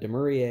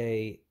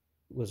Dumouriez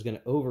was going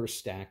to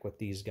overstack with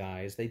these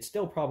guys. They'd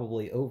still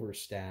probably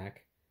overstack.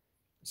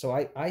 So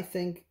I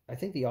think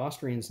the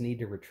Austrians need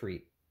to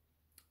retreat.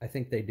 I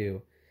think they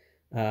do.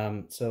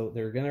 So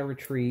they're going to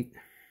retreat,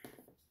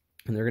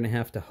 and they're going to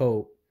have to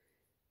hope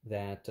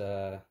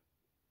that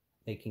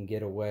they can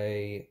get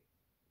away.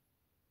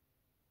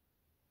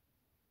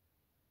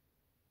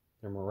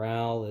 Their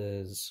morale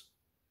is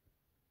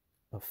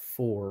a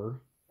 4.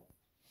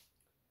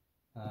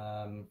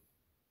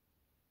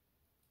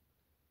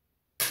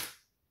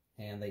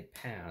 And they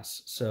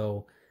pass.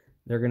 So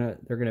they're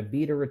gonna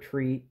beat a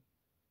retreat,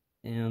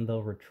 and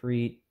they'll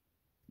retreat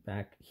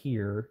back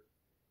here,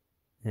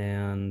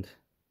 And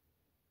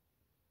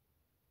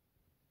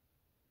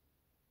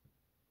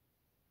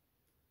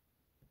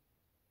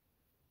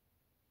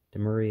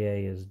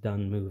Dumouriez is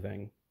done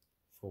moving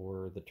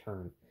for the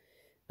turn.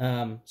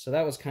 So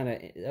that was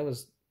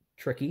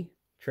tricky.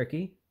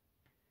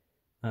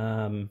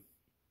 So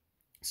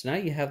now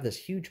you have this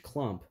huge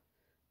clump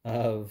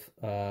of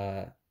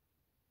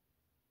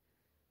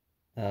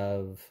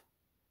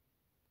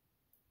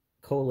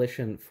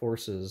coalition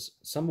forces,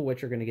 some of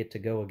which are going to get to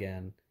go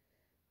again,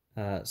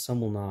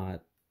 some will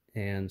not,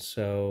 and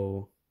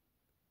so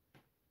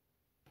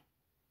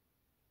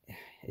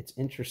it's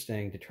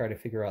interesting to try to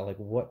figure out, like,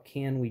 what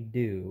can we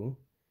do.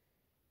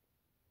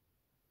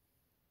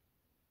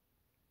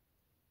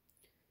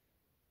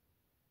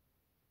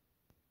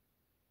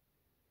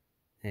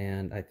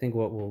 And I think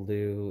what we'll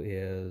do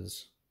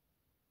is,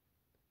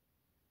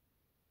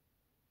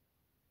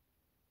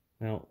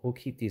 well, we'll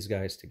keep these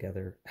guys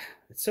together.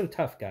 It's so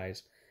tough,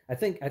 guys. I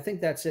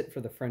think that's it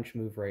for the French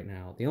move right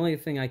now. The only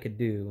thing I could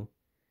do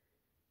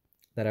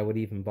that I would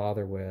even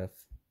bother with,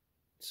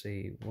 let's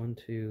see, 1,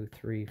 2,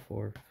 3,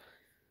 4,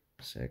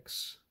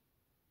 6,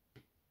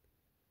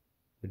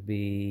 would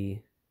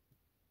be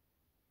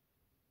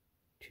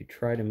to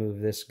try to move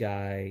this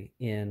guy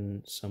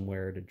in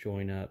somewhere to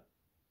join up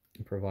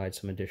and provide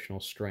some additional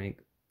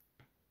strength.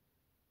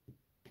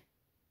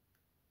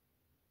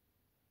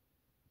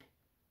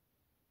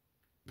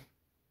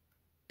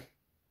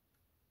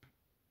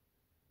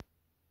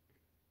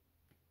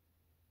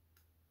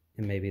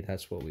 And maybe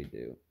that's what we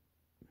do.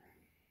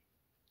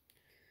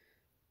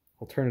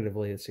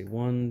 Alternatively, let's see,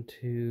 1,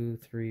 2,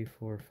 3,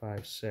 4,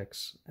 5,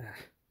 6.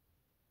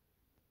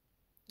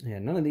 Yeah,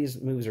 none of these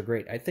moves are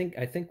great. I think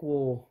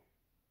we'll.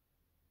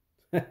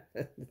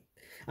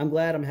 I'm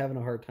glad I'm having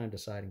a hard time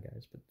deciding,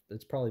 guys, but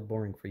it's probably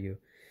boring for you.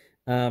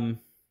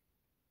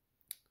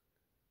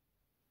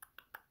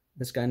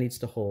 This guy needs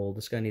to hold.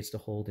 This guy needs to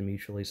hold and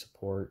mutually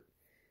support.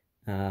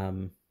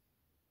 I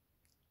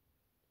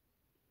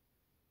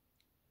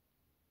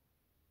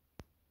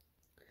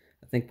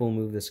think we'll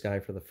move this guy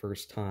for the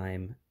first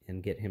time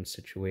and get him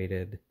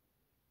situated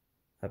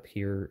up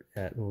here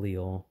at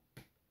Lille.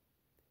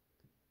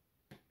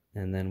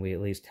 And then we at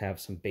least have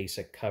some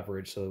basic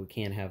coverage so that we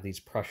can't have these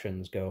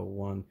Prussians go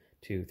 1,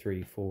 2,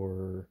 3,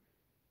 4,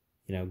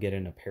 get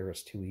into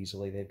Paris too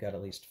easily. They've got to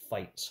at least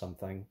fight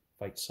something,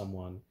 fight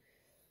someone.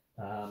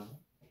 And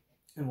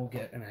we'll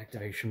get an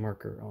activation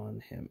marker on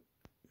him.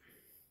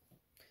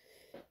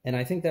 And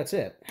I think that's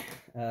it.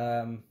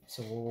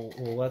 So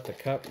we'll let the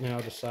cup now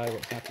decide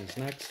what happens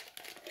next.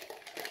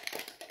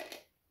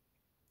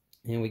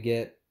 And we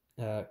get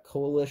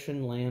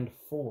Coalition Land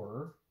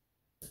 4,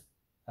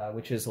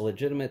 which is a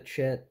legitimate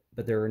chit,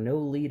 but there are no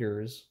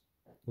leaders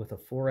with a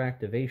 4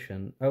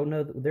 activation. Oh,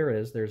 no, there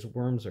is. There's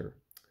Wormser.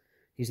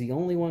 He's the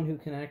only one who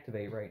can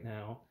activate right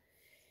now.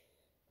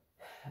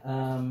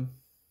 And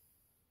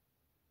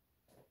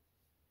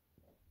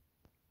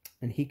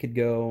he could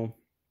go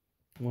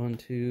 1,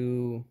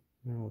 2,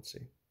 well, let's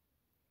see.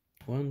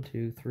 1,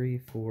 2, 3,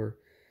 4,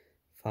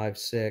 5,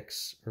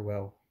 6, or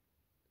well,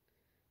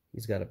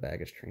 he's got a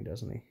baggage train,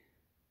 doesn't he?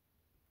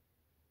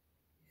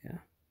 Yeah.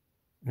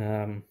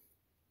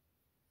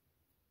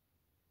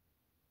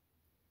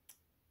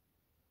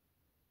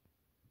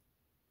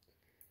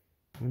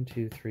 1,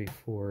 2, 3,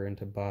 4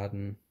 into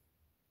Baden.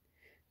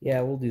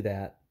 Yeah, we'll do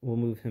that. We'll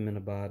move him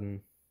into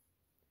Baden.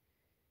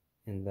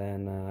 And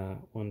then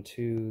 1,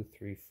 2,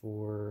 3,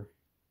 4.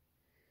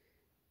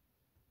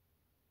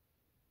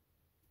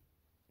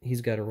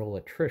 He's got to roll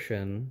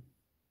attrition.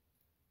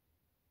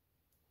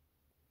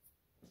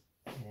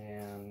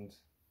 And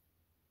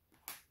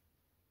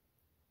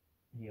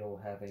he'll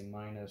have a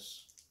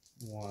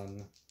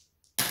 -1.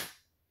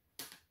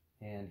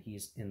 And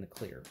he's in the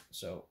clear.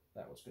 So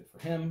that was good for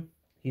him.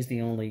 He's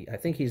the only, I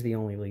think he's the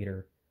only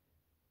leader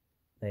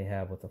they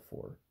have with a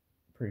 4.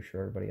 Pretty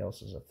sure everybody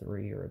else is a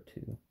 3 or a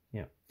 2.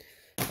 Yeah.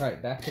 All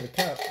right, back to the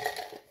cup.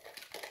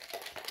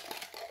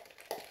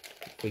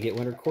 If we get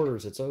winter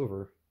quarters, it's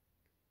over.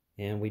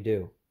 And we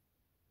do.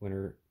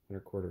 Winter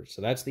quarters.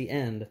 So that's the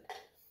end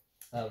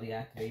of the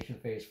activation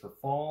phase for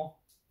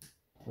fall,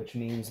 which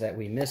means that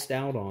we missed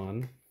out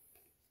on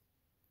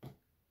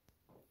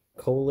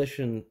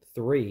Coalition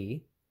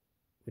 3,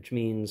 which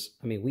means,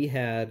 I mean, we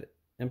had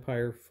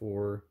Empire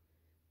 4,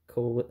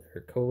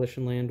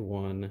 Coalition Land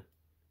 1,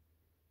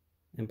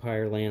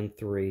 Empire Land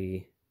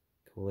 3,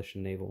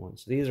 Coalition Naval 1.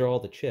 So these are all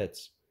the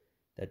chits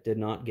that did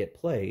not get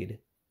played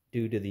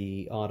due to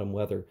the autumn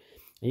weather.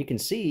 And you can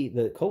see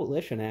the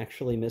Coalition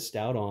actually missed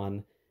out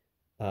on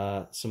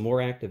some more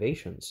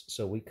activations.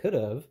 So we could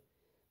have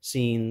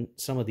seen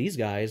some of these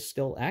guys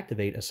still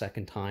activate a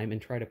second time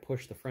and try to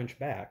push the French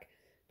back.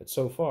 But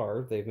so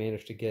far, they've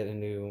managed to get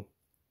into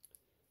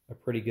a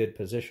pretty good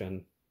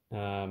position.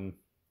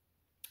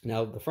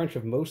 Now, the French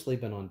have mostly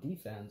been on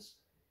defense,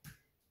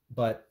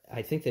 but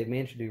I think they've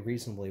managed to do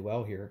reasonably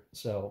well here.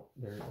 So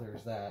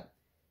there's that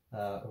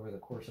over the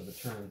course of the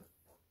turn.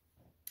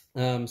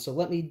 So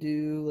let me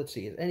do, let's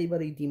see, is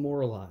anybody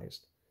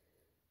demoralized?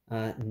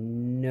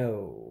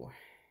 No.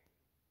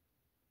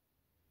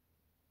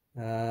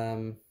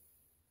 Um,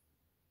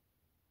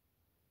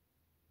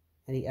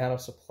 any out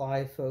of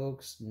supply,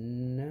 folks?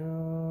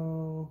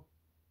 No.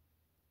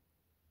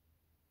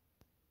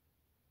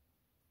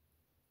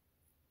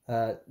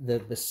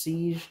 The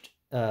besieged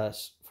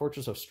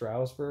fortress of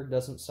Strasbourg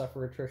doesn't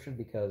suffer attrition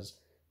because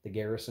the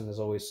garrison is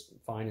always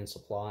fine and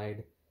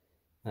supplied.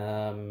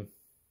 Let's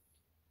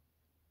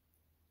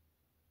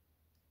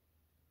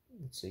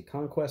see,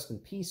 conquest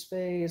and peace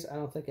phase. I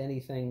don't think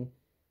anything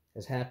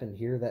has happened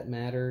here that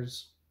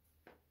matters.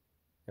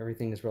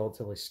 Everything is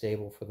relatively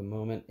stable for the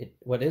moment.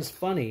 What is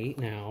funny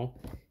now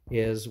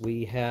is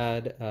we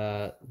had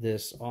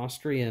this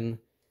Austrian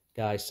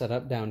guy set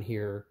up down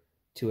here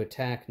to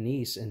attack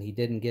Nice, and he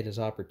didn't get his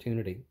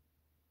opportunity,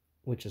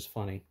 which is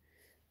funny.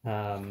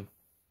 Yeah,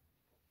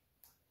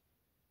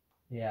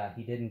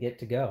 he didn't get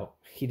to go.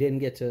 He didn't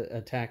get to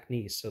attack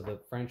Nice, so the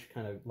French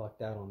kind of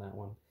lucked out on that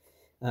one.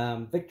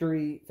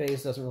 Victory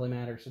phase doesn't really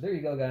matter. So there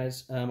you go,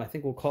 guys. I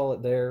think we'll call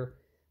it there.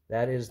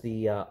 That is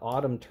the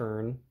autumn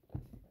turn,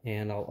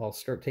 and I'll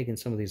start taking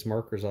some of these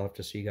markers off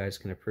just so you guys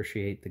can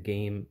appreciate the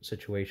game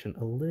situation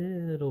a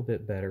little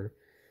bit better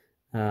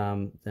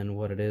than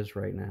what it is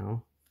right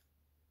now.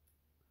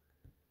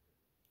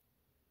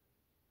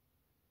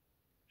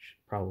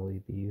 Should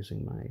probably be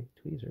using my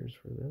tweezers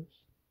for this.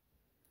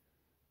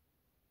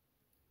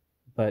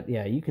 But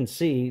yeah, you can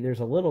see there's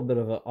a little bit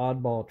of an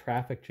oddball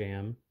traffic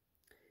jam.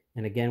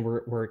 And again,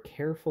 we're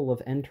careful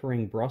of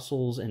entering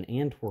Brussels and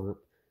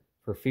Antwerp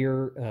for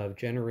fear of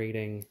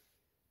generating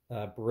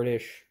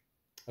British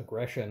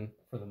aggression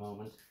for the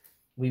moment.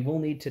 We will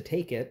need to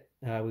take it.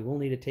 We will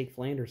need to take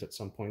Flanders at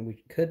some point.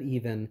 We could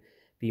even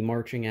be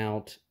marching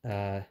out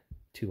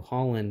to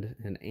Holland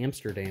and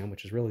Amsterdam,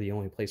 which is really the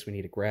only place we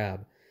need to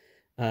grab,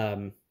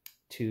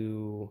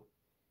 to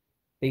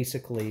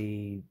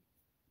basically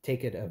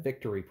take it a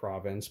victory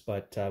province,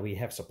 but we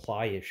have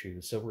supply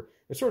issues. So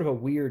there's sort of a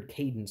weird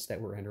cadence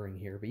that we're entering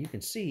here. But you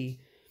can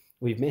see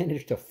we've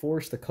managed to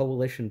force the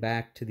coalition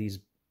back to these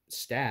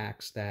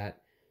stacks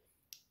that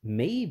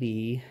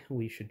maybe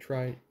we should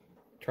try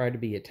to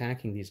be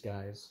attacking these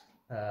guys.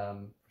 For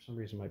some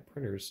reason, my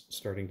printer's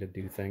starting to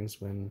do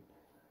things when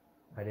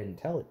I didn't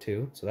tell it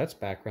to. So that's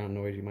background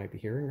noise you might be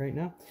hearing right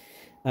now.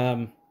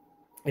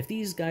 If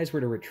these guys were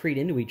to retreat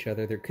into each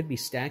other, there could be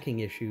stacking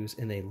issues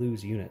and they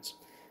lose units.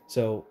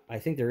 So I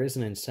think there is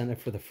an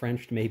incentive for the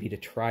French to maybe to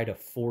try to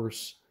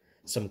force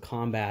some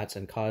combats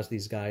and cause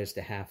these guys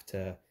to have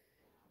to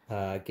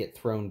get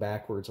thrown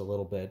backwards a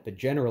little bit. But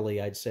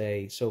generally, I'd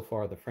say so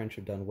far the French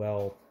have done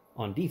well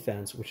on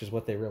defense, which is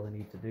what they really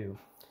need to do.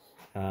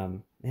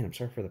 Man, I'm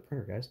sorry for the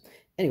printer, guys.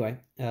 Anyway,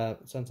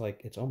 it sounds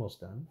like it's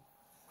almost done.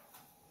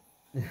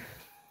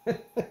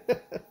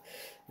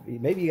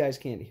 Maybe you guys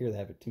can't hear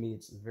that, but to me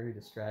it's a very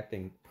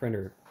distracting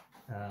printer.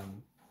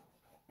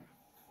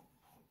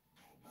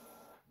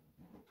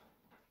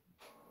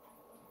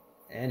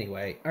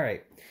 Anyway, all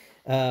right.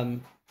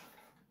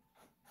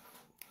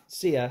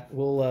 See ya.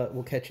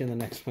 We'll catch you in the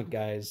next one,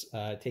 guys.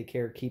 Take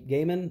care. Keep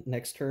gaming.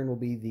 Next turn will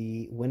be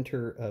the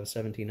winter of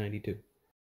 1792.